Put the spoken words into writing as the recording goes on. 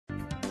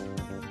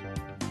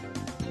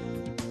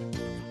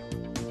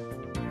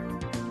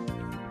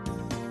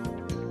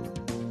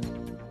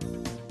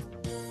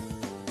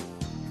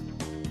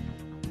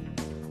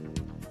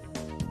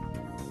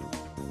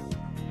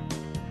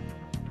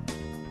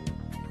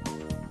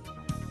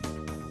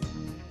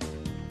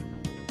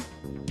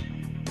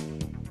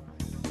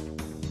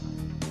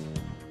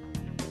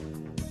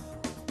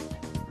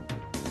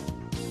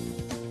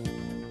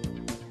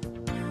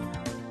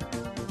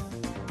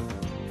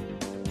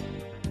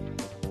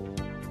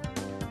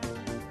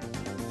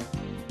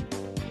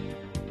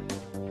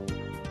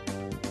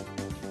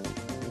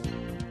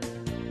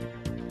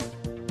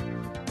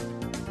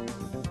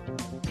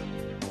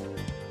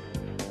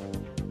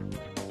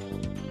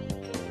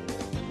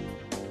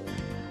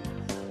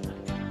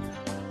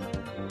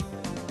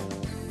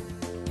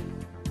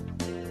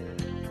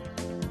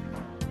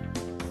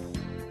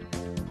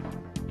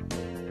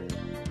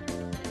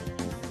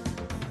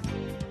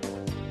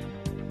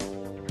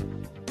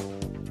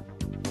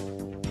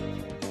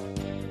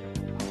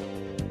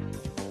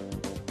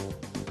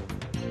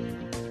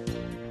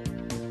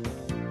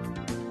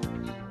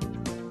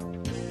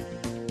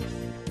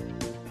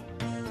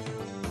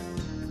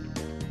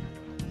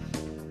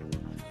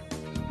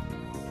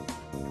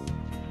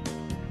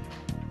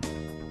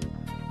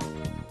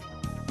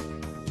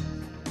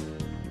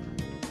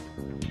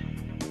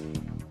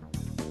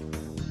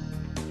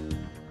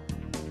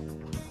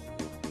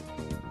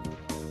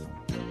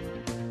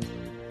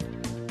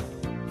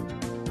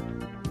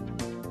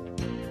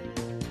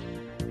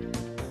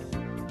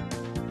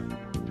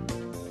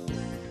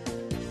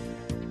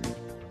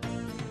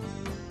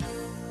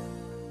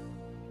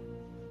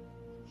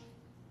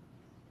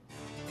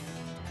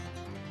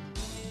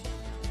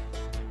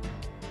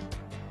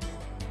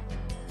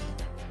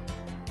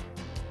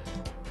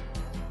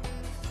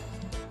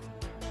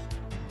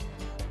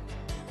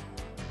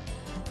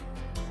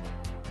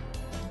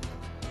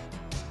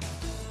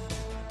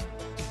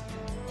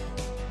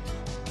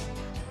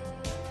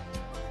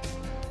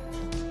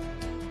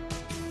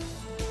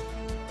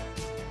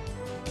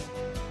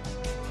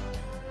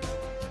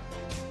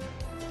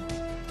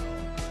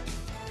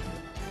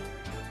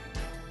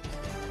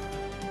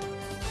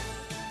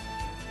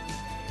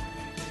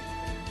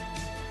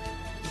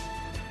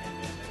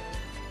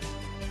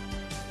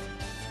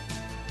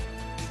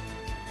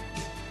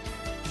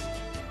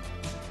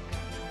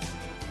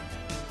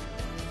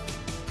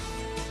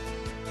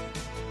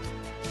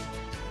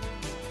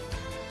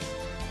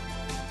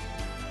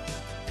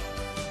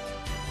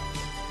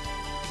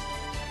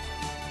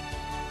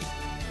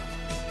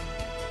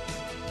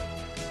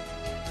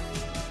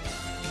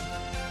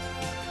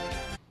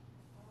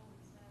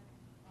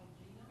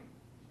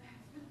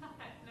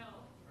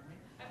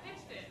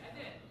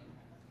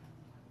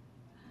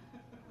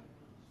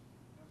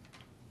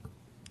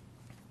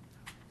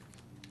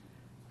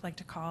I'd like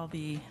to call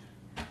the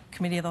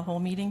Committee of the Whole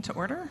meeting to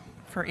order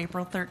for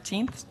April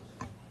 13th,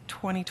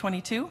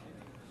 2022.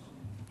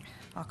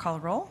 I'll call a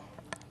roll.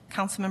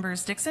 Council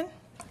members Dixon?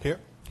 Here.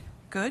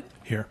 Good?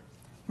 Here.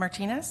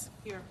 Martinez?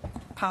 Here.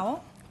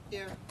 Powell?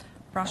 Here.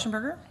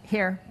 Rauschenberger?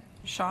 Here.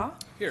 Shaw?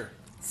 Here.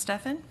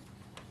 Steffen?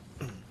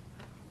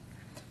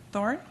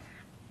 Thorne?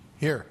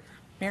 Here.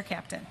 Mayor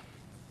Captain.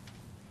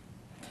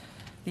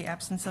 The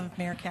absence of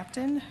Mayor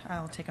Captain,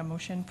 I'll take a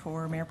motion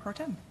for Mayor Pro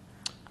Tem.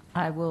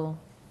 I will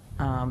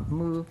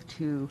move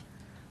to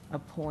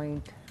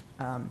appoint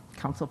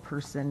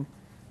Councilperson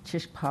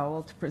Tish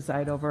Powell to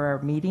preside over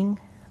our meeting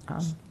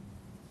of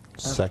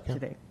Second.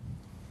 today.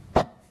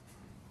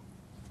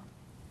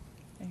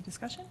 Any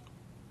discussion?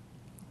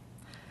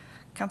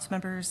 Council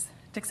members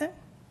Dixon?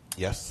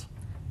 Yes.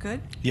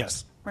 Good?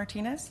 Yes.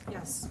 Martinez?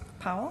 Yes.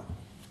 Powell?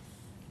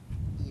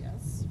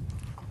 Yes.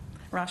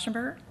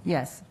 Rauschenberger?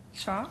 Yes.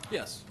 Shaw?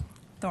 Yes.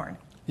 Thorne?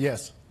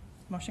 Yes.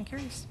 Motion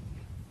carries.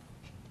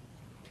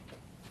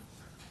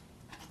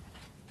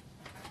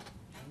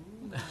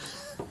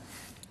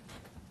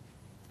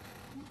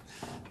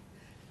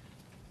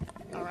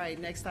 All right,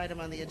 next item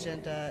on the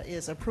agenda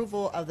is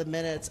approval of the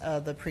minutes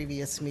of the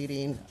previous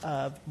meeting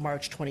of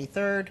March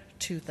 23rd,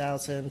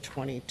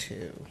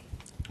 2022.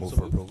 Move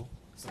for approval.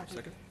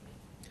 Second.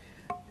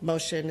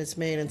 Motion is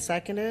made and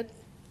seconded.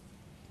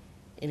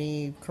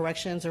 Any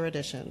corrections or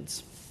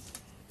additions?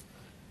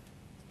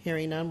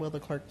 Hearing none, will the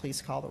clerk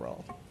please call the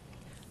roll?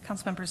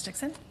 Council members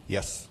Dixon?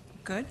 Yes.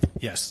 Good?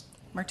 Yes.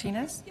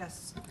 Martinez?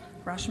 Yes.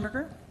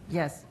 Rauschenberger?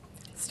 Yes.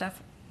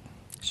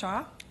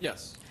 Shaw?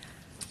 Yes.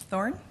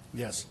 Thorne?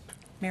 Yes.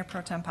 Mayor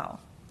Pro Tem Powell.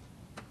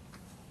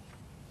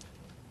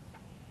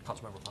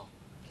 Councilmember Powell.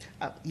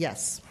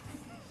 Yes.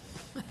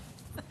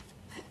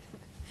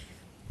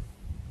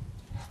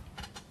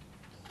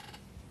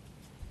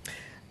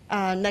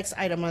 Next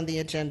item on the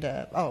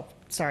agenda,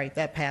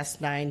 that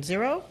passed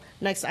 9-0.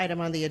 Next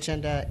item on the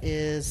agenda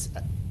is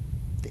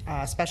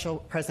special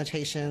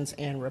presentations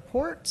and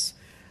reports.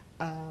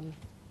 That's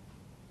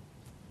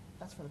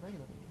for the regular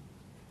meeting.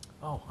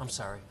 Oh, I'm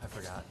sorry. I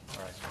forgot.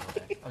 All right.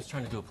 Okay. I was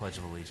trying to do a Pledge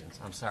of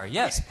Allegiance. I'm sorry.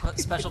 Yes,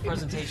 special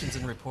presentations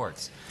and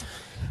reports.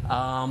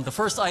 The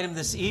first item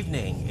this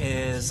evening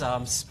is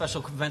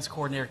Special Events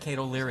Coordinator Kate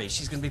O'Leary.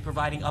 She's going to be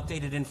providing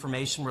updated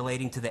information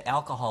relating to the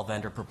alcohol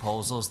vendor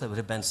proposals that would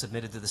have been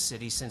submitted to the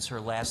city since her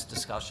last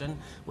discussion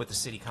with the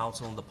City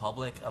Council and the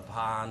public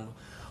upon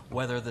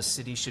whether the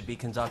city should be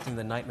conducting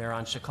the Nightmare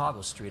on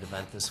Chicago Street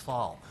event this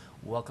fall.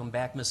 Welcome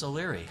back, Ms.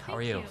 O'Leary. How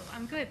are you? Thank you.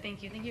 I'm good,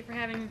 thank you. Thank you for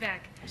having me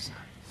back.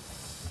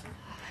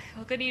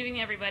 Well, good evening,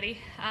 everybody.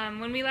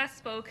 When we last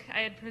spoke,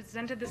 I had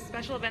presented the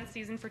special event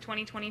season for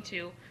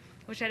 2022,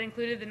 which had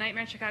included the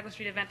Nightmare on Chicago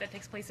Street event that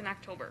takes place in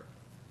October.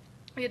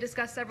 We had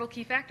discussed several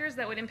key factors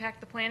that would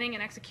impact the planning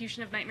and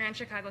execution of Nightmare on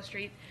Chicago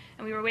Street,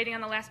 and we were waiting on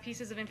the last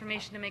pieces of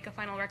information to make a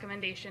final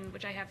recommendation,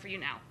 which I have for you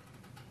now.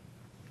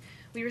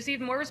 We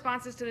received more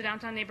responses to the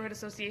Downtown Neighborhood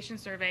Association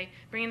survey,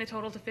 bringing the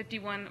total to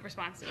 51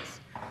 responses.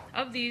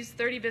 Of these,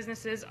 30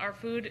 businesses are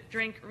food,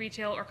 drink,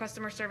 retail, or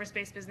customer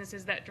service-based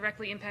businesses that are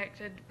directly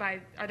impacted by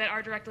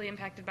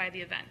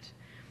the event.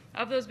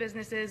 Of those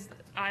businesses,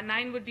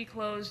 9 would be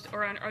closed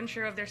or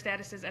unsure of their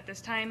statuses at this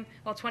time,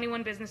 while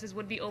 21 businesses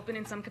would be open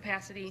in some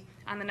capacity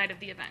on the night of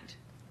the event.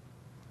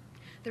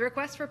 The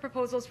request for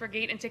proposals for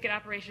gate and ticket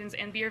operations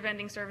and beer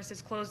vending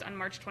services closed on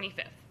March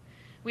 25th.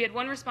 We had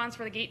 1 response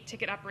for the gate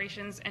ticket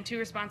operations and 2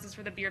 responses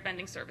for the beer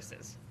vending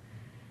services.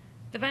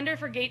 The vendor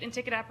for gate and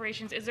ticket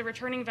operations is a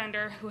returning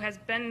vendor who has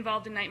been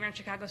involved in Nightmare on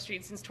Chicago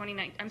Street since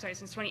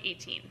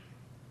 2018.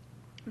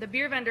 The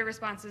beer vendor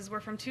responses were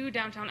from 2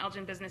 downtown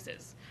Elgin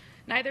businesses.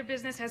 Neither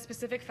business has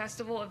specific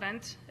festival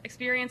event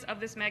experience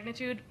of this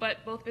magnitude, but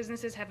both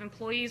businesses have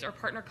employees or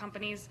partner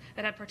companies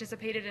that have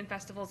participated in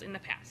festivals in the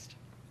past.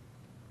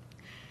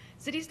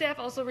 City staff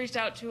also reached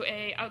out to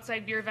an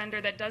outside beer vendor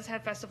that does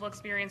have festival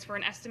experience for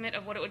an estimate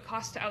of what it would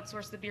cost to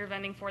outsource the beer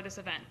vending for this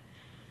event.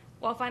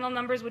 While final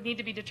numbers would need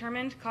to be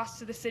determined, cost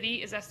to the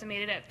city is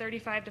estimated at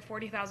 $35,000 to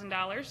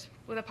 $40,000,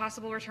 with a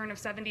possible return of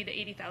 $70,000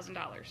 to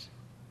 $80,000.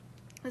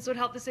 This would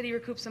help the city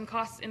recoup some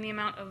costs in the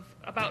amount of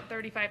about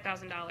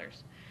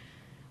 $35,000.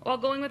 While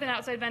going with an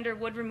outside vendor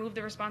would remove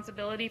the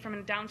responsibility from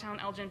a downtown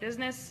Elgin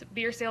business,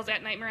 beer sales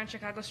at Nightmare on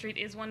Chicago Street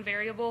is one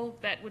variable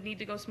that would need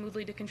to go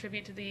smoothly to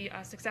contribute to the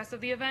success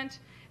of the event,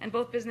 and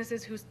both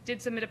businesses who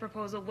did submit a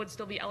proposal would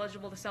still be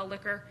eligible to sell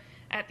liquor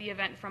at the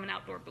event from an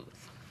outdoor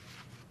booth.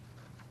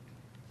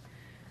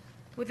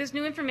 With this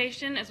new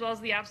information, as well as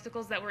the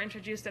obstacles that were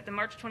introduced at the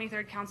March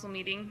 23rd council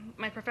meeting,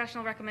 my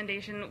professional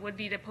recommendation would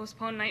be to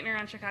postpone Nightmare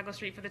on Chicago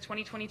Street for the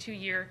 2022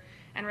 year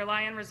and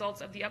rely on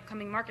results of the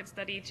upcoming market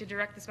study to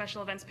direct the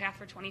special events path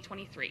for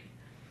 2023.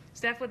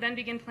 Staff would then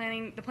begin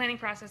the planning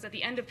process at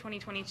the end of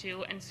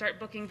 2022 and start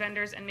booking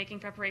vendors and making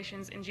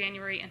preparations in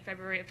January and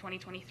February of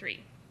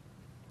 2023.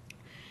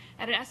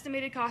 At an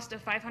estimated cost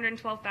of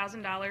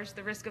 $512,000,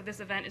 the risk of this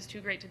event is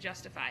too great to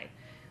justify.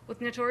 With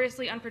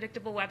notoriously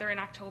unpredictable weather in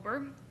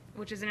October,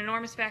 which is an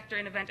enormous factor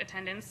in event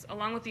attendance,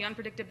 along with the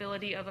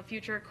unpredictability of a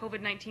future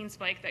COVID-19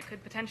 spike that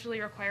could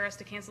potentially require us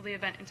to cancel the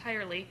event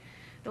entirely,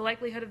 the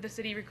likelihood of the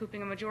city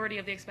recouping a majority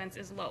of the expense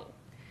is low.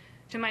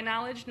 To my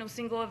knowledge, no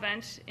single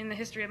event in the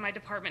history of my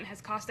department has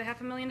cost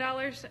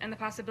 $500,000, and the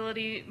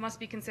possibility must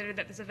be considered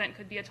that this event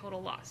could be a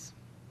total loss.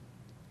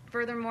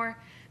 Furthermore,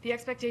 the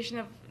expectation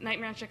of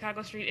Nightmare on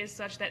Chicago Street is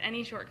such that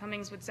any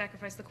shortcomings would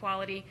sacrifice the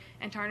quality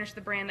and tarnish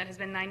the brand that has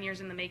been 9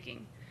 years in the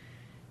making.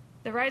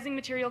 The rising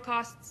material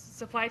costs,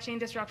 supply chain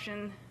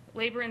disruption,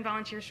 labor and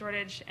volunteer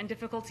shortage, and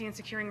difficulty in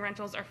securing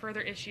rentals are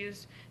further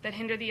issues that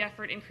hinder the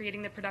effort in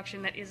creating the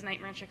production that is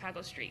Nightmare on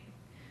Chicago Street.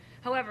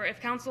 However, if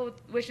council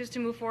wishes to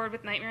move forward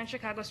with Nightmare on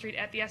Chicago Street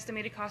at the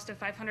estimated cost of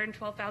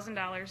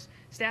 $512,000,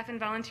 staff and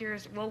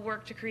volunteers will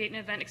work to create an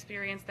event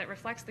experience that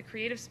reflects the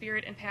creative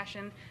spirit and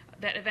passion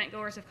that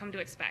event-goers have come to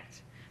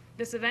expect.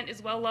 This event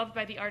is well loved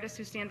by the artists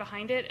who stand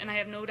behind it, and I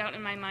have no doubt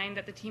in my mind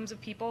that the teams of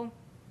people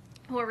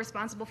who are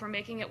responsible for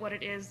making it what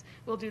it is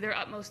will do their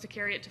utmost to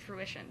carry it to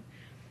fruition.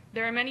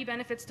 There are many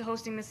benefits to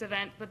hosting this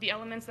event, but the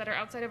elements that are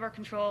outside of our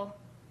control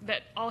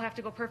that all have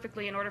to go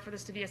perfectly in order for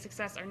this to be a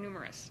success are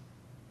numerous.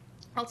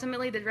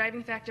 Ultimately, the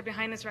driving factor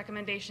behind this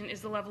recommendation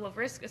is the level of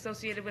risk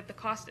associated with the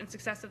cost and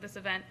success of this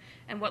event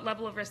and what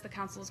level of risk the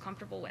council is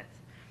comfortable with.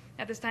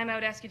 At this time, I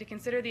would ask you to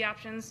consider the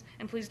options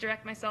and please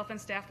direct myself and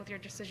staff with your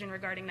decision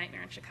regarding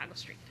Nightmare on Chicago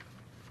Street.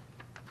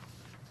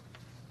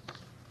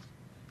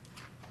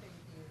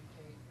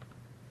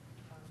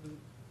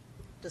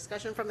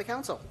 Discussion from the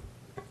council.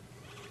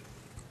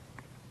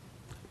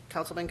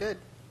 Councilman Good.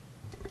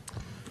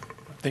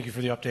 Thank you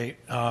for the update.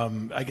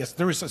 I guess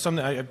there was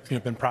something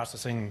I've been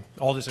processing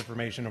all this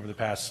information over the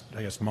past,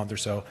 month or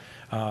so.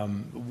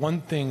 One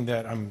thing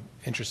that I'm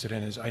interested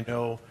in is I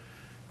know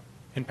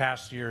in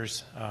past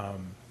years,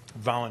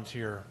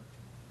 volunteer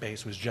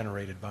base was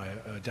generated by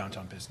a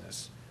downtown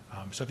business.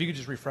 So if you could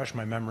just refresh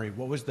my memory,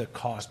 what was the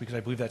cost? Because I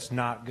believe that's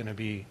not going to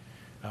be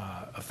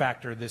a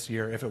factor this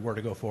year. If it were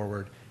to go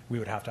forward, we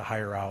would have to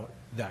hire out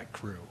that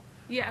crew.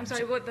 Yeah, I'm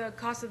sorry, what the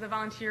cost of the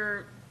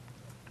volunteer,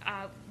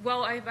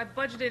 well, I've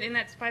budgeted in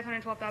that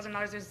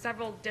 $512,000. There's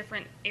several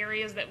different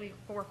areas that we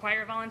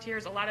require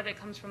volunteers. A lot of it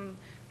comes from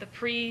the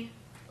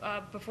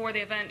before the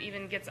event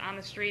even gets on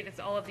the street. It's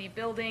all of the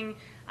building.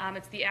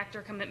 It's the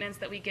actor commitments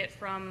that we get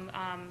from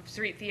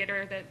Street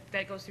Theater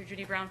that goes through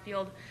Judy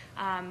Brownfield.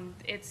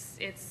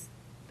 It's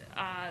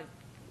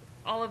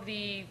all of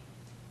the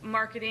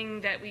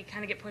marketing that we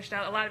kind of get pushed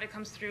out. A lot of it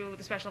comes through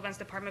the special events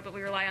department, but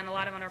we rely on a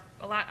lot on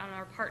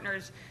our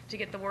partners to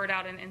get the word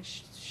out and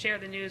share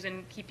the news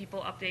and keep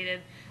people updated.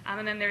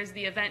 And then there's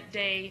the event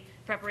day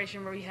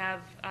preparation where we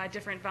have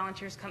different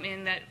volunteers come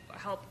in that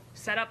help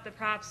set up the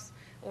props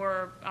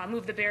or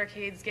move the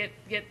barricades, get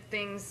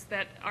things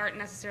that aren't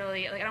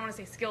necessarily, like, I don't want to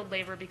say skilled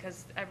labor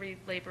because every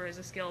labor is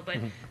a skill, but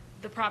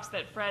the props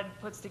that Fred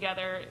puts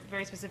together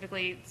very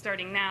specifically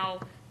starting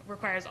now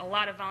requires a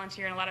lot of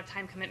volunteer and a lot of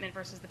time commitment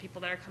versus the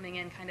people that are coming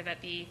in kind of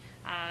at the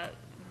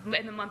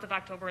in the month of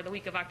October or the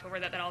week of October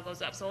that all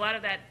goes up. So a lot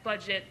of that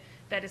budget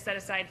that is set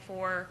aside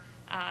for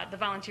the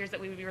volunteers that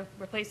we would be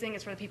replacing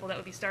is for the people that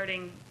would be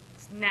starting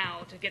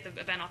now to get the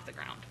event off the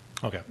ground.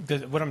 Okay.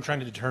 What I'm trying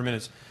to determine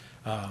is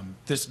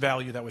this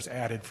value that was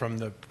added from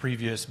the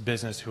previous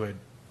business who had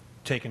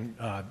taken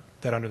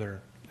that under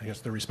their,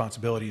 their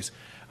responsibilities.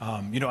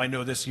 I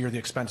know this year the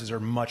expenses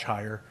are much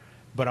higher,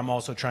 but I'm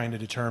also trying to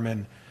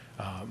determine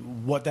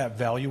what that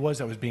value was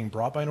that was being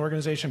brought by an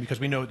organization, because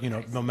we know,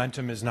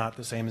 momentum is not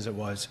the same as it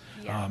was,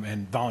 Yeah.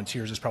 and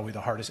volunteers is probably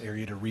the hardest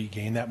area to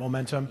regain that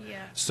momentum.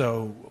 Yeah.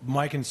 So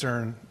my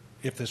concern,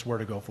 if this were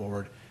to go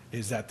forward,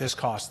 is that this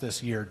cost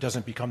this year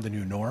doesn't become the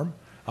new norm,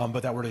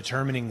 but that we're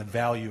determining the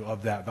value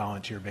of that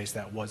volunteer base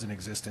that was in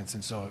existence.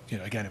 And so,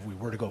 again, if we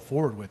were to go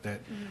forward with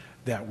it,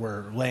 that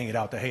we're laying it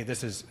out that, hey,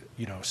 this is,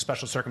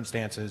 special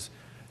circumstances.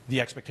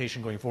 The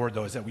expectation going forward,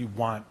 though, is that we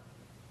want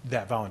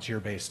that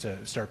volunteer base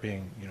to start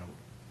being,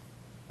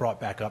 brought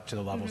back up to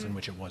the levels in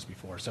which it was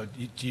before. So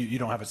you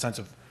don't have a sense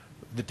of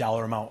the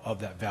dollar amount of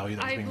that value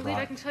that was I being believe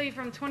brought? I can tell you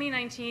from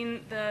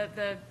 2019,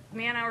 the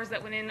man hours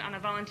that went in on a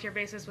volunteer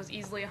basis was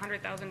easily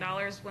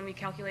 $100,000 when we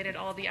calculated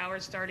all the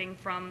hours starting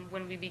from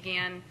when we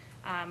began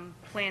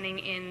planning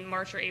in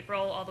March or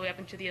April all the way up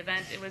into the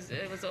event. It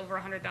was over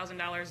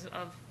 $100,000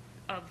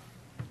 of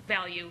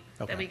value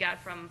Okay. that we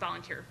got from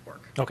volunteer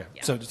work. Okay,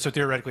 Yeah. so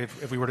theoretically,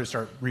 if we were to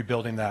start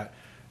rebuilding that,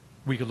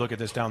 we could look at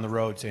this down the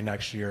road, say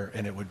next year,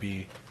 and it would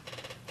be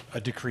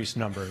a decreased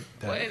number.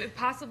 Well,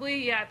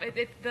 possibly, yeah.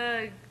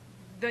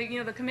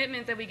 The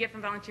commitment that we get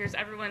from volunteers,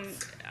 everyone,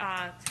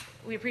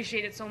 we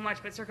appreciate it so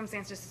much, but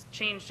circumstances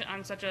change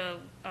on such a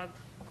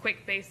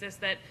quick basis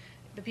that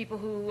the people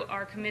who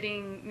are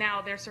committing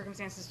now, their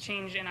circumstances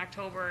change in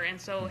October,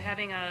 and so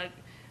having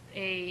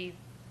a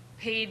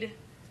paid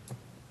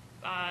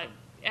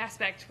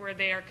aspect where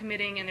they are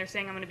committing and they're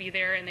saying I'm going to be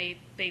there and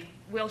they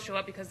will show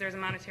up because there's a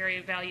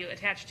monetary value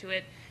attached to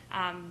it,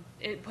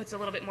 it puts a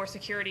little bit more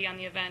security on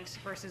the event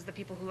versus the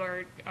people who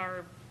are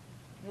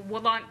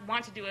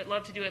want to do it,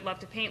 love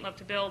to paint, love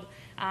to build,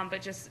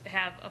 but just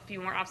have a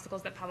few more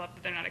obstacles that pop up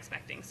that they're not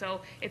expecting.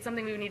 So it's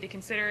something we would need to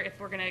consider if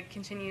we're going to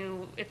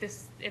continue, if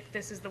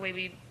this is the way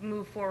we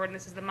move forward and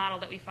this is the model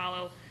that we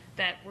follow,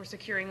 that we're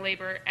securing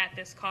labor at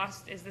this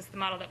cost. Is this the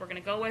model that we're going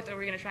to go with, or are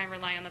we going to try and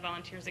rely on the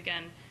volunteers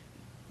again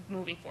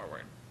moving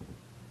forward?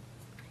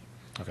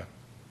 Okay,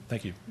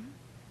 thank you.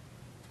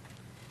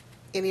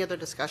 Any other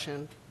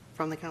discussion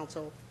from the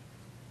council?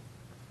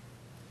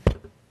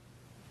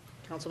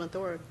 Councilman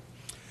Thorne.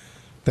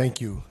 Thank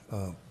you.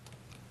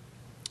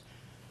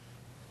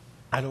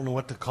 I don't know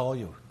what to call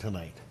you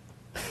tonight.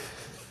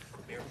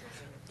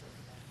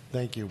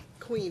 Thank you.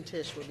 Queen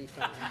Tish would be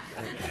fine.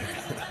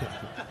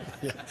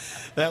 Yeah,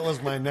 that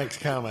was my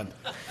next comment.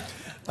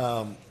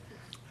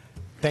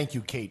 Thank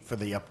you, Kate, for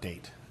the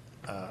update.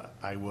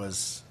 I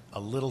was a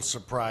little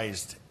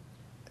surprised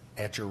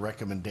at your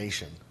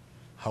recommendation.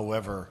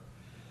 However,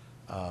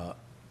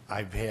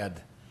 I've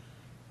had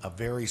a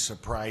very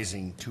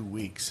surprising 2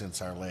 weeks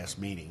since our last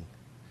meeting,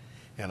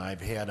 and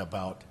I've had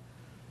about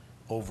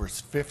over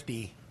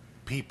 50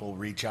 people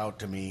reach out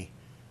to me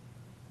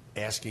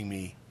asking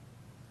me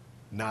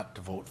not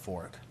to vote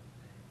for it,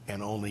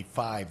 and only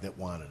 5 that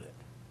wanted it,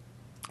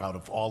 out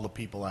of all the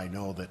people I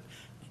know that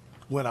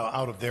went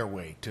out of their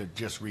way to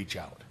just reach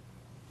out.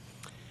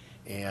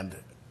 And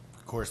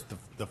of course,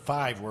 the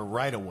 5 were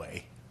right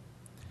away,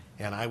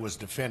 and I was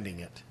defending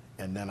it,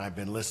 and then I've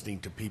been listening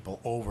to people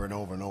over and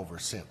over and over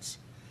since,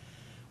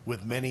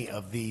 with many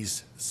of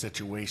these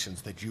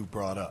situations that you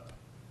brought up.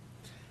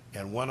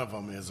 And one of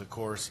them is, of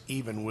course,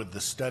 even with the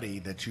study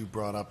that you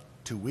brought up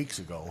 2 weeks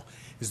ago,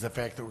 is the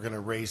fact that we're going to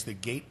raise the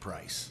gate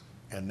price.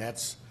 And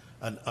that's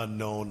an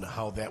unknown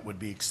how that would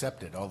be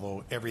accepted,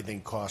 although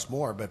everything costs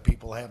more, but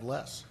people have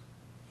less.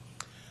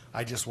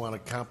 I just want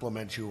to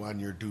compliment you on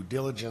your due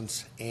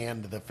diligence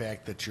and the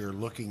fact that you're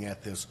looking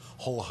at this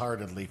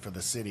wholeheartedly for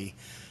the city,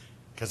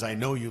 because I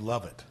know you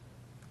love it,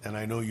 and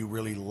I know you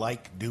really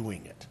like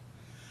doing it.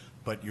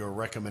 But your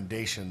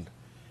recommendation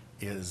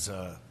is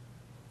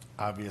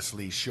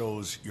obviously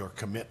shows your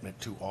commitment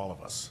to all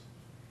of us.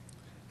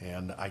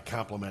 And I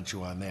compliment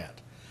you on that.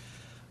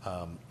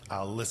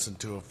 I'll listen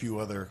to a few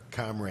other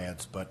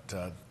comrades, but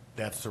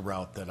that's the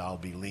route that I'll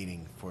be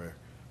leaning for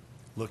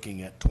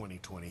looking at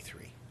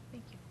 2023.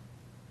 Thank you.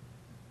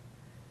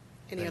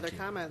 Any Thank other you.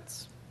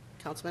 comments?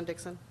 Councilman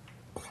Dixon.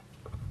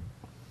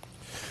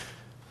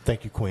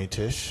 Thank you, Queen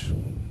Tish.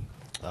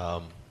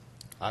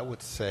 I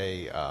would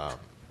say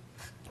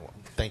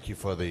thank you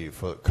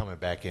for coming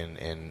back in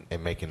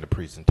and making the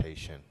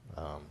presentation.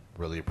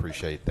 Really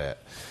appreciate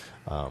that.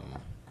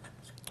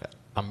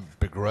 I'm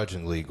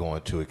begrudgingly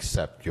going to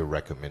accept your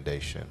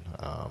recommendation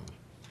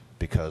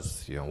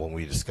because, you know, when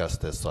we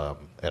discussed this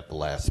at the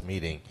last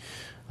meeting,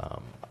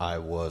 I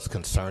was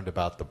concerned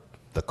about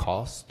the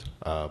cost,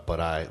 but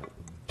I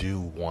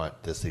did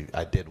want this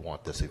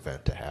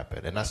event to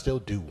happen, and I still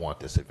do want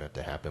this event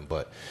to happen,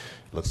 but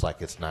it looks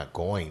like it's not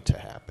going to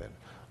happen.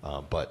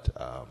 But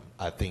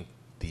I think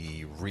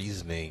the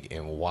reasoning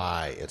and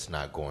why it's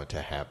not going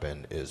to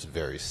happen is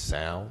very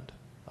sound,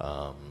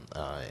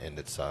 and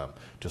it's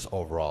just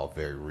overall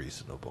very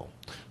reasonable.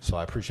 So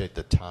I appreciate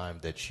the time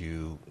that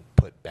you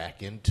put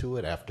back into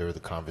it after the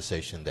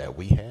conversation that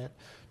we had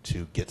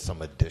to get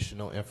some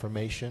additional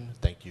information.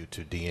 Thank you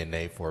to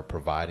DNA for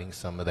providing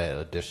some of that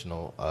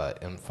additional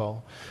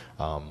info.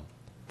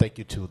 Thank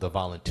you to the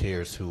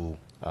volunteers who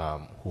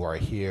are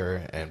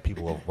here and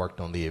people who have worked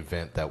on the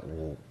event that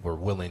were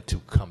willing to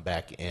come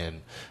back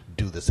and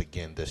do this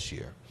again this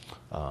year.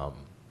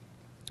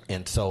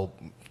 And so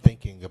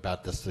thinking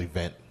about this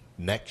event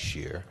next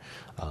year,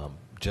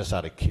 just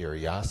out of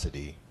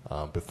curiosity,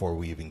 before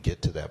we even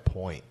get to that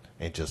point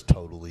and just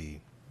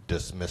totally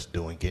dismiss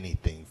doing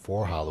anything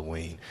for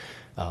Halloween,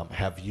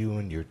 have you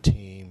and your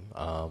team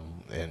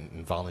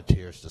and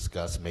volunteers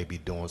discuss maybe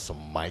doing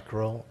some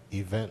micro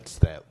events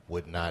that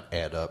would not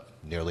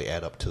nearly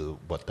add up to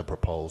what the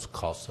proposed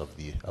cost of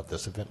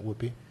this event would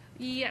be?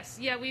 Yes,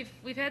 yeah,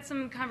 we've had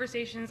some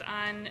conversations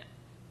on,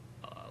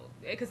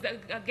 because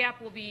a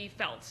gap will be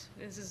felt.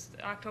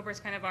 October is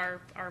kind of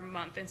our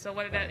month, and so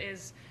whether that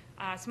is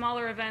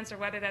smaller events or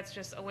whether that's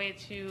just a way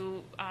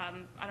to, I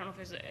don't know if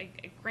there's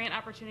a grant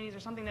opportunities or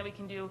something that we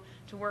can do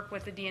to work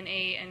with the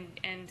DNA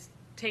and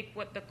take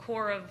what the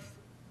core of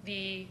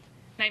the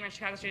Nightmare on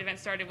Chicago Street event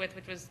started with,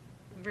 which was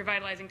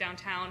revitalizing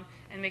downtown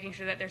and making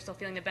sure that they're still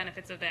feeling the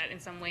benefits of that in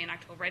some way in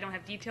October. I don't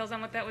have details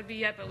on what that would be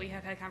yet, but we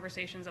have had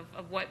conversations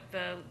of what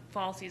the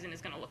fall season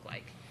is going to look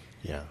like.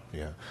 Yeah.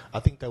 I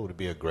think that would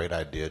be a great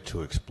idea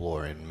to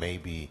explore, and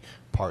maybe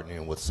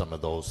partnering with some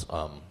of those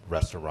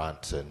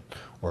restaurants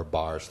or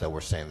bars that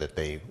were saying that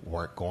they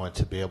weren't going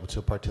to be able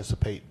to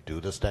participate due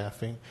to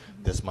staffing.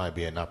 Mm-hmm. This might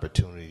be an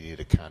opportunity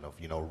to kind of,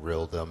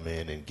 reel them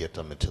in and get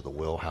them into the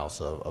wheelhouse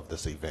of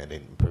this event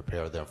and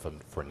prepare them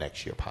for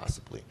next year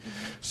possibly.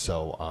 Mm-hmm.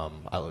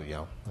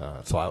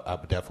 So I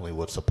definitely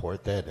would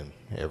support that and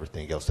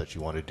everything else that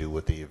you want to do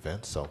with the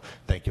event. So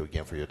thank you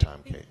again for your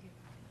time, Kate.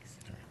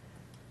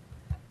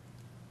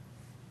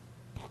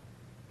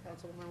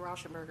 Councilwoman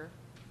Rauschenberger.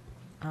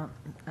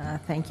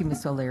 Thank you,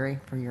 Ms. O'Leary,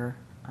 for your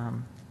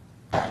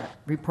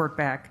report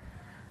back.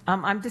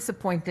 I'm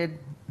disappointed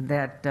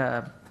that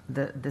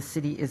the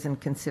city isn't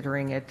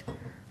considering it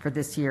for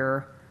this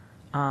year.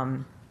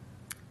 And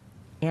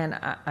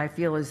I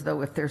feel as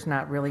though if there's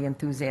not really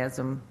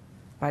enthusiasm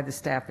by the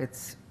staff,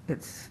 it's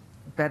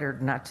better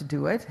not to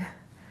do it.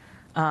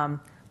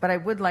 But I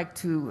would like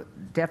to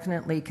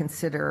definitely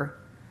consider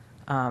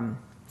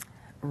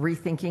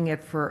rethinking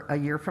it for a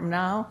year from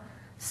now,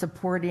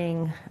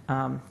 supporting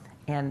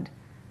and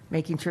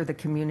making sure the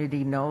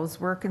community knows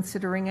we're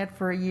considering it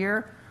for a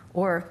year.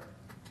 Or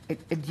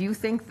do you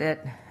think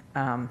that,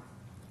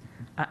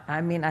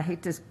 I mean, I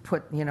hate to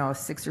put,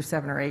 6 or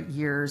 7 or 8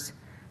 years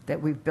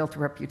that we've built a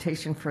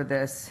reputation for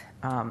this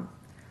on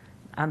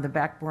the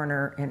back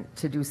burner and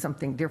to do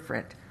something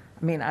different.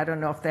 I mean, I don't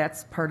know if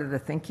that's part of the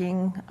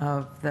thinking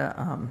of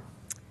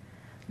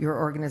your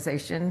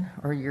organization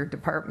or your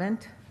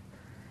department.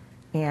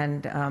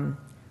 And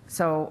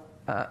so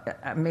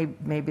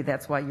maybe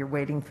that's why you're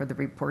waiting for the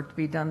report to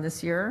be done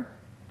this year.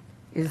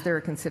 Is there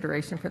a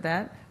consideration for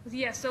that?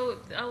 Yeah, so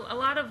a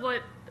lot of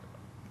what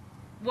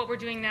we're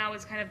doing now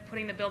is kind of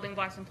putting the building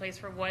blocks in place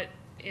for what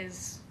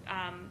is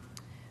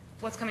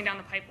what's coming down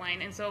the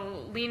pipeline. And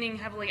so leaning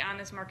heavily on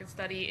this market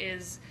study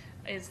is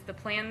the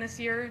plan this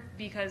year,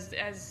 because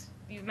as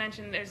you've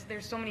mentioned,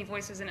 there's so many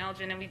voices in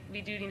Elgin, and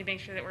we do need to make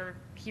sure that we're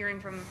hearing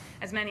from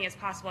as many as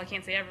possible. I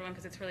can't say everyone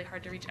because it's really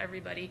hard to reach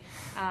everybody,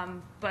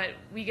 but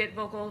we get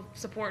vocal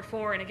support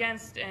for and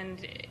against,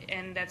 and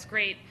that's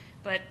great.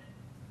 But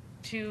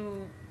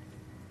to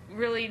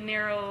really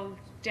narrow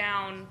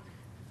down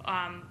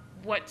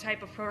what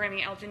type of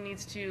programming Elgin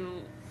needs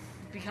to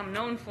become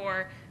known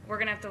for, we're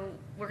gonna have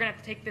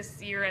to take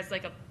this year as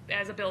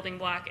a building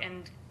block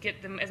and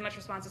get them as much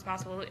response as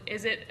possible.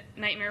 Is it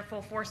Nightmare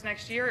full force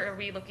next year? Are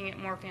we looking at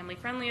more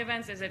family-friendly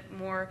events? Is it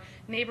more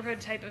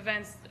neighborhood-type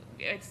events?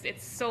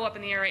 It's so up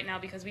in the air right now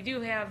because we do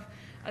have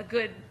a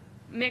good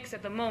mix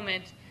at the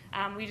moment.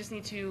 We just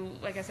need to,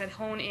 like I said,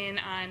 hone in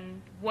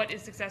on what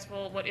is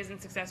successful, what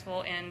isn't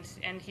successful,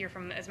 and hear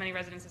from as many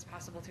residents as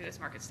possible through this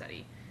market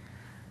study.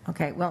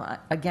 Okay, well,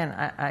 again,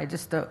 I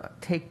just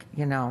take,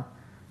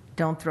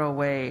 don't throw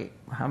away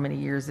how many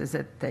years is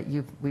it that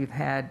we've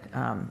had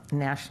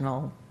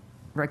national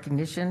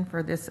recognition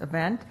for this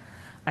event.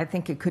 I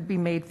think it could be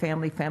made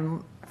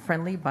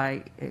family-friendly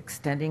by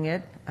extending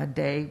it a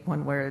day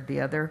one way or the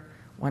other,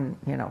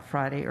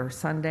 Friday or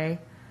Sunday.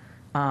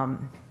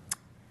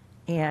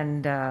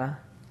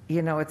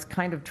 It's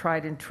kind of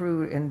tried and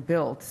true and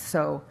built,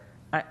 so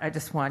I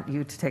just want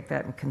you to take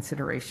that in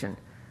consideration.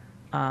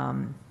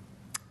 And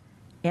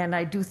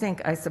I do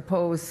think, I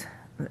suppose,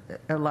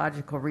 a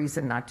logical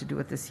reason not to do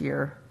it this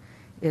year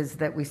is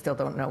that we still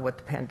don't know what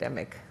the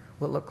pandemic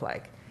will look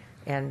like.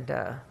 And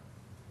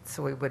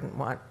so we wouldn't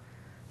want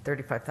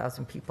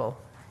 35,000 people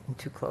in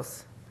too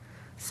close.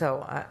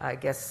 So I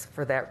guess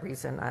for that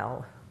reason,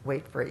 I'll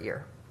wait for a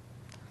year.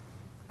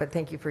 But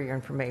thank you for your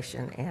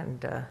information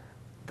and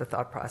the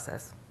thought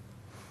process.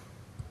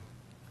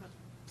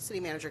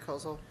 City Manager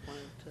Kozel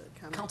wanted to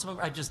comment.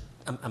 Councilmember,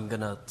 I'm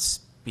going to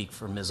speak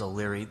for Ms.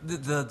 O'Leary.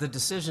 The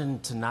decision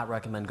to not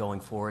recommend going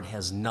forward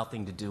has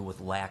nothing to do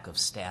with lack of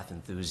staff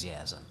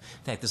enthusiasm.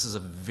 In fact, this is a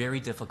very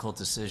difficult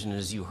decision.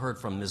 As you heard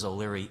from Ms.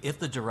 O'Leary, if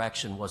the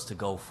direction was to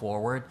go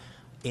forward,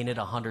 in it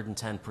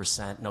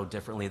 110%, no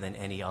differently than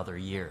any other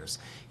years.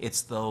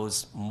 It's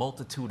those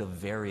multitude of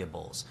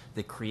variables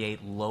that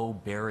create low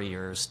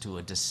barriers to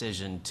a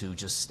decision to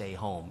just stay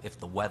home if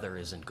the weather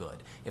isn't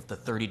good, if the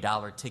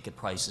 $30 ticket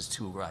price is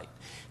too right.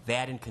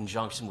 That in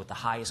conjunction with the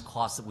highest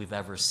cost that we've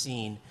ever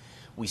seen,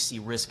 we see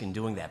risk in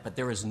doing that. But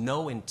there is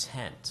no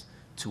intent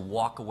to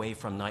walk away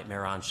from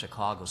Nightmare on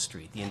Chicago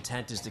Street. The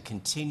intent is to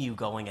continue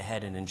going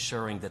ahead and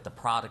ensuring that the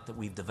product that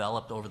we've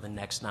developed over the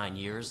next 9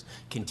 years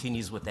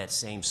continues with that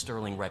same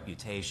sterling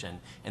reputation,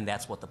 and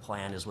that's what the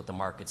plan is with the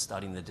market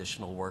study and the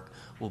additional work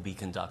we'll be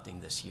conducting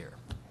this year.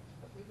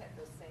 But we had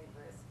those same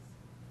risks.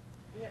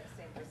 We had the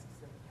same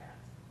risks in the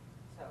past.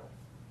 So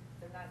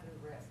they're not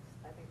new risks.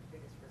 I think the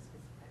biggest risk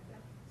is the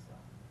pandemic. So,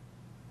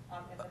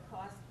 and the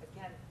cost,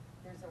 again,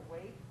 there's a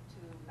wait to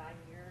 9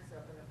 years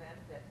of an event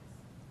that's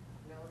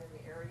known in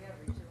the area,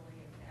 regionally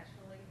and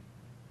nationally,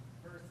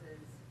 versus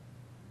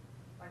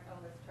like, oh,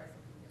 let's try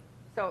something new.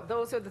 So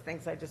those are the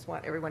things I just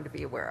want everyone to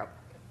be aware of.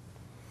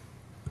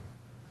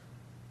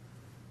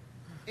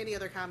 Any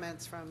other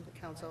comments from the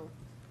council?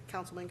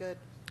 Councilman Good?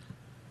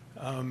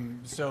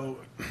 So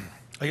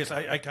I guess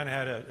I kind of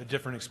had a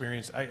different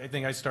experience. I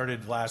think I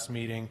started last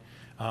meeting,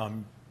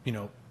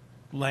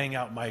 laying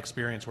out my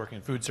experience working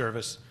in food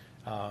service,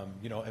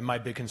 and my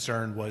big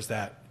concern was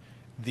that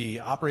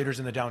the operators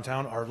in the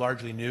downtown are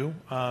largely new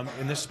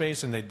in this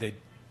space, and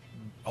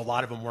a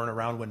lot of them weren't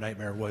around when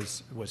Nightmare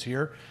was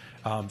here.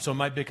 So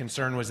my big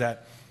concern was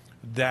that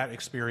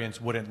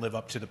experience wouldn't live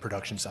up to the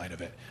production side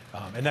of it.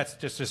 And that's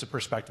just a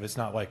perspective. It's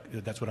not like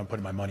that's what I'm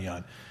putting my money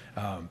on.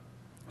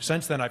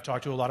 since then, I've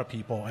talked to a lot of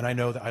people, and I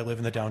know that I live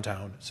in the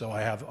downtown, so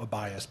I have a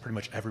bias. Pretty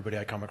much everybody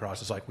I come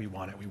across is like, we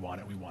want it, we want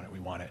it, we want it, we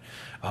want it.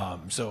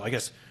 So I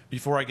guess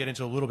before I get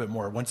into a little bit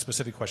more, one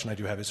specific question I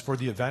do have is for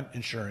the event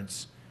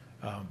insurance,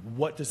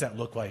 what does that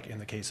look like in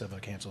the case of a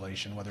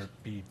cancellation, whether it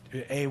be,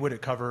 would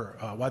it cover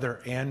weather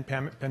and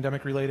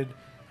pandemic-related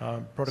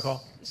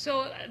protocol?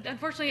 So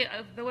unfortunately,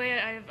 the way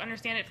I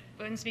understand it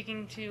when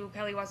speaking to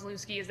Kelly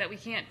Wasilewski is that we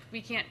can't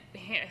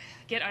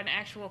get an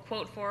actual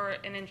quote for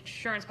an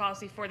insurance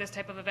policy for this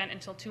type of event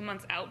until 2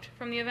 months out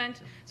from the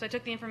event. So I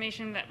took the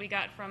information that we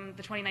got from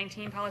the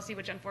 2019 policy,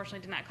 which unfortunately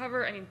did not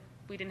cover. I mean,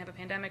 we didn't have a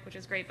pandemic, which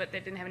is great, but they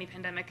didn't have any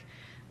pandemic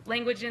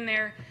language in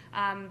there.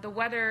 The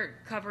weather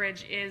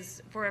coverage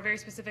is for a very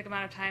specific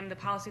amount of time. The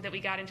policy that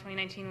we got in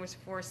 2019 was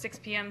for 6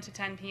 p.m. to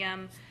 10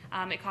 p.m.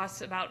 It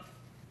costs about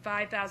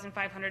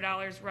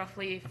 $5,500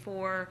 roughly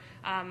for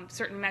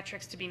certain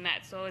metrics to be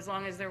met. So as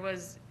long as there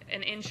was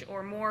an inch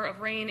or more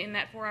of rain in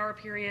that 4-hour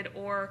period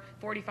or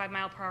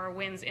 45-mile-per-hour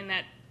winds in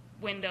that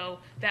window,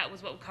 that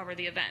was what would cover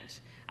the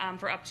event.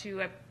 For up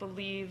to, I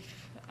believe,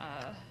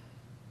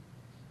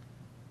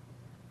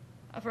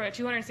 for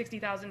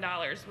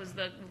 $260,000 was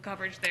the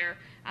coverage there.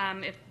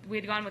 If we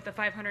had gone with the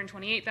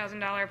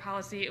 $528,000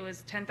 policy, it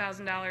was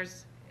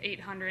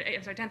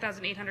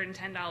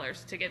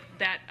 $10,810 to get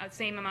that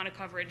same amount of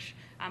coverage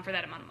for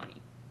that amount of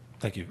money.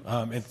 Thank you.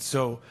 And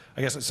so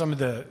I guess some of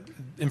the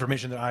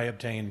information that I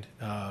obtained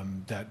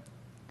that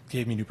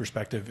gave me new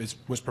perspective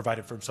was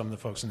provided from some of the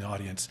folks in the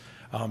audience.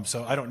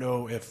 So I don't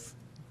know if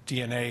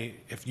DNA,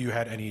 if you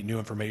had any new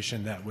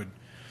information that would,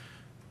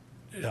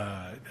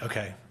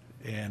 okay.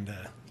 And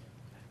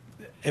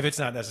if it's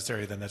not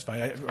necessary, then that's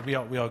fine. We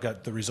all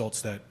got the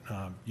results that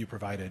you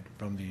provided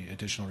from the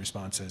additional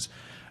responses.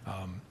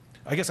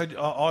 I guess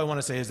all I want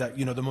to say is that,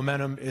 the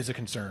momentum is a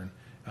concern,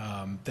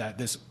 that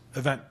this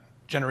event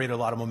generated a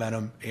lot of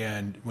momentum,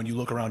 and when you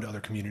look around to other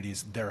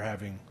communities, they're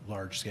having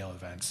large-scale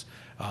events.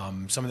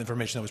 Some of the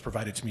information that was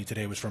provided to me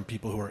today was from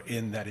people who are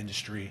in that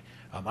industry.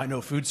 I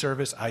know food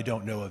service, I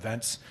don't know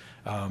events,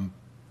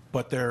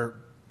 but they're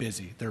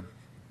busy. They're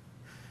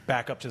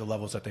back up to the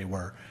levels that they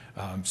were.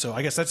 So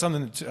I guess that's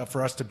something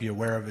for us to be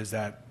aware of, is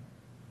that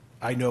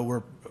I know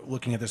we're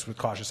looking at this with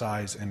cautious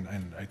eyes,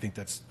 and I think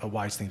that's a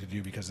wise thing to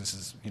do because this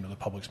is, the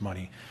public's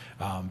money.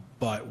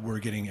 But we're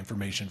getting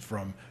information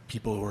from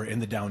people who are in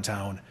the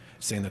downtown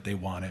saying that they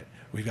want it.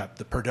 We've got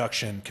the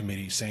production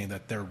committee saying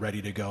that they're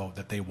ready to go,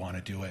 that they want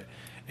to do it.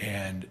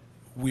 And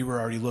we were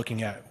already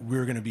looking at,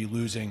 we're going to be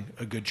losing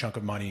a good chunk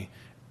of money.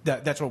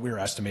 That's what we were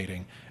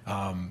estimating.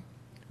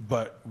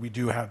 But we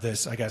do have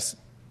this, I guess,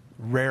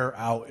 rare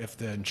out if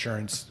the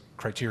insurance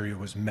criteria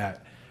was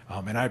met.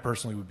 And I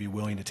personally would be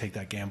willing to take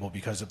that gamble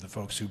because of the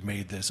folks who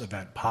made this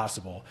event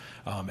possible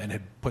and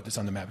had put this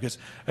on the map. Because,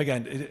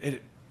 again,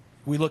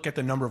 we look at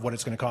the number of what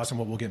it's going to cost and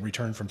what we'll get in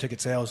return from ticket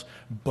sales,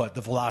 but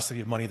the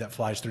velocity of money that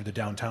flies through the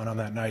downtown on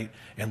that night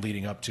and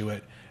leading up to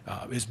it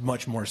is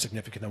much more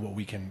significant than what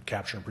we can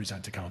capture and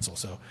present to council.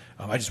 So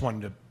I just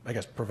wanted to, I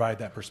guess, provide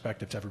that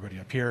perspective to everybody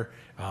up here.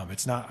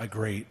 It's not a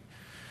great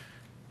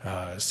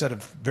set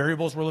of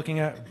variables we're looking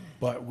at,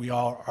 but we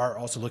all are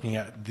also looking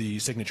at the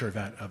signature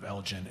event of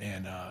Elgin.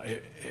 And I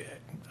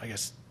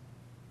guess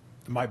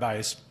my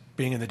bias,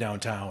 being in the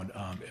downtown,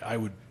 I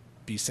would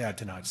be sad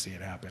to not see it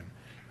happen.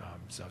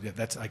 So yeah,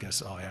 that's, I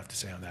guess, all I have to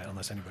say on that,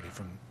 unless anybody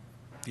from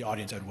the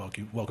audience, I'd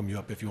welcome you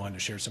up if you wanted to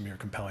share some of your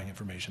compelling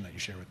information that you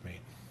share with me.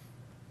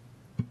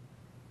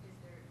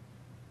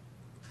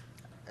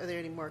 Are there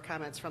any more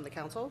comments from the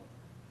council?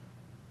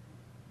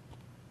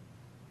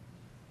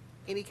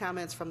 Any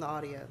comments from the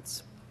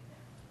audience?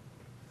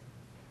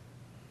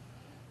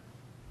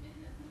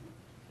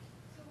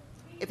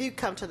 If you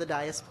come to the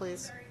dais,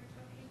 please.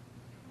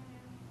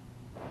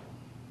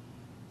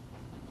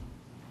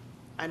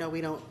 I know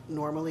we don't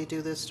normally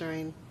do this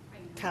during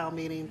town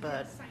meeting,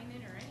 but Sign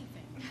in or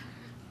anything.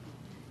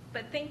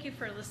 But thank you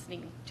for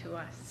listening to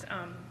us.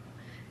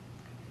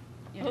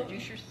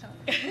 Introduce yourself.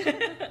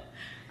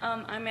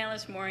 I'm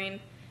Alice Maureen.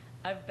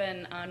 I've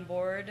been on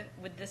board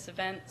with this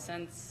event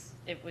since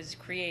it was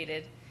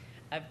created.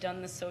 I've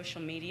done the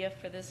social media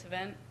for this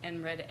event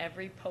and read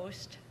every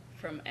post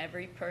from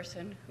every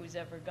person who's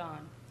ever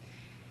gone.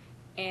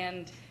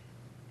 And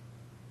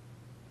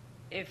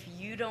if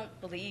you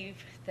don't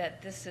believe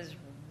that this is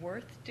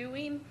worth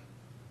doing,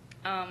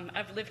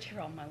 I've lived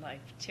here all my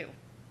life too.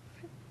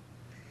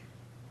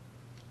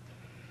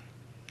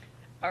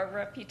 Our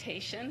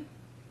reputation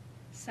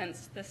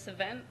since this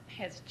event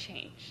has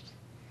changed.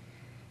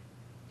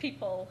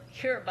 People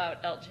hear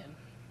about Elgin,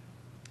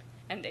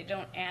 and they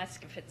don't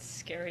ask if it's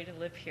scary to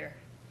live here.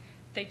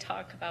 They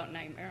talk about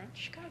Nightmare on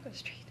Chicago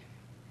Street.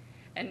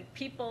 And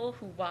people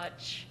who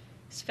watch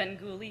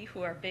Svengoolie,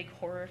 who are big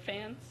horror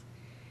fans,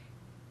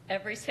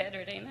 every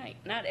Saturday night,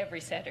 not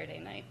every Saturday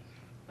night,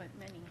 but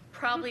many,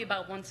 probably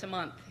about once a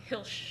month,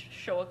 he'll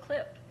show a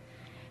clip.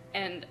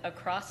 And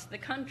across the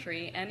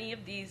country, any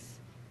of these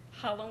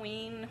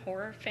Halloween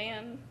horror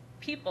fan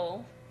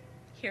people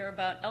hear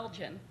about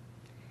Elgin.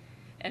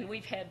 And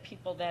we've had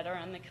people that are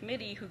on the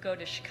committee who go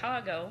to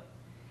Chicago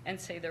and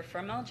say they're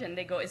from Elgin,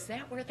 they go, is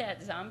that where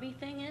that zombie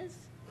thing is?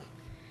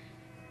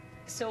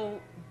 So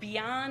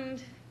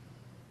beyond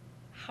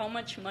how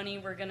much money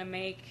we're going to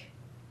make,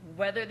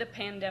 whether the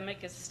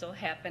pandemic is still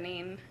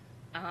happening,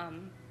 How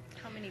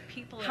many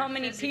people are how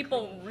many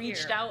people physically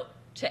reached here? out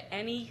to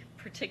any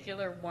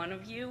particular one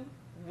of you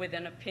with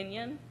an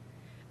opinion.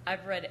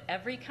 I've read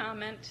every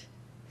comment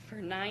for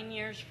 9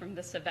 years from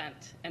this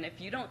event, and if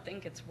you don't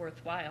think it's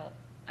worthwhile,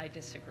 I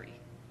disagree.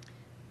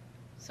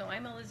 So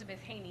I'm Elizabeth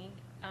Haney.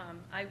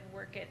 I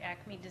work at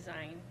Acme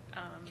Design.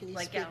 Can you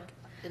like speak Al.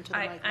 into the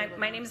mic a little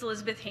My more? name is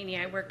Elizabeth Haney.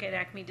 I work at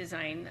Acme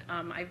Design.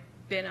 I've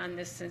been on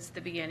this since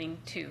the beginning,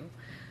 too.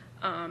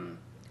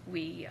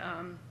 We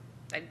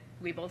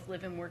both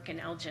live and work in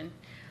Elgin.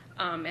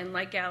 And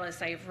like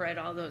Alice, I've read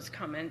all those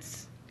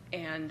comments,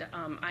 and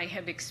I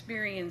have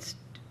experienced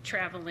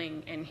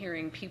traveling and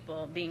hearing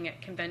people being at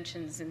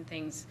conventions and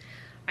things.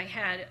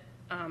 I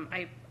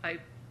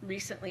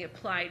recently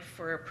applied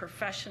for a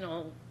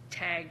professional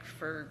tag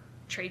for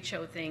trade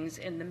show things,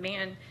 and the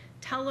man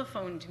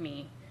telephoned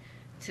me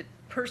to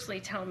personally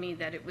tell me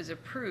that it was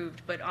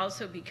approved, but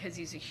also because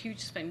he's a huge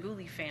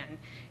Svengoolie fan,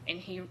 and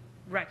he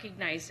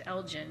recognized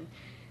Elgin,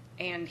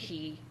 and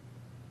he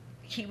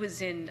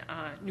was in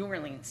New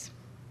Orleans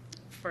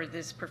for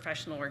this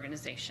professional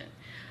organization.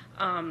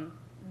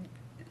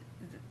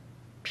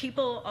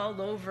 People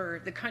all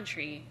over the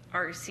country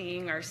are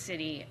seeing our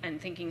city and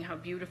thinking how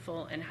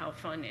beautiful and how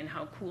fun and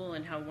how cool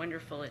and how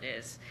wonderful it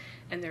is.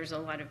 And there's a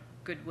lot of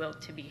goodwill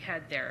to be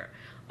had there.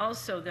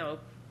 Also, though,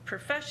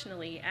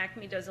 professionally,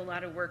 Acme does a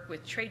lot of work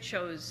with trade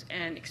shows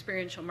and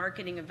experiential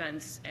marketing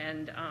events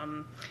and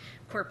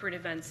corporate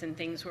events and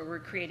things where we're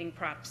creating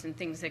props and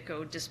things that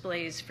go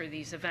displays for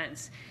these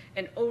events.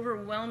 And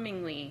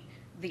overwhelmingly,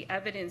 the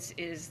evidence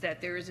is that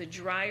there is a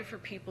drive for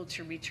people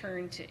to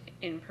return to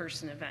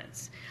in-person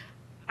events.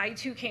 I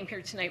too came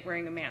here tonight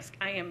wearing a mask.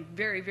 I am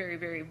very, very,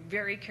 very,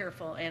 very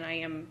careful, and I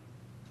am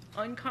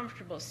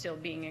uncomfortable still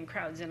being in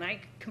crowds. And I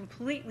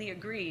completely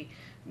agree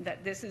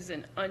that this is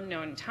an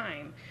unknown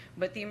time.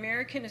 But the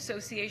American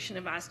Association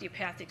of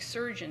Osteopathic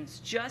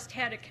Surgeons just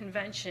had a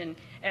convention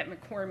at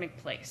McCormick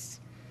Place.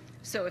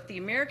 So if the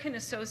American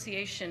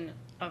Association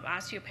of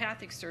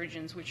Osteopathic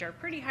Surgeons, which are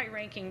pretty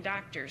high-ranking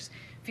doctors,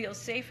 feel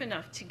safe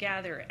enough to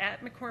gather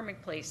at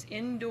McCormick Place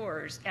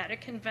indoors at a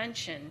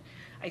convention,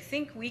 I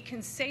think we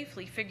can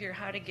safely figure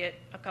how to get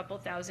a couple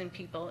thousand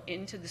people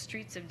into the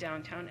streets of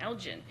downtown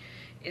Elgin.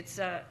 It's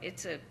a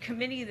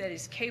committee that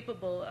is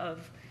capable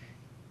of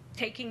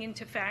taking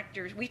into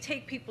factors. We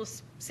take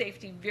people's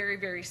safety very,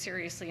 very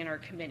seriously in our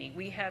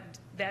committee.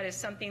 That is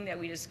something that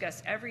we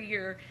discuss every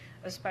year,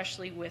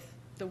 especially with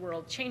the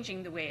world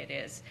changing the way it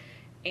is.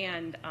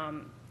 And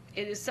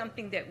it is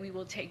something that we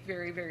will take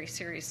very, very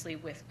seriously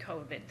with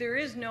COVID. There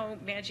is no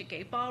magic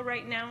 8-ball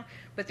right now,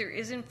 but there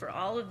isn't for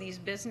all of these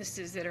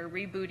businesses that are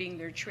rebooting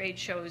their trade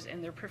shows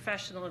and their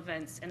professional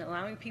events and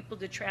allowing people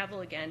to travel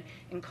again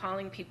and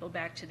calling people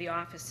back to the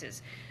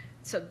offices.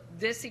 So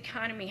this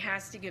economy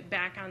has to get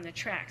back on the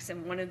tracks,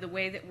 and one of the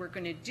ways that we're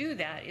going to do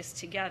that is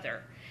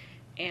together.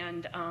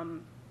 And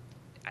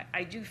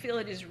I do feel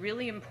it is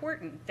really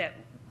important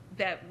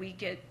that we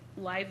get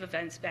live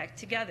events back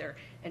together.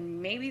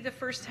 And maybe the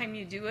first time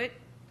you do it,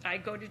 I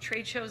go to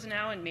trade shows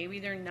now and maybe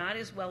they're not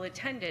as well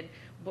attended,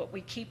 but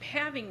we keep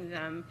having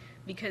them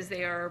because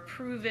they are a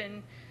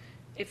proven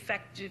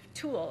effective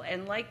tool.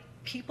 And like,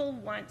 people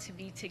want to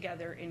be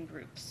together in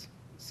groups.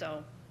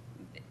 So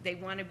they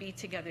want to be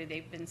together.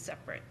 They've been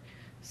separate.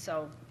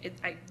 So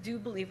I do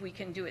believe we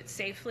can do it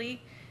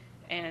safely,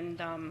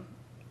 and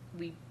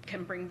we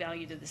can bring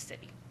value to the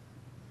city.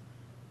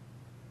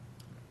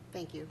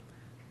 Thank you.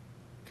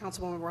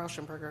 Councilwoman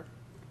Rauschenberger.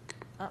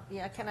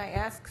 Yeah, can I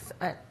ask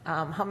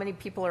how many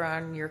people are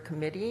on your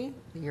committee,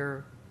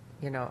 your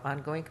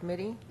ongoing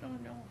committee? Oh,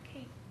 no,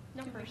 okay.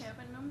 Numbers. Do we have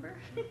a number?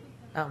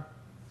 Oh,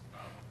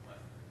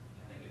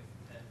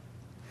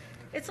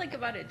 It's like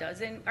about a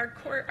dozen. Our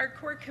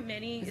core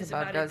committee Is is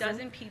about about a a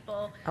dozen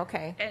people.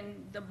 Okay.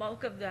 And the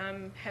bulk of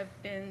them have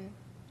been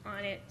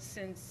on it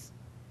since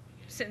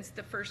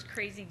the first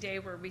crazy day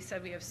where we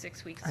said we have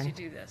 6 weeks to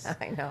do this.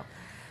 I know.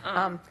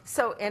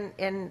 So,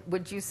 and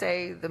would you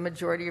say the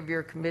majority of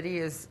your committee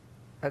is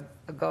a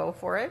go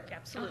for it?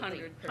 Absolutely.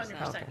 100%.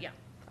 100%, Okay. yeah.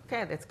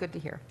 Okay, that's good to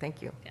hear.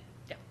 Thank you. Yeah,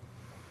 yeah.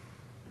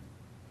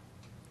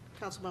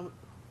 Councilwoman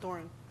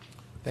Doran.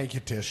 Thank you,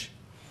 Tish.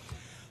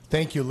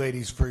 Thank you,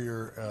 ladies, for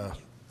your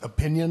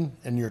opinion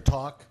and your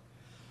talk.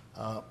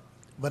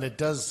 But it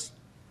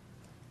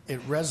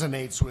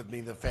resonates with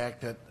me, the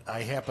fact that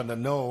I happen to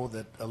know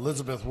that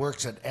Elizabeth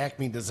works at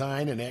Acme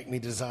Design, and Acme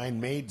Design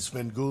made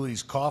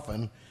Svengoolie's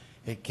coffin.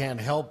 It can't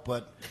help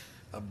but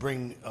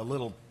bring a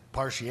little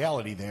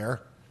partiality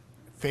there,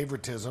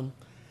 favoritism.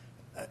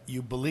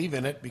 You believe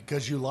in it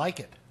because you like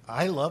it.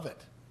 I love it.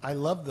 I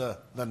love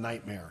the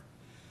nightmare.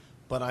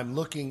 But I'm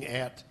looking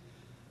at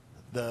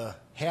the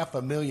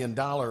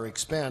 $500,000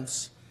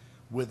 expense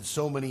with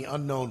so many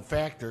unknown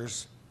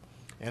factors,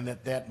 and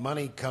that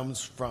money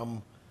comes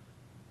from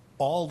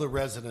all the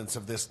residents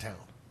of this town,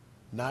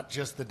 not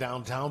just the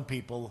downtown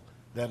people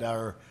that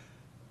are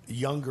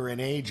younger in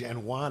age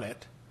and want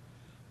it,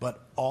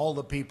 but all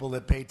the people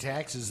that pay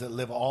taxes that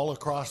live all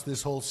across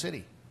this whole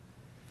city.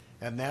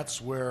 And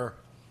that's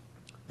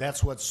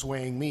what's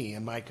swaying me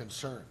and my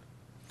concern.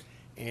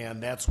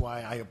 And that's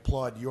why I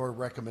applaud your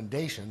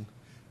recommendation,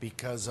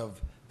 because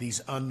of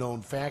these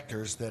unknown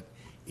factors that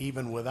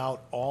even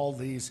without all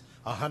these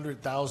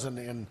 100,000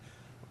 in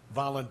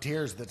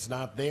volunteers that's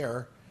not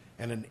there,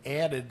 and an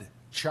added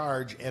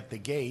charge at the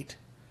gate,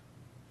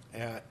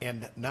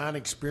 and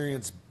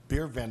non-experienced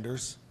beer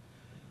vendors,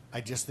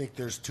 I just think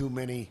there's too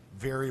many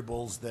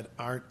variables that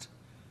aren't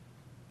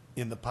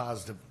in the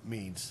positive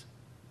means.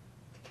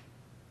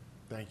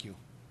 Thank you.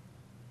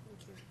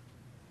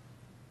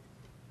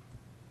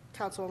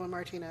 Councilwoman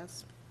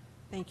Martinez.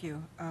 Thank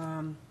you.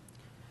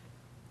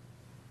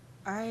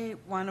 I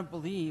want to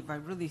believe, I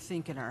really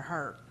think in our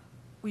heart,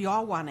 we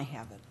all want to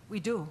have it. We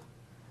do.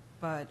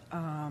 But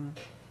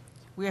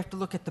we have to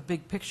look at the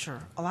big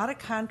picture. A lot of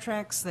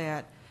contracts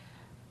that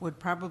would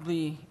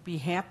probably be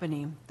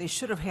happening, they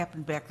should have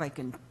happened back like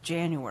in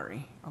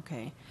January,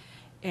 okay?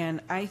 And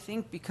I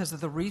think because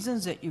of the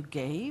reasons that you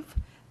gave,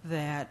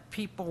 that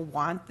people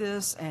want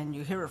this and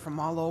you hear it from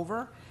all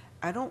over,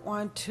 I don't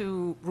want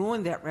to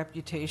ruin that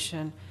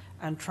reputation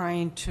on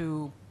trying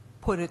to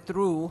put it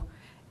through.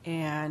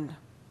 And,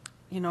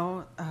 you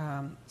know,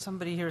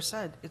 somebody here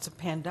said it's a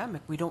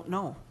pandemic. We don't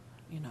know,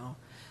 you know.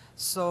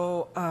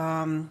 So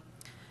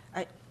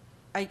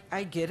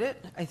I get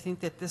it. I think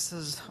that this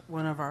is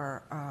one of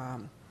our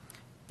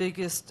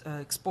biggest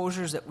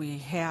exposures that we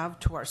have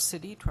to our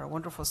city, to our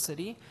wonderful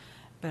city.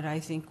 But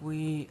I think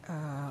we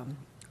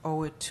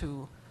owe it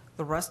to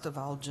the rest of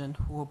Elgin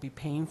who will be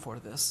paying for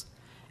this.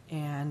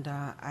 And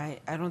I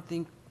don't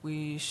think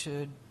we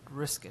should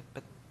risk it,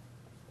 but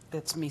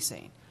that's me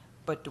saying.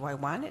 But do I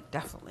want it?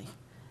 Definitely.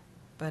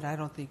 But I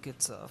don't think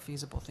it's a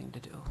feasible thing to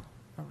do,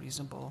 or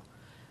reasonable.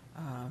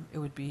 It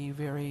would be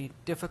very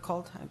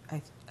difficult.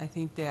 I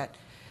think that,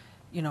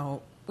 you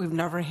know, we've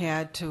never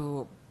had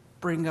to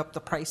bring up the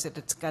price that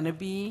it's going to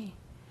be.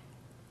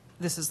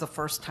 This is the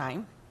first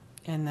time.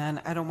 And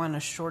then I don't want to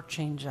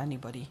shortchange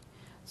anybody.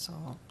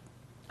 So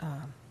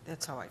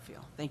that's how I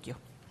feel. Thank you.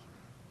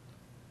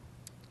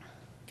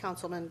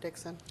 Councilman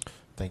Dixon.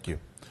 Thank you.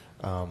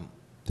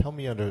 Help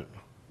me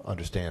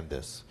understand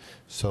this.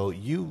 So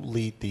you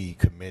lead the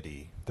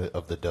committee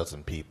of the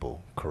dozen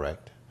people,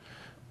 correct?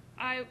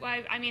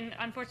 I mean,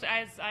 unfortunately,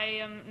 as I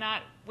am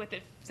not with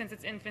it since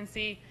its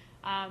infancy,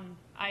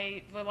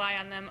 I rely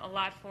on them a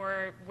lot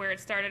for where it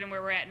started and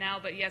where we're at now.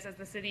 But yes, as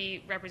the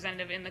city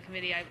representative in the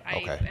committee, I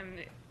am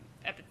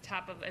at the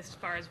top of as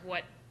far as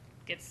what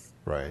gets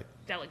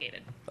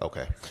delegated.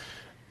 Okay.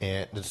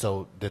 And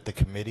so did the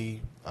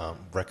committee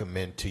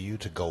recommend to you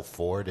to go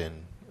forward,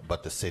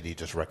 but the city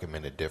just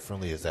recommended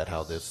differently? Is that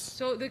how this?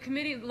 So the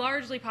committee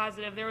largely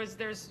positive.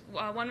 There's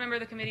one member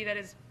of the committee that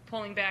is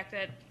pulling back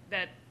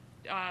that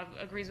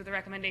agrees with the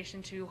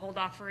recommendation to hold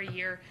off for a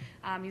year.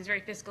 He's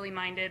very fiscally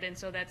minded, and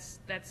so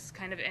that's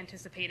kind of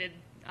anticipated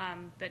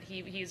that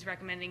he's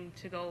recommending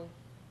to go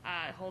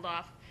hold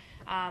off.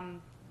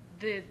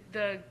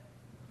 The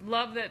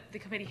love that the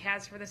committee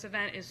has for this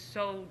event is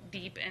so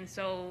deep and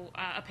so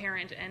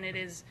apparent, and it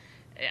is,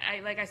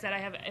 like I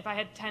said, if I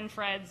had 10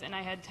 Freds and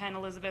I had 10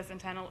 Elizabeths and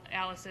 10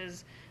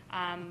 Alices,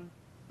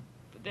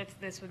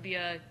 this would be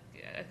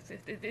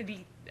it'd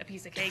be a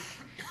piece of cake,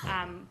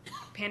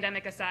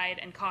 pandemic aside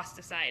and cost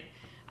aside.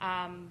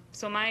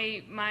 So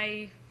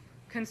my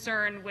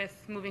concern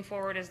with moving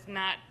forward is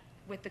not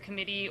with the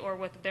committee or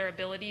with their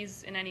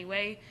abilities in any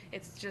way.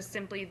 It's just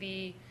simply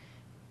the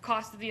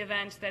cost of the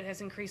event that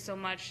has increased so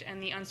much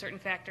and the uncertain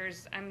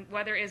factors.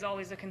 Weather is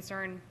always a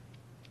concern,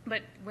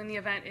 but when the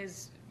event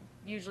is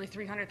usually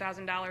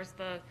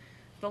 $300,000,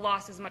 the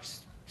loss is much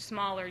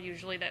smaller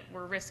usually that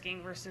we're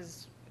risking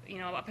versus, you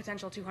know, a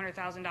potential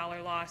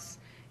 $200,000 loss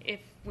if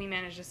we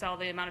manage to sell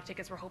the amount of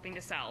tickets we're hoping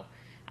to sell.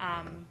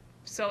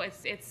 So it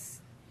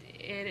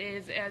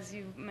is, as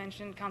you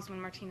mentioned,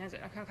 Councilwoman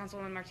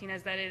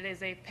Martinez, that it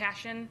is a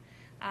passion,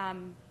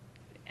 and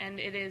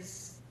it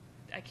is.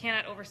 I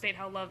cannot overstate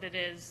how loved it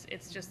is.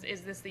 It's just,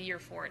 is this the year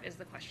for it, is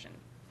the question.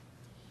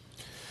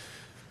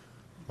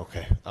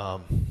 Okay.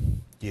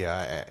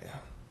 Yeah,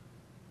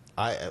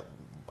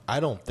 I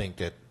don't think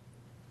that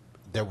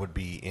there would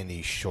be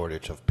any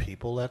shortage of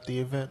people at the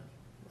event.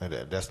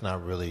 That's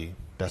not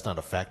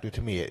a factor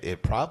to me.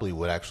 It probably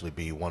would actually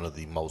be one of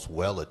the most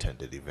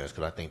well-attended events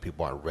because I think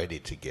people are ready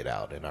to get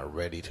out and are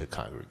ready to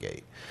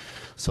congregate.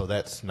 So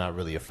that's not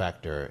really a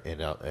factor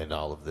in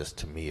all of this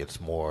to me.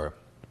 It's more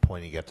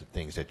pointing at the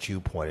things that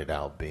you pointed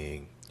out,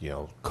 being, you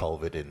know,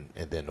 COVID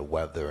and then the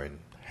weather and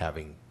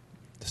having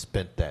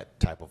spent that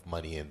type of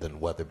money and then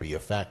weather be a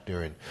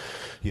factor and,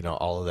 you know,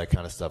 all of that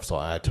kind of stuff. So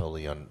I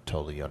totally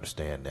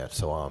understand that.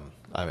 So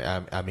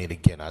I mean,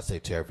 again, I say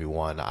to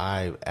everyone,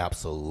 I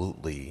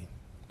absolutely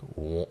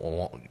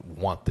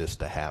want this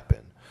to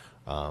happen.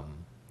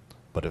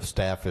 But if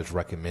staff is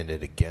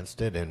recommended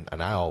against it, and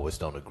I always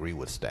don't agree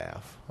with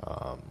staff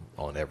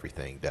on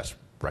everything that's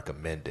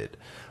recommended,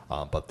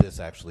 but this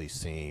actually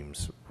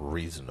seems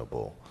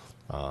reasonable.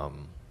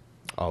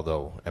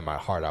 although in my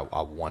heart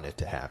I want it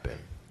to happen.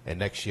 And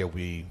next year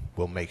we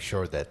will make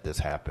sure that this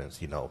happens,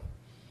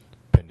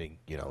 pending,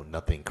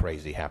 nothing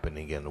crazy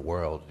happening in the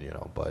world,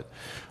 but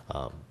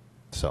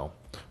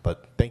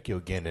but thank you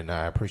again, and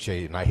I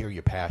appreciate it, and I hear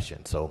your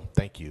passion, so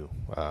thank you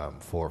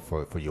for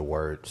your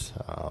words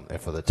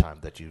and for the time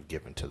that you've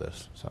given to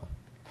this. So,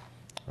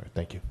 all right,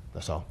 thank you.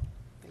 That's all.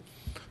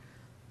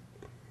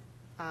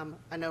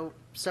 I know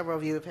several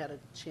of you have had a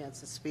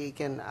chance to speak,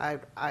 and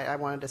I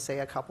wanted to say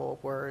a couple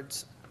of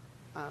words,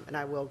 and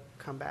I will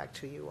come back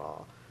to you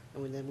all,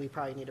 and then we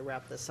probably need to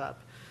wrap this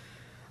up.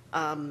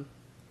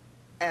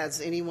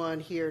 As anyone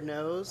here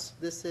knows,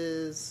 this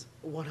is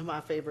one of my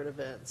favorite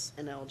events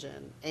in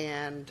Elgin,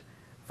 and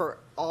for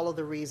all of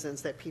the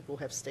reasons that people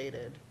have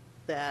stated,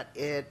 that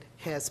it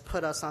has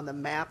put us on the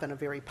map in a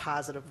very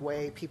positive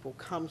way. People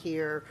come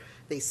here,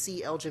 they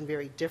see Elgin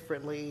very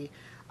differently,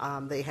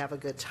 they have a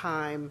good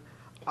time.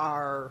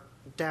 Our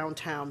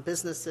downtown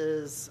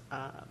businesses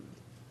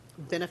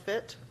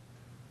benefit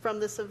from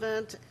this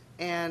event,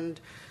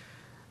 and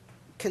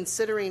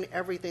considering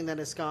everything that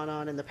has gone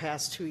on in the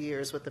past 2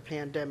 years with the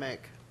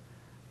pandemic,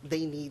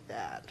 they need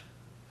that.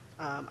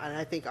 And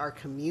I think our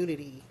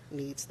community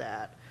needs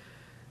that.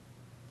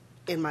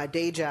 In my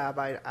day job,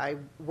 I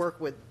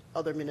work with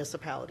other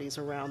municipalities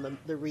around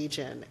the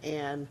region,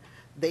 and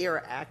they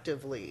are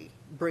actively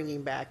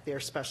bringing back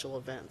their special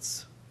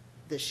events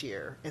this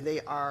year, and they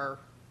are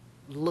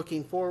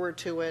looking forward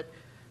to it.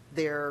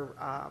 Their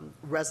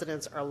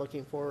residents are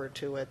looking forward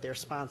to it. Their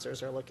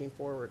sponsors are looking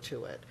forward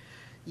to it.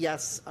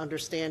 Yes,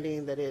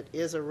 understanding that it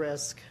is a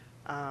risk,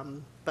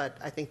 but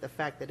I think the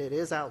fact that it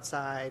is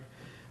outside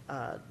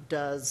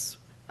does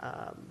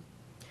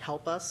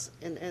help us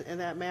in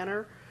that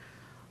manner.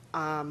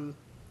 I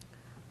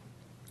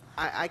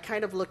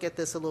kind of look at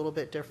this a little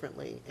bit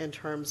differently in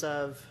terms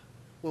of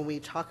when we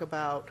talk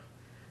about,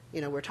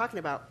 we're talking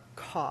about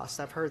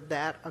cost. I've heard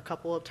that a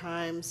couple of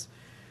times.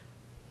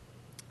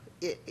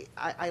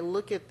 I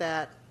look at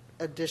that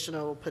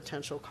additional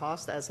potential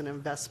cost as an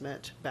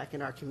investment back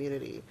in our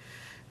community.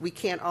 We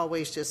can't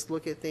always just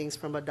look at things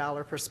from a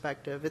dollar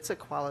perspective. It's a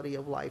quality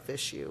of life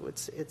issue.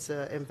 It's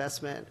an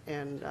investment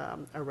and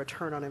a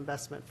return on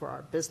investment for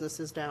our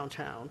businesses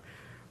downtown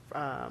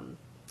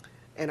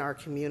and our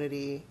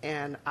community.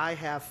 And I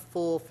have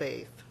full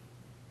faith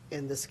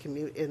in this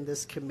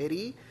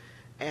committee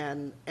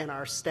and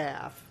our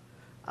staff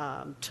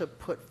to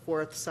put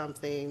forth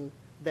something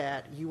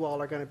that you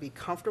all are going to be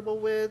comfortable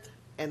with,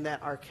 and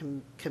that our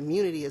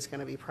community is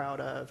going to be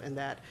proud of, and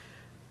that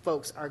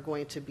folks are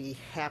going to be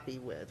happy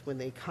with when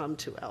they come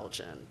to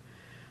Elgin.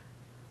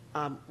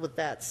 With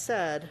that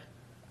said,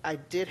 I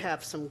did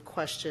have some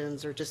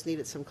questions or just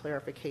needed some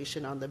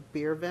clarification on the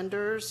beer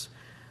vendors.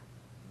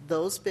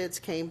 Those bids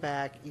came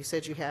back. You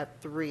said you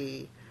had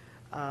 3.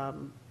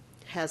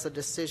 Has a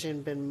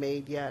decision been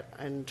made yet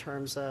in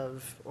terms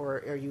of,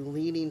 or are you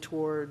leaning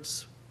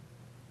towards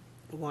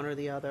one or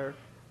the other?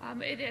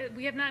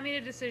 We have not made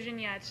a decision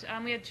yet.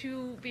 We had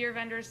 2 beer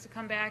vendors to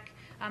come back.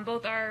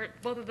 Both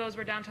of those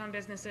were downtown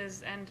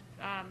businesses and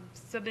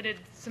submitted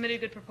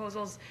good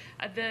proposals.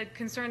 The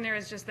concern there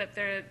is just that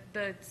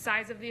the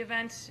size of the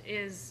event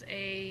is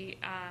a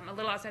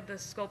little outside the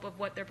scope of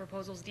what their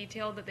proposals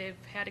detailed that they've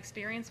had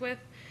experience with.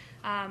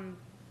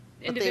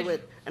 But they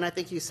would, and I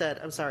think you said,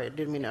 I'm sorry, I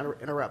didn't mean to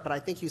interrupt, but I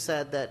think you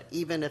said that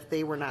even if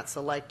they were not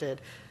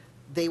selected,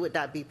 they would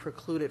not be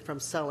precluded from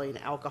selling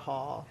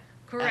alcohol.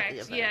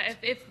 Correct. Yeah.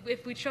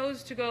 If we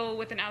chose to go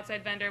with an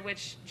outside vendor,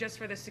 which just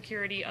for the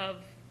security of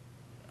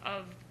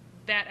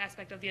that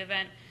aspect of the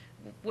event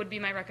would be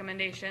my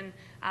recommendation,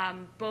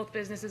 both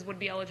businesses would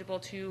be eligible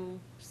to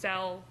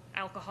sell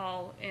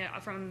alcohol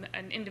from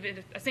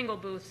a single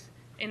booth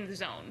in the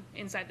zone,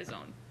 inside the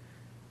zone,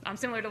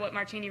 similar to what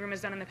Martini Room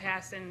has done in the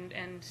past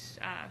and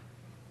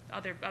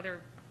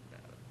other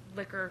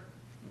liquor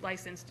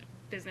licensed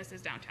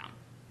businesses downtown.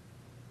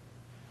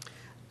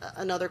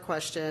 Another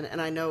question,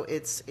 and I know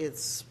it's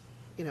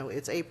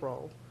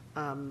April.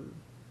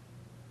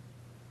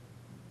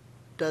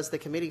 Does the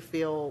committee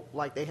feel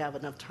like they have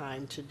enough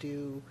time to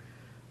do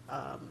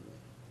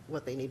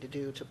what they need to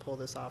do to pull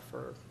this off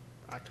for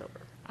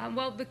October?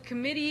 Well, the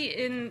committee,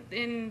 in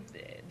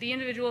the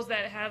individuals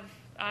that have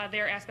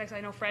their aspects,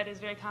 I know Fred is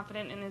very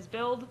confident in his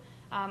build.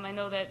 I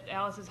know that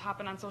Alice is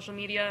hopping on social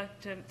media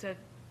to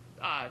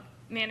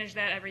manage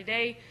that every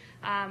day.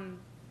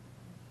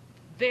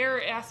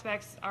 Their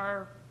aspects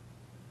are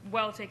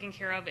well taken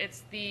care of.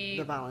 It's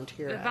the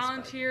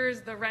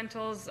volunteers, the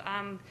rentals.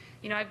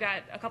 I've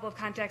got a couple of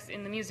contacts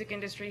in the music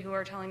industry who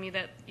are telling me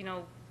that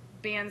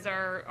bands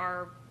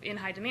are in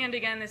high demand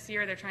again this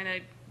year. They're trying to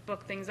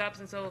book things up,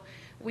 and so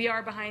we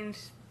are behind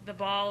the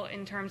ball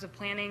in terms of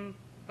planning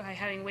by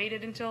having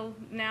waited until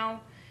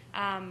now.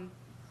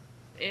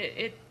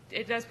 It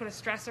does put a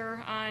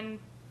stressor on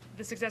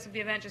the success of the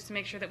event, just to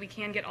make sure that we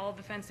can get all of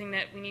the fencing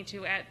that we need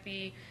to at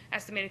the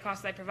estimated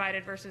cost that I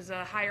provided versus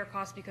a higher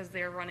cost because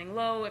they're running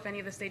low. If any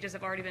of the stages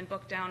have already been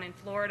booked down in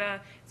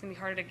Florida, it's going to be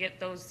harder to get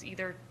those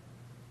either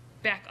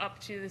back up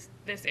to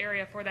this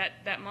area for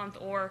that month,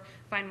 or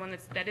find one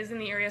that is in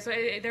the area. So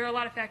there are a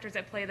lot of factors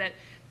at play that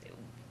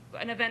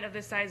an event of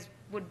this size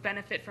would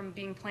benefit from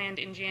being planned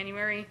in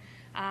January,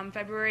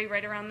 February,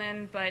 right around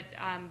then. But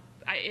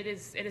it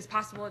is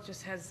possible. It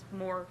just has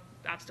more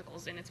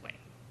obstacles in its way.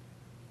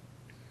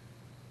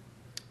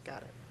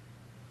 Got it.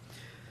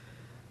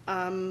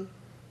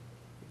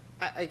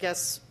 I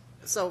guess,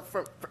 so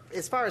for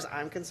as far as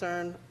I'm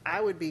concerned,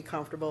 I would be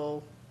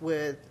comfortable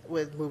with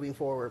moving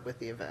forward with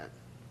the event.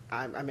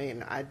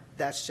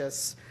 That's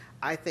just,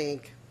 I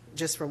think,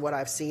 just from what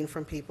I've seen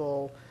from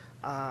people,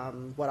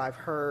 what I've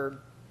heard,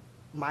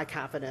 my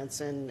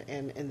confidence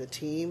in the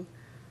team,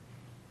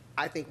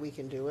 I think we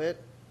can do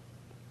it.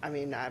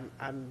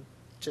 I'm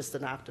just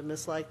an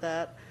optimist like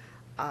that.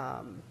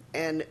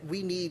 And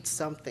we need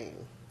something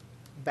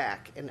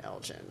back in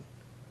Elgin.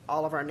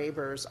 All of our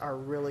neighbors are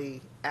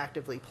really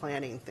actively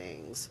planning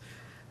things.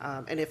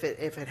 And if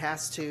it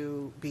has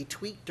to be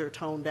tweaked or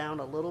toned down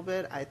a little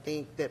bit, I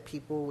think that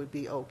people would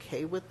be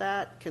okay with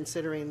that,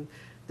 considering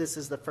this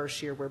is the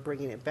first year we're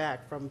bringing it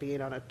back from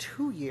being on a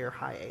 2-year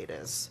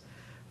hiatus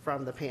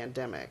from the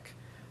pandemic.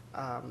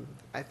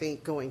 I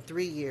think going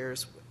 3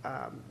 years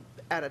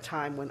at a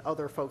time when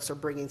other folks are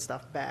bringing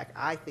stuff back,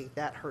 I think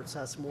that hurts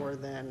us more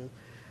than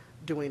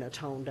doing a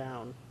toned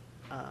down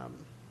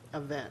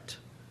event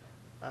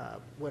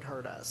would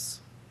hurt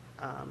us.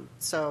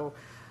 So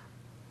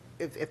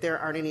if there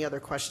aren't any other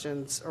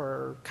questions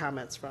or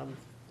comments from,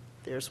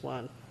 there's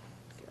one.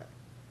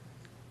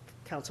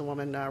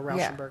 Councilwoman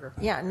Rauschenberger.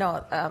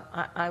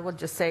 I would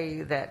just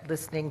say that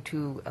listening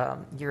to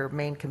your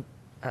main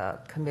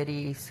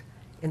committee's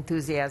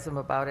enthusiasm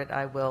about it,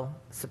 I will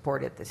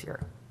support it this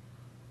year.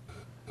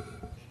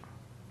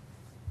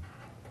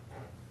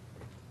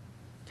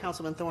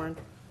 Councilman Thorne.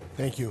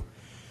 Thank you.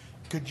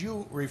 Could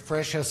you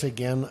refresh us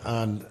again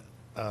on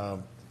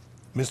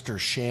Mr.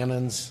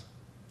 Shannon's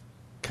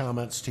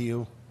comments to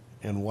you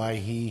and why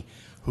he,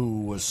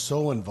 who was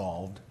so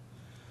involved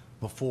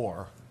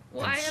before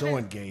and so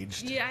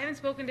engaged? Yeah, I haven't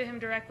spoken to him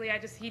directly.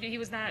 He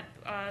was not,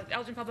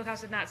 Elgin Public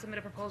House did not submit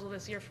a proposal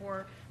this year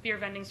for beer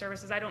vending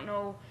services. I don't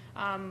know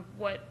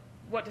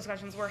what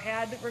discussions were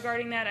had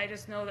regarding that. I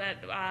just know that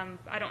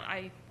I don't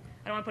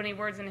want to put any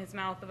words in his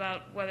mouth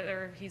about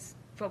whether he's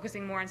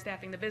focusing more on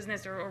staffing the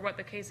business or what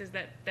the case is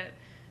that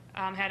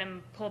had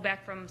him pull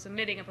back from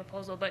submitting a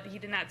proposal. But he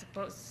did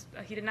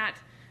not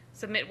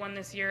submit one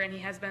this year, and he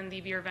has been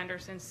the beer vendor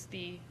since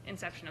the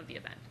inception of the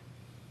event.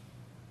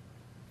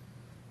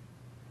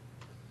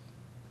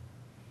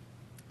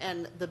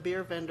 And the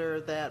beer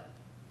vendor the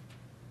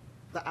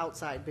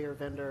outside beer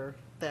vendor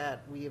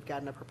that we have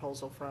gotten a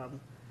proposal from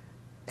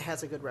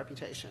has a good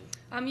reputation.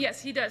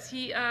 Yes, he does.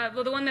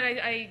 Well, the one that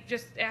I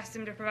just asked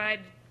him to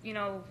provide,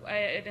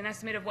 an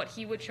estimate of what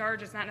he would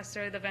charge. It's not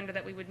necessarily the vendor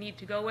that we would need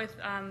to go with.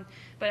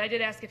 But I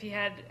did ask if he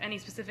had any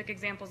specific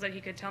examples that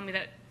he could tell me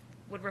that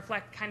would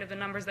reflect kind of the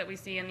numbers that we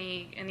see in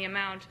the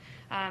amount.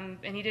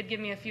 And he did give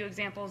me a few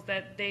examples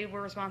that they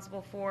were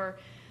responsible for.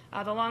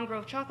 The Long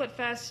Grove Chocolate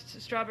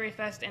Fest, Strawberry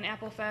Fest, and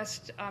Apple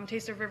Fest,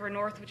 Taste of River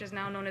North, which is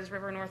now known as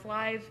River North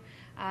Live.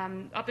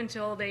 Up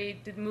until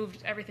they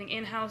moved everything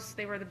in-house,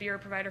 they were the beer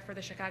provider for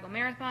the Chicago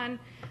Marathon.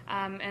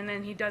 And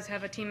then he does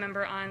have a team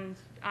member on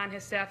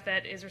his staff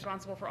that is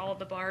responsible for all of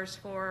the bars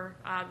for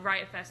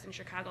Riot Fest in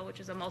Chicago, which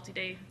is a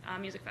multi-day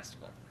music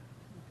festival.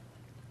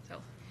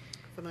 So,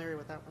 familiar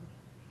with that one.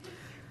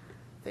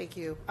 Thank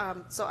you.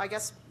 So I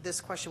guess this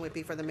question would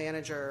be for the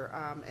manager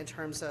in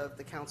terms of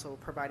the council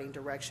providing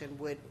direction.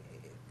 Would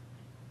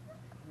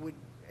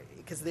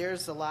because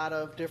there's a lot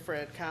of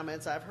different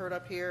comments I've heard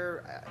up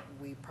here.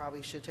 We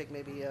probably should take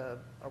maybe a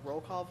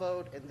roll call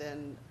vote, and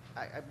then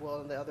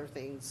and the other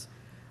things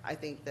I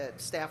think that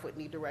staff would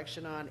need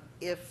direction on.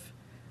 If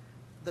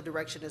the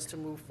direction is to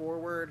move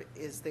forward,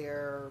 is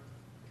there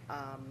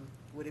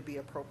would it be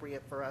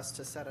appropriate for us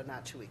to set a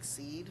not to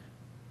exceed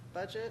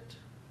budget?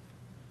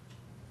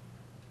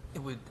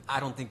 I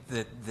don't think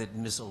that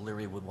Ms.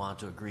 O'Leary would want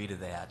to agree to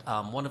that.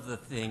 One of the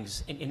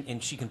things,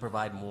 and she can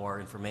provide more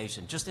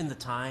information, just in the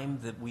time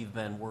that we've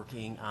been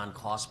working on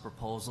cost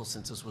proposals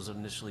since this was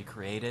initially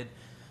created,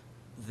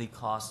 the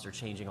costs are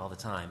changing all the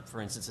time. For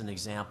instance, an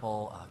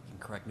example, you can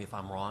correct me if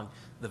I'm wrong,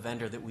 the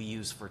vendor that we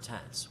use for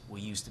tents. We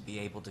used to be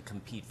able to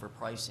compete for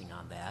pricing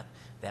on that.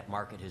 That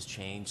market has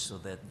changed so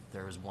that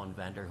there is one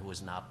vendor who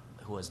has now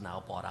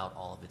bought out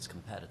all of its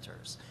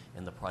competitors,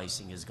 and the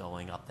pricing is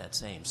going up that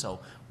same. So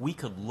we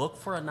could look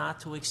for a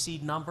not to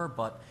exceed number,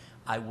 but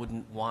I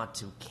wouldn't want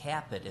to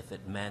cap it if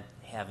it meant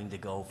having to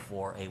go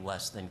for a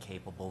less than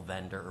capable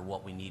vendor or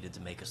what we needed to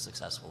make a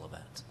successful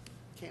event.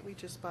 Can't we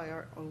just buy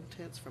our own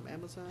tents from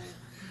Amazon?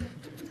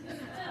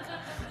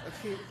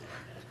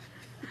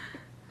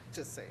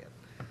 Just saying.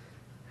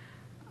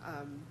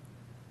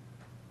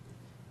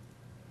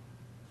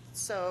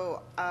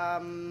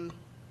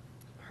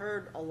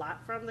 Heard a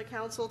lot from the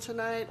council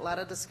tonight, a lot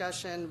of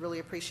discussion. Really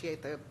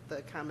appreciate the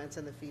comments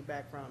and the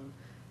feedback from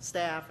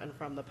staff and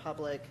from the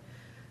public.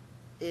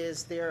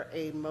 Is there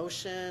a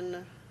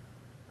motion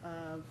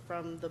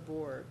from the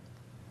board?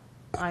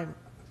 I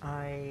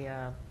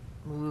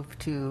move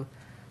to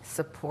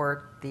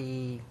support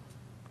the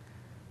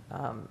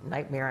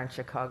Nightmare on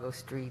Chicago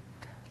Street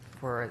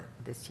for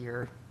this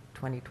year,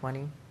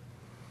 2020.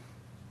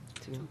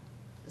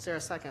 Is there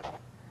a second?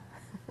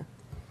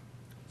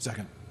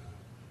 Second.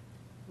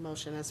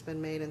 Motion has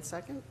been made and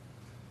second.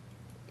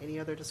 Any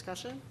other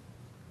discussion?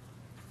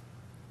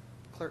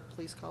 Clerk,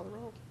 please call the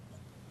roll.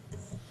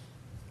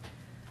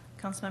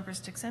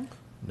 Councilmembers Dixon,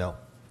 No.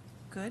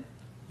 Good,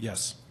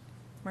 Yes.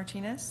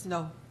 Martinez,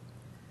 No.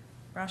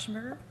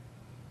 Rauschenberger,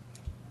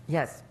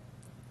 Yes.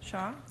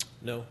 Shaw,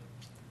 No.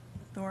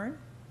 Thorne,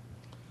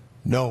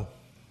 No.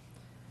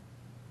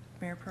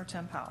 Mayor Pro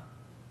Tem Powell.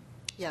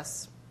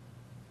 Yes.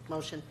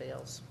 Motion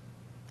fails.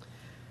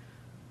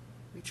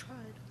 We tried.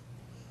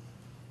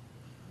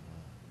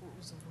 What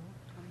was the vote?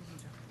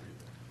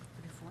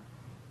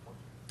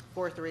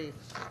 34? 4-3.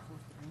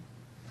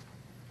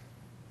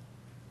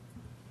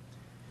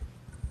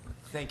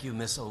 Thank you,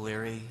 Ms.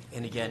 O'Leary.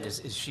 And again,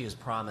 as she has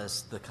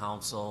promised the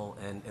council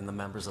and the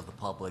members of the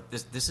public,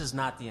 this is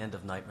not the end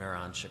of Nightmare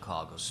on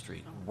Chicago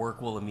Street.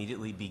 Work will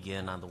immediately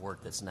begin on the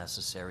work that's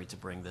necessary to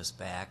bring this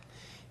back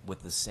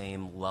with the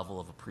same level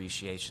of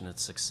appreciation and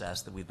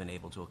success that we've been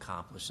able to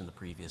accomplish in the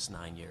previous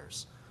 9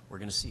 years. We're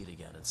going to see it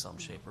again in some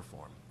shape or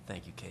form.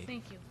 Thank you, Kate.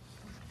 Thank you.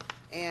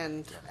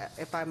 And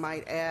if I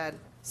might add,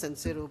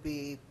 since it'll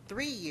be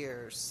 3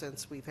 years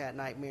since we've had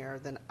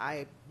Nightmare, then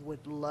I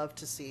would love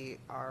to see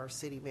our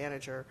city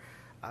manager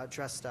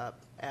dressed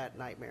up at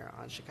Nightmare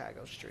on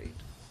Chicago Street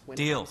when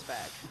he Deal. comes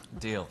back.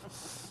 Deal.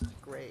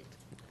 Great.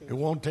 It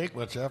won't take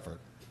much effort.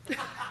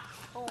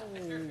 Oh,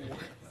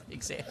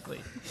 Exactly.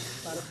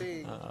 bada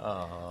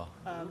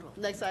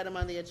bing. Next item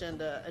on the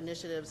agenda,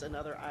 initiatives and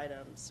other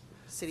items.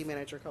 City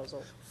Manager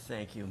Kozel.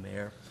 Thank you,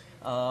 Mayor.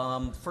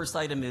 First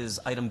item is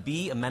item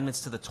B,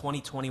 amendments to the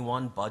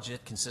 2021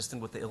 budget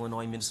consistent with the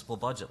Illinois Municipal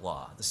Budget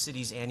Law. The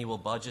city's annual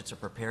budgets are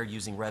prepared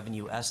using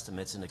revenue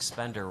estimates and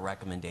expender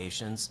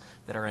recommendations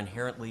that are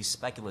inherently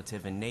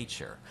speculative in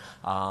nature.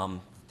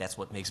 That's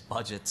what makes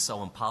budgets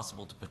so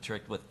impossible to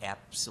predict with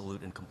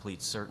absolute and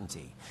complete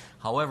certainty.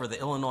 However, the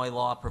Illinois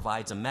law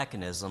provides a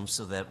mechanism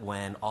so that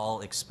when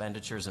all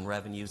expenditures and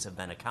revenues have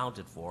been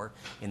accounted for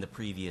in the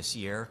previous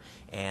year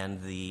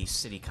and the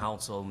city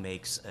council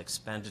makes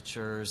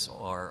expenditures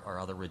or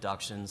other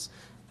reductions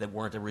that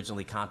weren't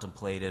originally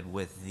contemplated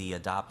with the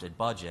adopted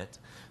budget,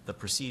 the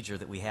procedure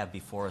that we have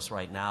before us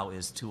right now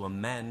is to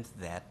amend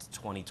that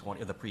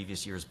 2020 or the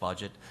previous year's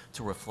budget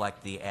to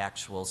reflect the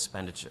actual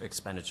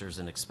expenditures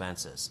and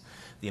expenses.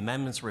 The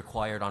amendments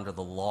required under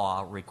the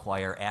law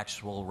require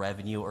actual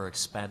revenue or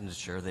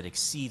expenditure that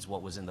exceeds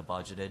what was in the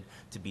budgeted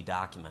to be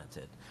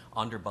documented.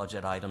 Under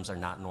budget items are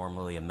not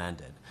normally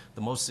amended.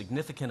 The most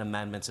significant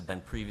amendments have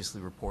been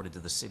previously reported to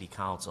the city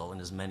council,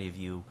 and as many of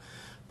you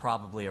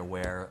probably are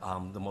aware,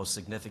 the most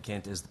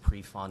significant is the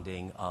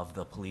pre-funding of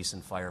the police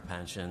and fire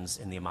pensions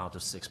in the amount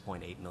of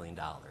 $6.8 million.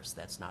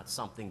 That's not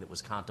something that was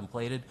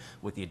contemplated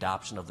with the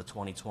adoption of the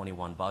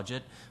 2021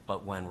 budget,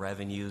 but when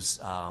revenue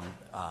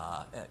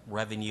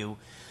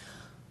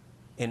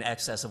in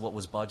excess of what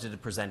was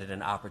budgeted presented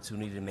an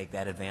opportunity to make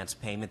that advance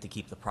payment to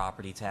keep the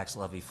property tax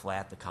levy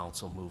flat, the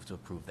council moved to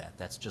approve that.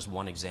 That's just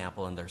one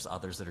example, and there's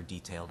others that are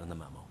detailed in the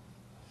memo.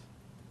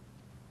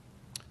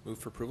 Move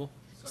for approval?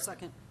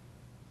 Second.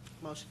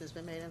 Motion has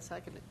been made and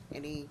seconded.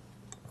 Any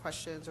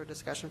questions or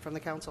discussion from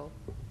the council?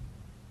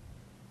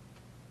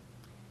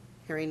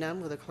 Hearing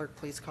none, will the clerk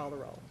please call the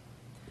roll?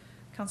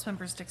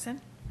 Councilmembers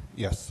Dixon,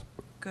 Yes.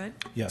 Good,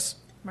 Yes.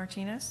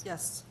 Martinez,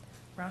 Yes.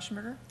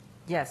 Rauschenberger,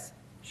 Yes.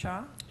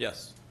 Shaw,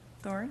 Yes.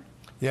 Thorne,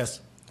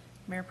 Yes.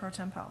 Mayor Pro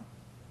Tem Powell.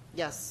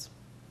 Yes.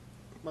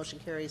 Motion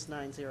carries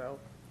 9-0.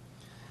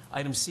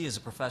 Item C is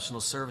a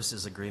professional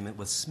services agreement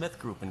with Smith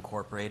Group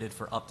Incorporated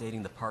for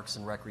updating the Parks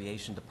and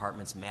Recreation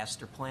Department's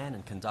master plan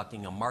and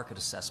conducting a market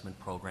assessment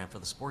program for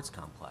the sports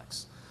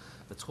complex.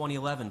 The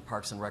 2011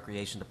 Parks and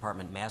Recreation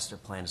Department master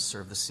plan has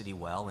served the city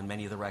well, and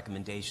many of the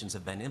recommendations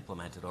have been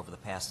implemented over the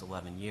past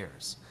 11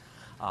 years.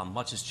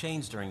 Much has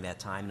changed during that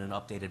time, and an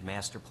updated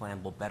master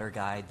plan will better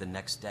guide the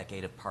next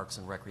decade of parks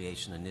and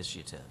recreation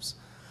initiatives.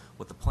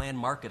 With the planned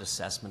market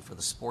assessment for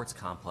the sports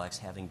complex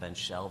having been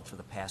shelved for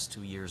the past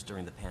 2 years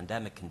during the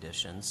pandemic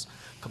conditions,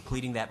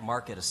 completing that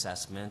market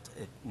assessment,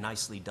 it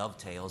nicely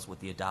dovetails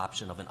with the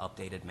adoption of an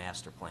updated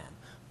master plan.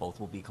 Both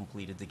will be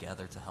completed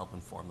together to help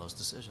inform those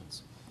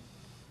decisions.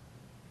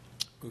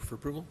 Move for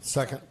approval?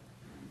 Second.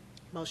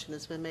 Motion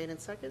has been made and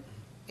seconded.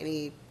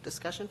 Any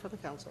discussion from the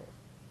council?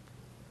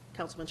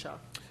 Councilman Shaw.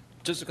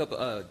 Just a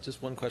couple,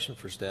 just one question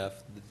for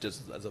staff,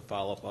 just as a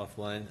follow-up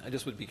offline. I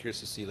just would be curious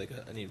to see like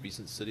any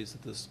recent studies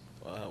that this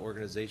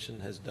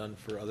organization has done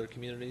for other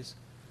communities,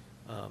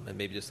 and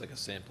maybe just like a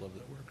sample of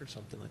their work or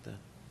something like that.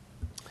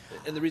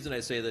 And the reason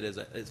I say that is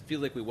I feel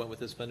like we went with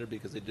this vendor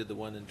because they did the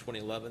one in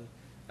 2011.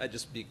 I'd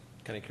just be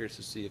kind of curious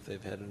to see if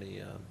they've had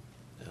any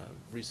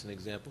recent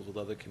examples with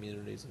other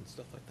communities and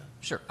stuff like that.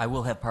 Sure. I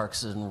will have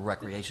Parks and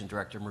Recreation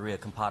Director Maria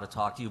Campata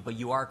talk to you, but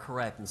you are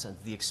correct in the sense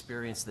the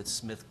experience that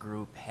Smith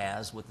Group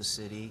has with the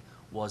city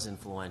was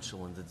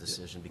influential in the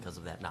decision because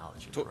of that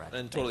knowledge. You're correct.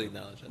 And Thank totally you.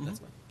 acknowledge that. That's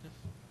fine. Yeah.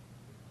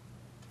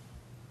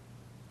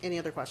 Any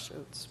other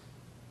questions?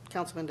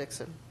 Councilman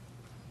Dixon.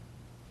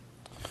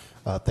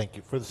 Thank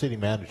you. For the city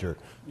manager,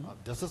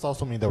 does this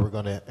also mean that we're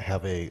going to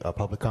have a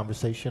public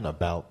conversation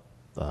about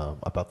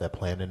that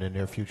plan in the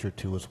near future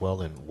too as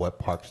well, and what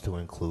parks to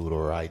include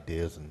or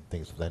ideas and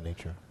things of that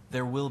nature?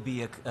 There will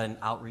be an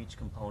outreach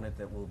component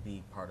that will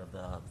be part of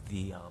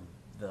the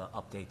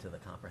update to the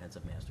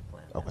comprehensive master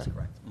plan. Okay. That's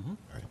correct. Mhm. All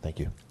right, thank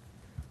you.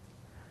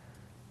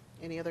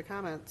 Any other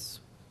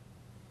comments?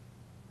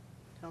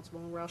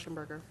 Councilwoman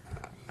Rauschenberger.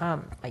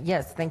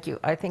 Yes, thank you.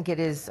 I think it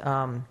is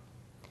a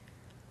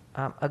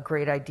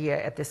great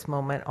idea at this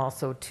moment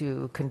also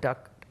to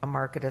conduct a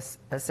market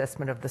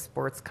assessment of the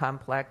sports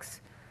complex.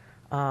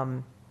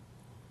 You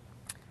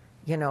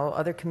know,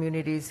 other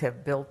communities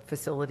have built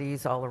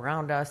facilities all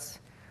around us.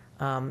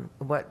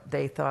 What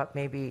they thought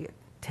maybe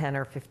 10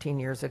 or 15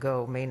 years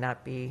ago may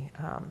not be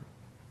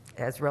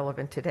as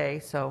relevant today.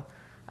 So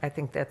I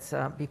think that's,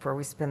 before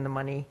we spend the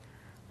money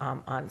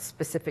on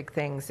specific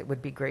things, it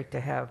would be great to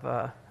have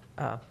a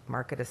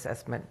market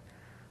assessment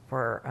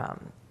for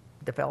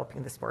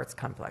developing the sports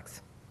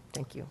complex.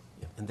 Thank you.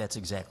 Yeah, and that's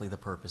exactly the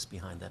purpose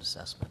behind that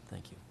assessment.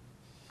 Thank you.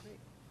 Great.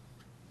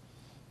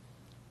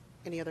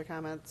 Any other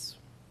comments?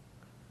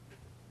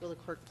 Will the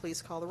clerk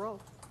please call the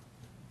roll?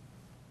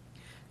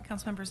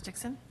 Councilmembers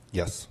Dixon,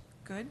 Yes.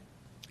 Good,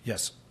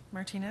 Yes.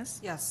 Martinez,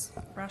 Yes.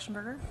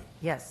 Rauschenberger,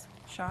 Yes.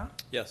 Shaw,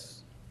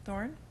 Yes.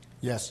 Thorne,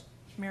 Yes.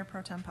 Mayor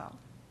Pro Tem Powell.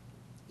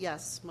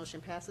 Yes,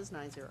 motion passes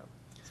 9-0.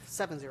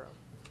 7-0.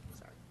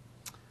 Sorry.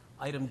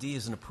 Item D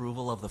is an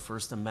approval of the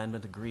First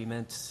Amendment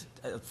agreement,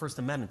 First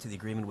Amendment to the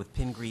agreement with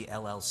Pingree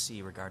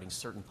LLC regarding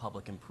certain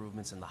public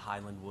improvements in the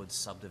Highland Woods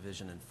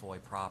subdivision and Foy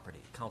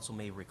property. Council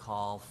may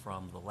recall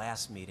from the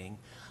last meeting,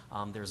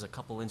 there's a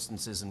couple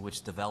instances in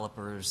which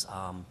developers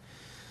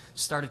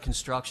started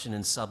construction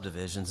in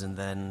subdivisions, and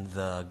then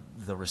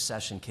the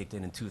recession kicked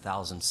in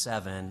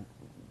 2007,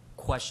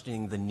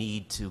 questioning the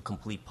need to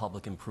complete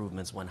public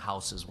improvements when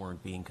houses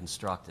weren't being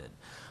constructed.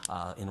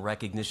 In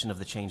recognition of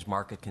the changed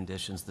market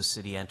conditions, the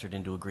city entered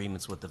into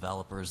agreements with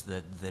developers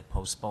that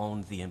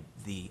postponed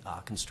the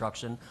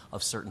construction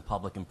of certain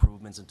public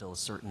improvements until a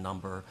certain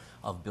number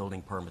of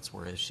building permits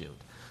were issued.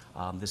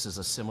 This is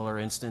a similar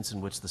instance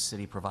in which the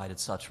city provided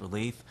such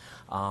relief.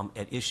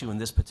 At issue in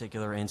this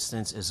particular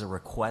instance is a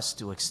request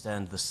to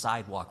extend the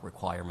sidewalk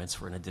requirements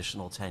for an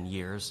additional 10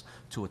 years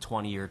to a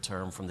 20-year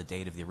term from the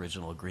date of the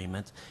original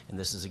agreement. And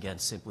this is, again,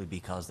 simply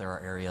because there are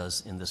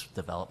areas in this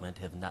development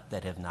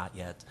that have not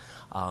yet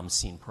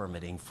seen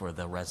permitting for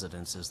the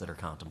residences that are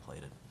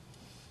contemplated.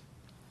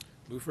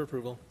 Move for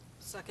approval.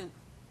 Second.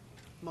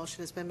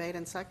 Motion has been made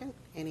and second.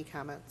 Any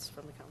comments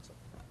from the council?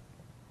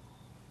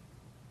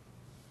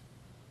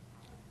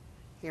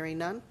 Hearing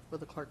none, will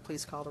the clerk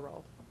please call the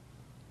roll?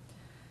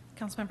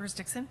 Councilmembers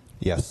Dixon,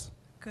 Yes.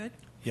 Good,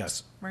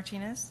 Yes.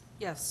 Martinez,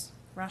 Yes.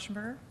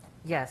 Rauschenberger,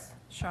 Yes.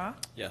 Shaw,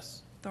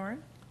 Yes.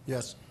 Thorne,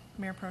 Yes.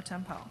 Mayor Pro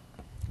Tem Powell.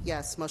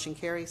 Yes, motion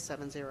carries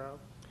 7-0.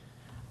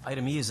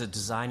 Item E is a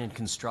design and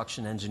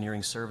construction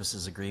engineering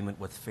services agreement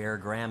with Fair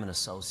Graham and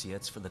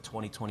Associates for the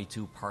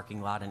 2022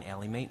 parking lot and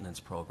alley maintenance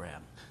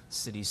program. The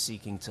city is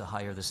seeking to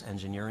hire this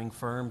engineering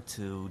firm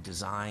to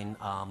design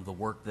the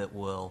work that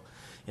will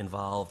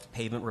involve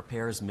pavement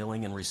repairs,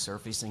 milling and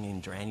resurfacing,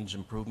 and drainage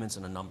improvements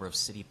in a number of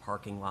city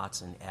parking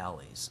lots and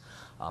alleys.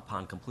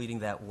 Upon completing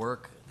that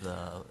work,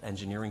 the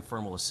engineering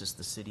firm will assist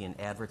the city in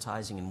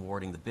advertising and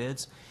awarding the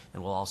bids,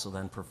 and will also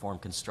then perform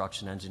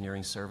construction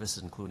engineering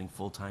services, including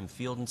full-time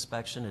field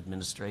inspection,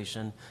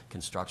 administration,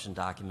 construction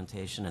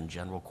documentation, and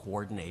general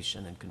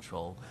coordination and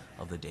control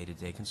of the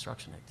day-to-day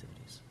construction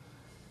activities.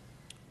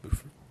 Move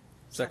for.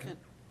 Second.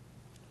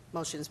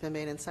 Motion has been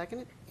made and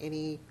seconded.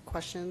 Any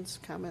questions,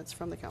 comments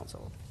from the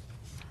council?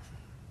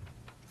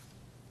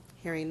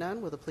 Hearing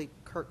none, will the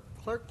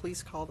clerk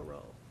please call the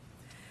roll?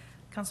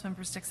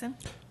 Councilmembers Dixon,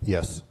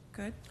 Yes.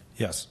 Good,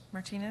 Yes.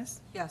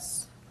 Martinez,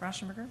 Yes.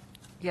 Rauschenberger,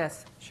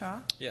 Yes. Shaw,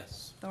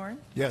 Yes. Thorne,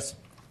 Yes.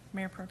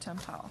 Mayor Pro Tem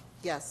Powell.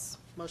 Yes,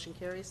 motion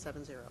carries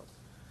 7-0.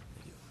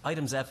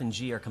 Items F and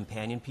G are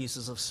companion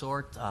pieces of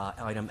sort.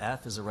 Item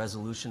F is a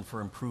resolution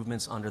for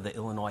improvements under the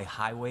Illinois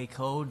Highway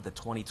Code, the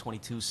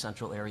 2022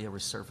 Central Area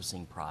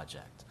Resurfacing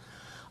Project.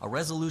 A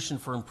resolution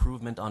for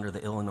improvement under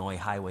the Illinois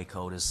Highway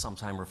Code is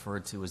sometimes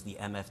referred to as the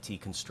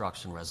MFT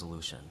construction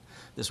resolution.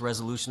 This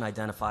resolution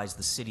identifies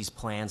the city's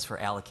plans for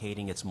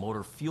allocating its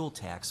motor fuel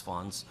tax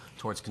funds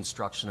towards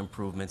construction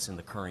improvements in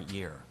the current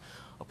year.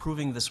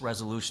 Approving this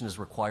resolution is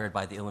required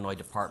by the Illinois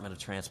Department of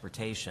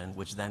Transportation,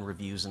 which then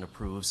reviews and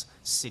approves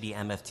city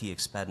MFT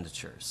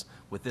expenditures.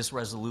 With this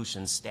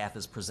resolution, staff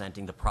is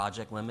presenting the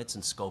project limits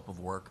and scope of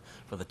work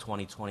for the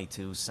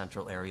 2022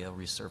 Central Area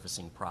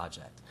Resurfacing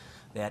Project.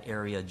 That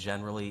area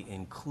generally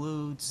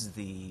includes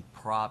the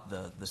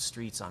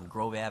streets on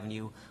Grove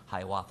Avenue,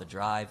 Hiawatha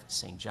Drive,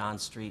 St. John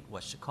Street,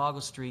 West Chicago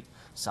Street,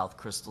 South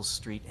Crystal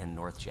Street, and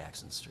North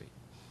Jackson Street.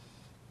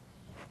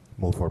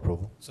 Move for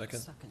approval. Second.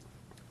 Second.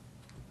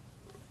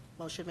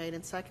 Motion made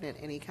and seconded.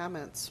 Any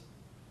comments?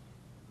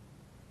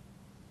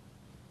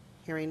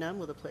 Hearing none,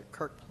 will the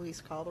clerk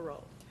please call the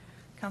roll?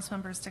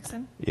 Councilmembers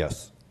Dixon,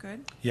 Yes.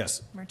 Good.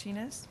 Yes.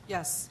 Martinez,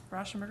 Yes.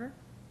 Rauschenberger,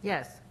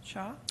 Yes.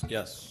 Shaw,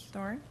 Yes.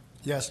 Thorne,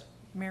 Yes.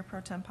 Mayor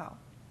Pro Tem Powell.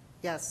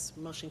 Yes,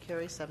 motion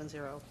carries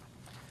 7-0.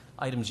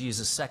 Item G is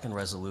a second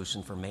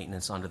resolution for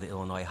maintenance under the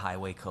Illinois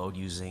Highway Code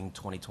using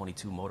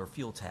 2022 motor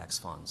fuel tax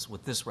funds.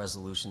 With this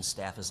resolution,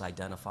 staff is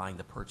identifying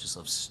the purchase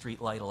of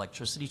streetlight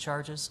electricity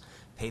charges,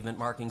 pavement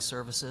marking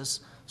services,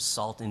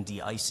 salt and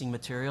de-icing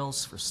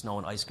materials for snow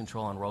and ice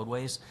control on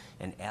roadways,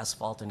 and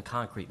asphalt and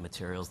concrete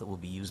materials that will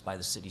be used by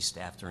the city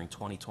staff during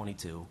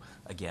 2022,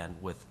 again,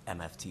 with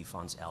MFT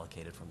funds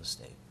allocated from the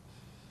state.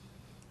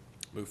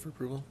 Move for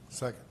approval?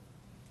 Second.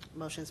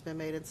 Motion's been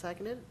made and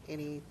seconded.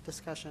 Any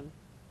discussion?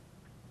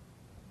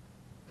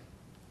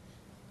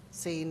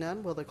 Seeing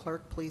none, will the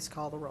clerk please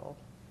call the roll?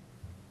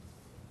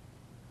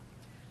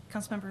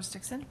 Councilmembers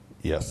Dixon,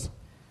 Yes.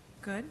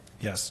 Good,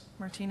 Yes.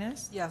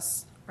 Martinez,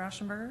 Yes.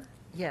 Rauschenberger,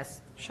 Yes.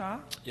 Shaw,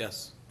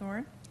 Yes.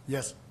 Thorne,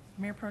 Yes.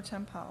 Mayor Pro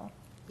Tem Powell.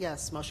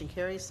 Yes, motion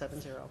carries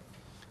 7-0.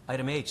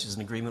 Item H is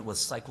an agreement with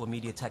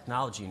Cyclomedia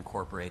Technology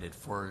Incorporated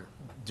for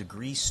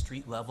degree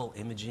street-level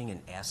imaging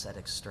and asset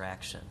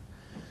extraction.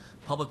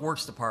 Public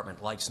Works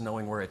Department likes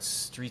knowing where its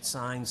street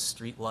signs,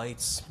 street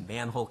lights,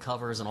 manhole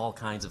covers, and all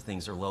kinds of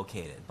things are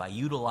located. By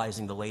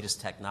utilizing the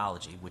latest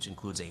technology, which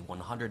includes a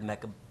 100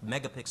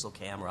 megapixel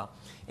camera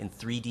and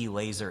 3D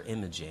laser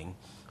imaging,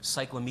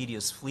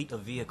 Cyclomedia's fleet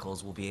of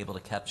vehicles will be able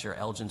to capture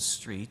Elgin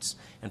streets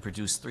and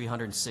produce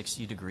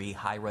 360-degree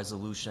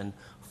high-resolution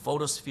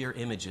photosphere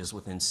images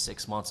within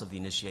 6 months of the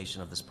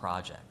initiation of this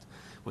project.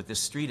 With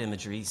this street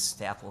imagery,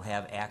 staff will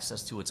have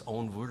access to its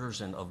own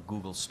version of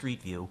Google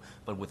Street View,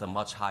 but with a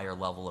much higher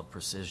level of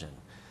precision.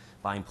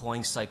 By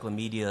employing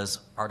Cyclomedia's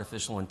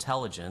artificial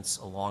intelligence,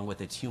 along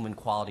with its human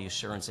quality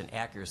assurance and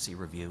accuracy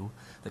review,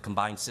 the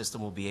combined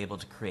system will be able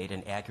to create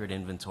an accurate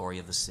inventory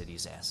of the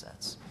city's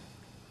assets.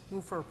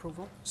 Move for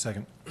approval.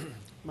 Second.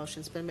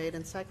 Motion's been made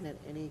and seconded.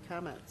 Any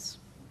comments?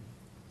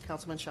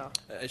 Councilman Shaw.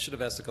 I should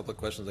have asked a couple of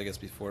questions, I guess,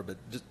 before, but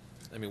just,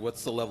 I mean,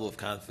 what's the level of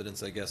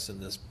confidence, I guess,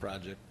 in this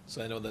project?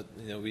 So I know that,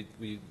 you know,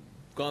 we've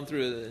gone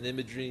through an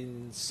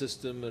imaging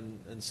system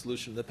and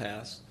solution in the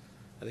past.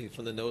 I think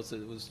from the notes,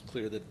 it was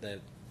clear that that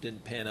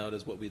didn't pan out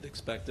as what we'd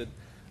expected.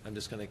 I'm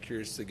just kind of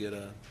curious to get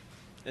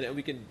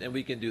and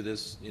we can do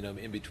this, you know,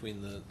 in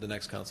between the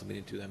next council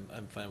meeting too.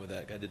 I'm fine with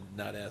that. I did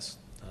not ask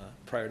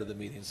prior to the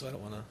meeting, so I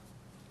don't want to.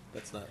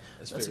 That's not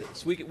as fair.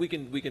 So we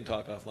can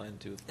talk offline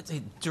too.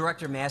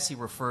 Director Massey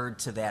referred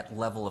to that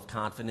level of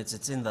confidence.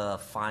 It's in the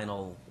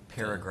final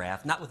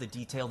paragraph, not with the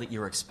detail that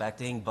you're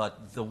expecting,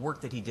 but the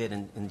work that he did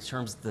in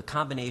terms of the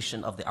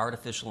combination of the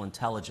artificial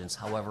intelligence,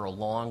 however,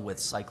 along with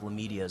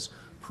Cyclomedia's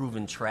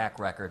proven track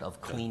record of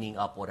cleaning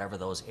up whatever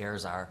those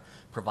errors are,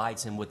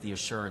 provides him with the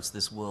assurance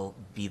this will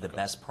be the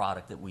best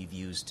product that we've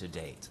used to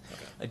date.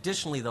 Okay.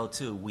 Additionally, though,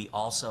 too, we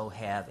also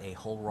have a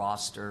whole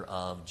roster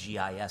of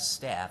GIS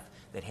staff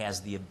that has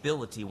the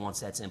ability,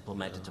 once that's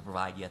implemented, to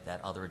provide yet that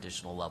other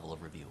additional level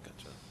of review.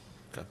 Gotcha.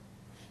 Okay.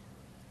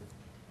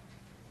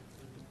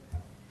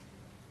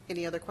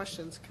 Any other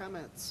questions,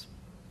 comments?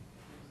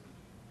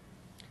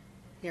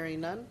 Hearing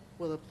none,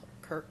 will the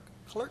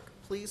clerk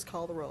please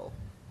call the roll?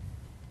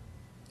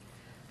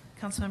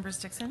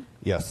 Councilmembers Dixon,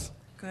 Yes.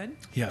 Good,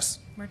 Yes.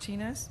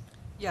 Martinez,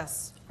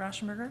 Yes.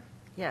 Rauschenberger,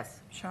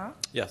 Yes. Shaw,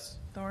 Yes.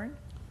 Thorne,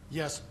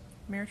 Yes.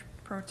 Mayor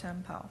Pro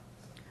Tem Powell.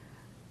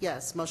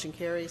 Yes, motion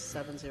carries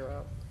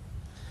 7-0.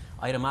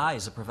 Item I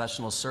is a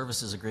professional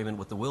services agreement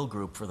with the Will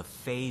Group for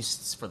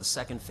the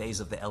second phase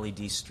of the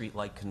LED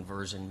streetlight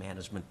conversion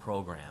management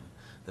program.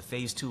 The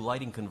Phase 2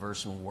 lighting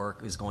conversion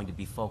work is going to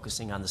be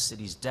focusing on the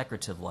city's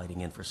decorative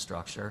lighting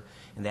infrastructure,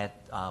 and that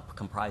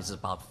comprises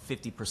about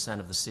 50%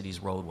 of the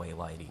city's roadway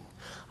lighting.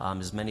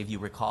 As many of you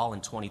recall,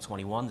 in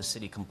 2021, the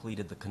city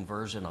completed the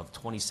conversion of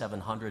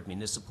 2,700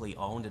 municipally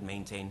owned and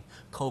maintained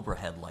Cobra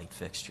headlight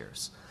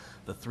fixtures.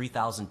 The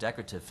 3,000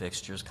 decorative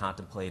fixtures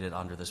contemplated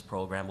under this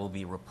program will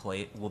be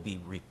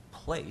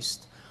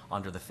replaced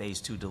under the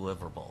Phase 2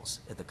 deliverables.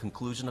 At the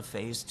conclusion of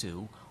Phase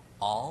 2,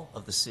 all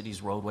of the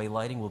city's roadway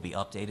lighting will be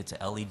updated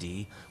to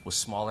LED, with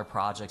smaller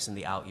projects in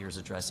the out years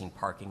addressing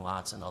parking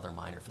lots and other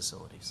minor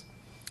facilities.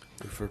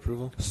 Move for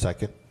approval?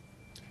 Second.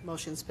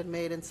 Motion's been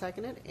made and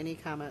seconded. Any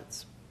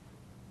comments?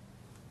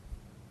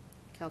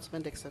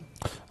 Councilman Dixon.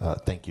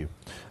 Thank you.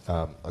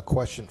 A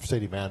question for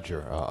City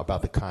Manager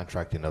about the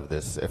contracting of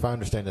this. If I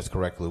understand this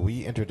correctly,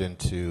 we entered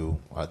into,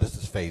 this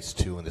is Phase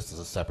 2 and this is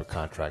a separate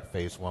contract.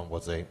 Phase 1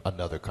 was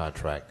another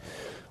contract.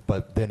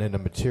 But then in the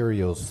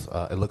materials,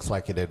 it looks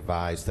like it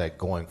advised that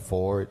going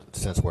forward,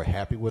 since we're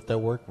happy with their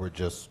work, we're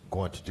just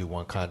going to do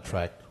one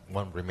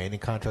remaining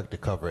contract to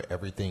cover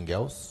everything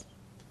else.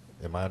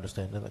 Am I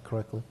understanding that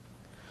correctly?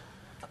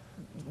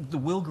 The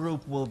Will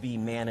Group will be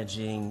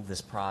managing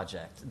this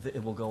project.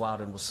 It will go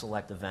out and will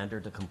select a vendor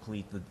to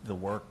complete the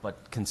work,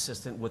 but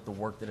consistent with the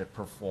work that it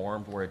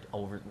performed, where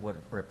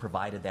it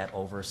provided that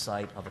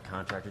oversight of a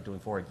contractor doing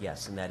forward,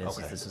 yes, in that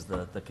instance, Okay. This is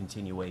the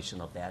continuation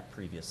of that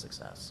previous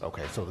success.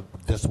 Okay, so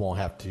this won't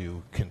have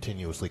to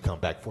continuously come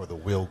back for the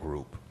Will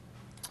Group.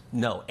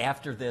 No,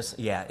 after this,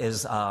 yeah,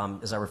 as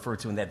I referred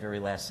to in that very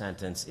last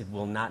sentence, it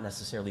will not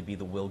necessarily be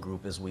the Will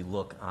Group as we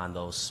look on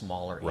those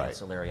smaller Right.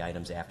 ancillary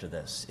items after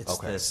this. It's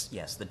Okay. this,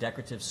 yes, the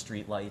decorative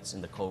streetlights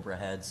and the Cobra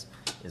heads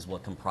is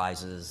what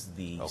comprises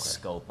the Okay.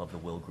 scope of the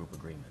Will Group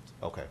agreement.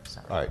 Okay.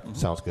 Sorry. All right.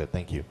 Sounds good.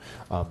 Thank you.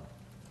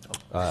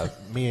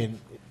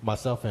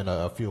 Myself and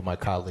a few of my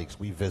colleagues,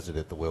 we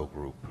visited the Will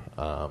Group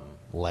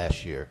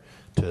last year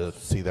to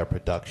see their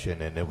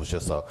production, and it was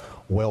just a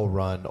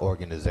well-run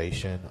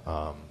organization.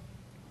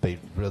 They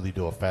really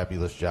do a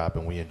fabulous job,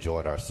 and we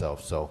enjoyed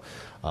ourselves. So,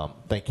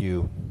 thank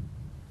you.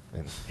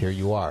 And here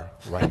you are,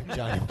 right,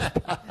 Johnny?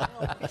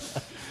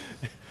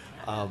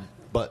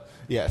 But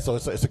yeah, so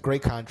it's a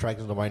great contract.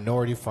 It's a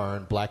minority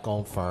firm,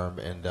 black-owned firm,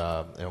 and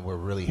we're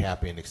really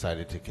happy and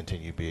excited to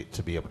continue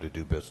to be able to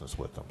do business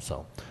with them.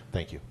 So,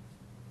 thank you.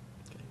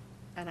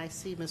 And I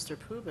see Mr.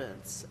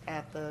 Pubens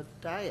at the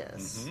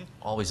dais.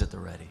 Always at the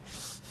ready.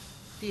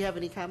 Do you have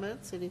any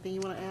comments? Anything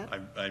you want to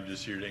add? I'm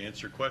just here to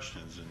answer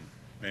questions, and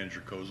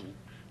Manager Kozel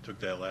took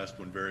that last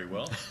one very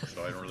well,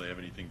 so I don't really have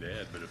anything to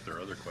add, but if there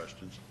are other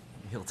questions.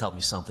 He'll tell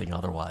me something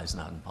otherwise,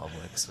 not in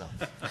public, so.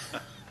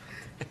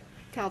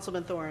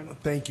 Councilman Thorne.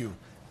 Thank you.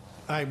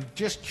 I'm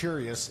just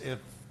curious if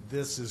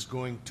this is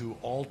going to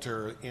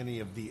alter any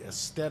of the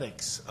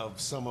aesthetics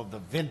of some of the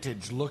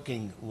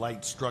vintage-looking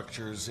light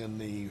structures in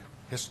the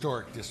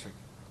historic district.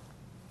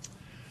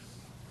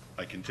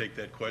 I can take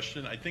that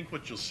question. I think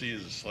what you'll see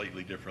is a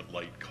slightly different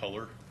light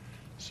color.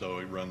 So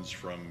it runs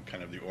from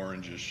kind of the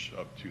orangish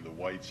up to the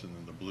whites and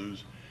then the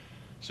blues.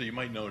 So you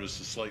might notice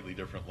a slightly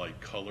different light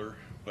color,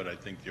 but I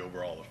think the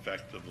overall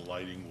effect of the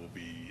lighting will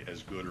be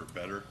as good or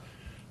better.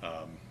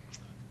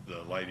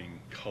 The lighting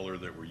color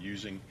that we're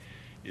using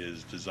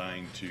is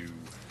designed to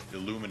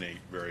illuminate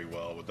very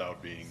well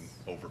without being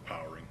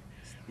overpowering.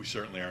 We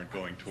certainly aren't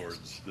going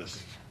towards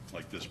this,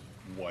 like this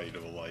white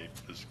of a light.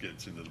 This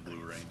gets into the blue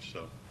range,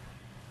 so.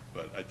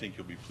 But I think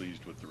you'll be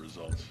pleased with the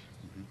results.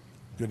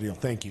 Good deal.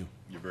 Thank you.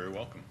 You're very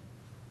welcome.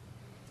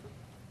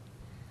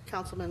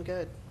 Councilman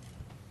Good.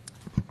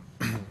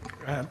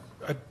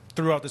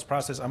 Throughout this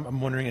process,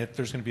 I'm wondering if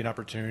there's going to be an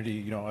opportunity,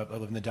 you know, I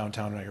live in the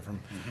downtown and I hear from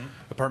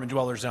apartment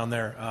dwellers down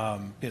there,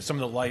 you know, some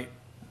of the light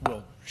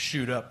will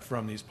shoot up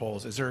from these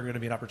poles. Is there going to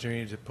be an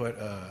opportunity to put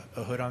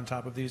a hood on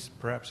top of these,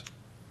 perhaps?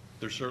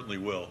 There certainly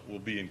will. We'll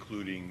be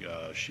including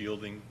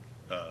shielding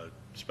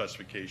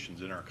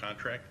specifications in our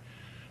contract.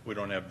 We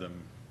don't have them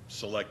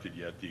selected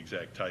yet, the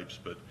exact types,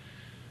 but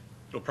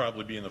it'll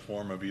probably be in the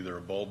form of either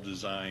a bulb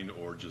design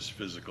or just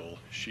physical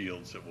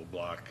shields that will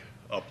block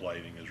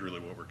uplighting is really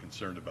what we're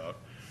concerned about.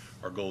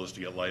 Our goal is to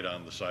get light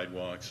on the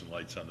sidewalks and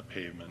lights on the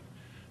pavement.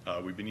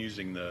 We've been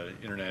using the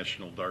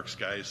International Dark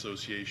Sky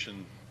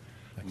Association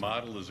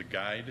model as a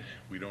guide.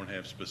 We don't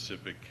have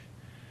specific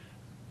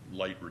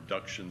light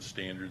reduction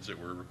standards that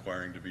we're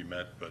requiring to be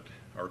met, but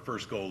our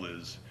first goal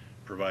is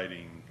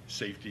providing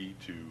safety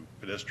to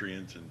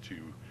pedestrians and to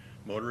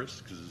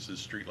motorists, because this is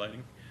street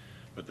lighting.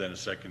 But then a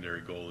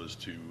secondary goal is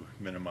to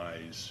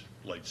minimize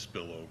light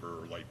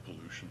spillover or light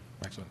pollution.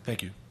 Excellent.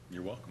 Thank you.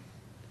 You're welcome.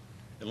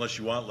 Unless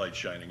you want light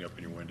shining up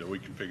in your window, we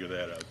can figure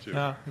that out too.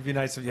 It'd be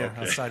nice, yeah,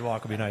 Okay. a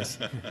sidewalk would be nice.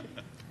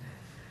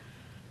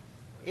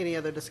 Any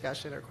other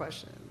discussion or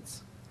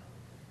questions?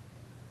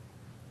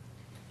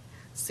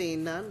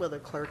 Seeing none, will the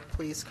clerk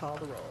please call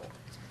the roll?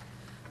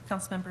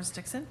 Councilmembers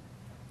Dixon,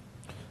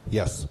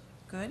 Yes.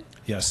 Good,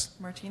 Yes.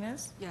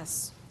 Martinez,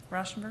 Yes.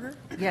 Rauschenberger,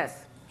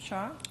 Yes.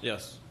 Shaw,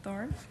 Yes.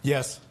 Thorne,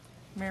 Yes.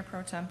 Mayor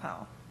Pro Tem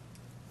Powell.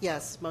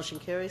 Yes, motion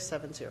carries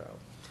 7-0.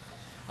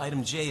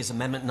 Item J is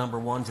amendment number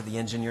 1 to the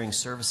engineering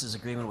services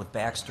agreement with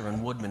Baxter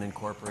and Woodman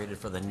Incorporated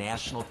for the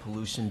National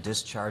Pollution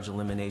Discharge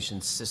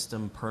Elimination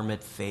System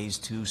Permit Phase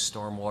 2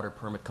 Stormwater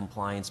Permit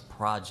Compliance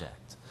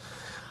Project.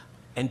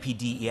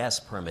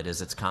 NPDES permit,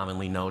 as it's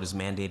commonly known, is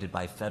mandated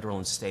by federal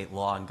and state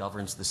law and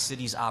governs the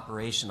city's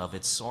operation of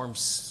its storm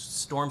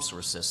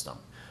sewer system.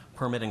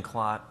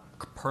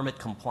 Permit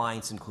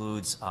compliance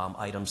includes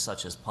items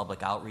such as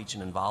public outreach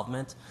and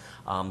involvement,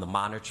 the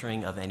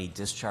monitoring of any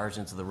discharge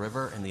into the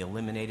river, and the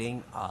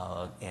eliminating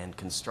and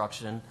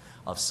construction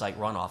of site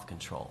runoff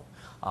control.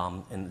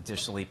 And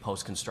additionally,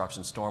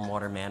 post-construction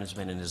stormwater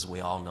management, and as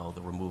we all know,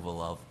 the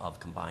removal of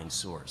combined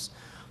sewers.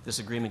 This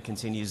agreement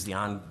continues the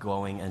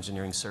ongoing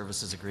engineering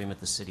services agreement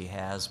the city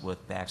has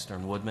with Baxter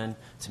and Woodman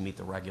to meet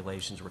the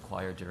regulations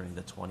required during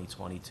the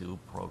 2022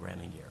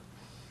 programming year.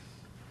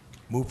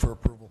 Move for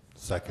approval.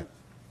 Second.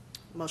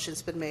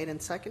 Motion's been made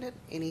and seconded.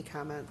 Any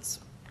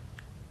comments?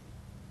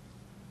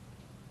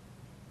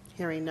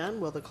 Hearing none,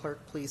 will the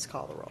clerk please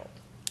call the roll?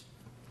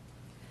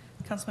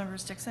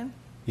 Councilmembers Dixon,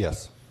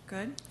 Yes.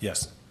 Good,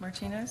 Yes.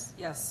 Martinez,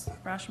 Yes.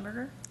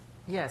 Rauschenberger,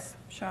 Yes.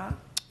 Shaw,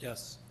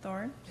 Yes.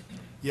 Thorne,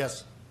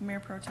 Yes. Mayor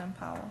Pro Tem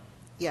Powell.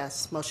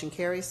 Yes, motion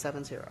carries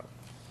 7-0.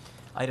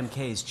 Item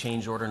K is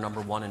change order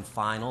number 1 and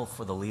final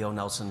for the Leo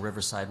Nelson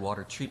Riverside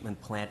Water Treatment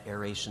Plant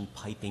Aeration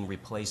Piping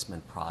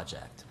Replacement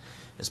Project.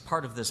 As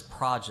part of this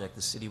project,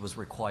 the city was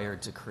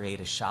required to create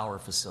a shower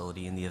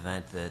facility in the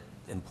event that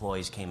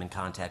employees came in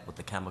contact with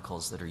the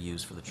chemicals that are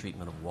used for the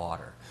treatment of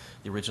water.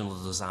 The original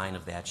design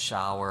of that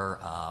shower,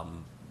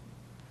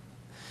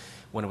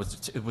 when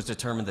it was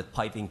determined that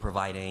piping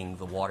providing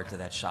the water to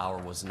that shower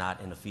was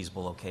not in a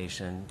feasible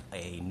location,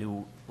 a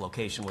new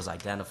location was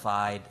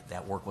identified.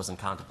 That work wasn't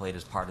contemplated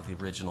as part of the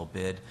original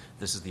bid.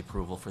 This is the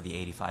approval for the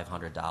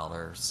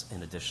 $8,500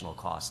 in additional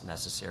costs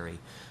necessary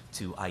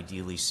to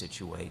ideally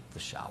situate the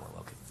shower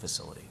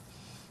facility.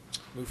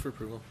 Move for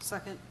approval.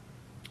 Second.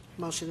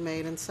 Motion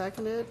made and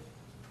seconded.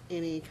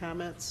 Any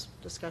comments,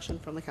 discussion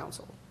from the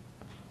council?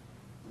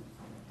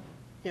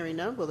 Hearing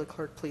none, will the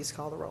clerk please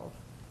call the roll?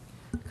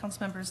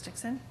 Councilmembers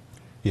Dixon,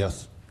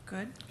 Yes.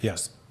 Good,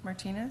 Yes.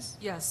 Martinez,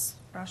 Yes.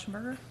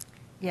 Rauschenberger,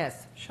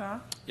 Yes. Shaw,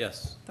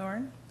 Yes.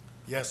 Thorne,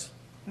 Yes.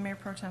 Mayor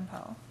Pro Tem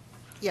Powell.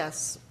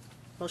 Yes.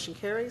 Motion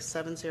carries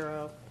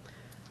 7-0.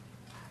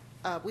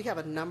 We have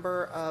a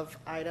number of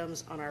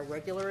items on our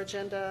regular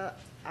agenda.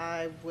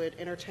 I would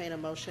entertain a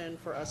motion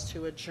for us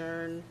to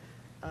adjourn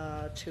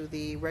to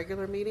the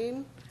regular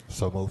meeting.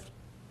 So moved.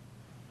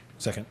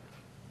 Second.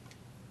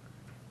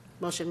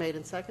 Motion made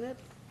and seconded.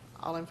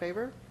 All in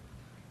favor?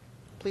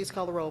 Please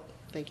call the roll.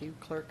 Thank you,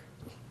 clerk.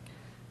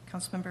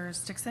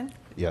 Councilmembers Dixon,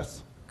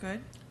 Yes.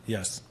 Good,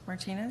 Yes.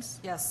 Martinez,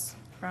 Yes.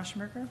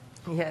 Rauschenberger,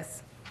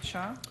 Yes.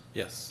 Shaw,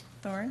 Yes.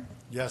 Thorne,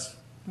 Yes.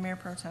 Mayor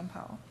Pro Tem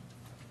Powell.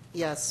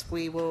 Yes,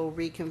 we will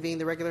reconvene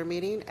the regular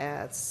meeting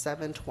at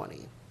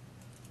 7:20.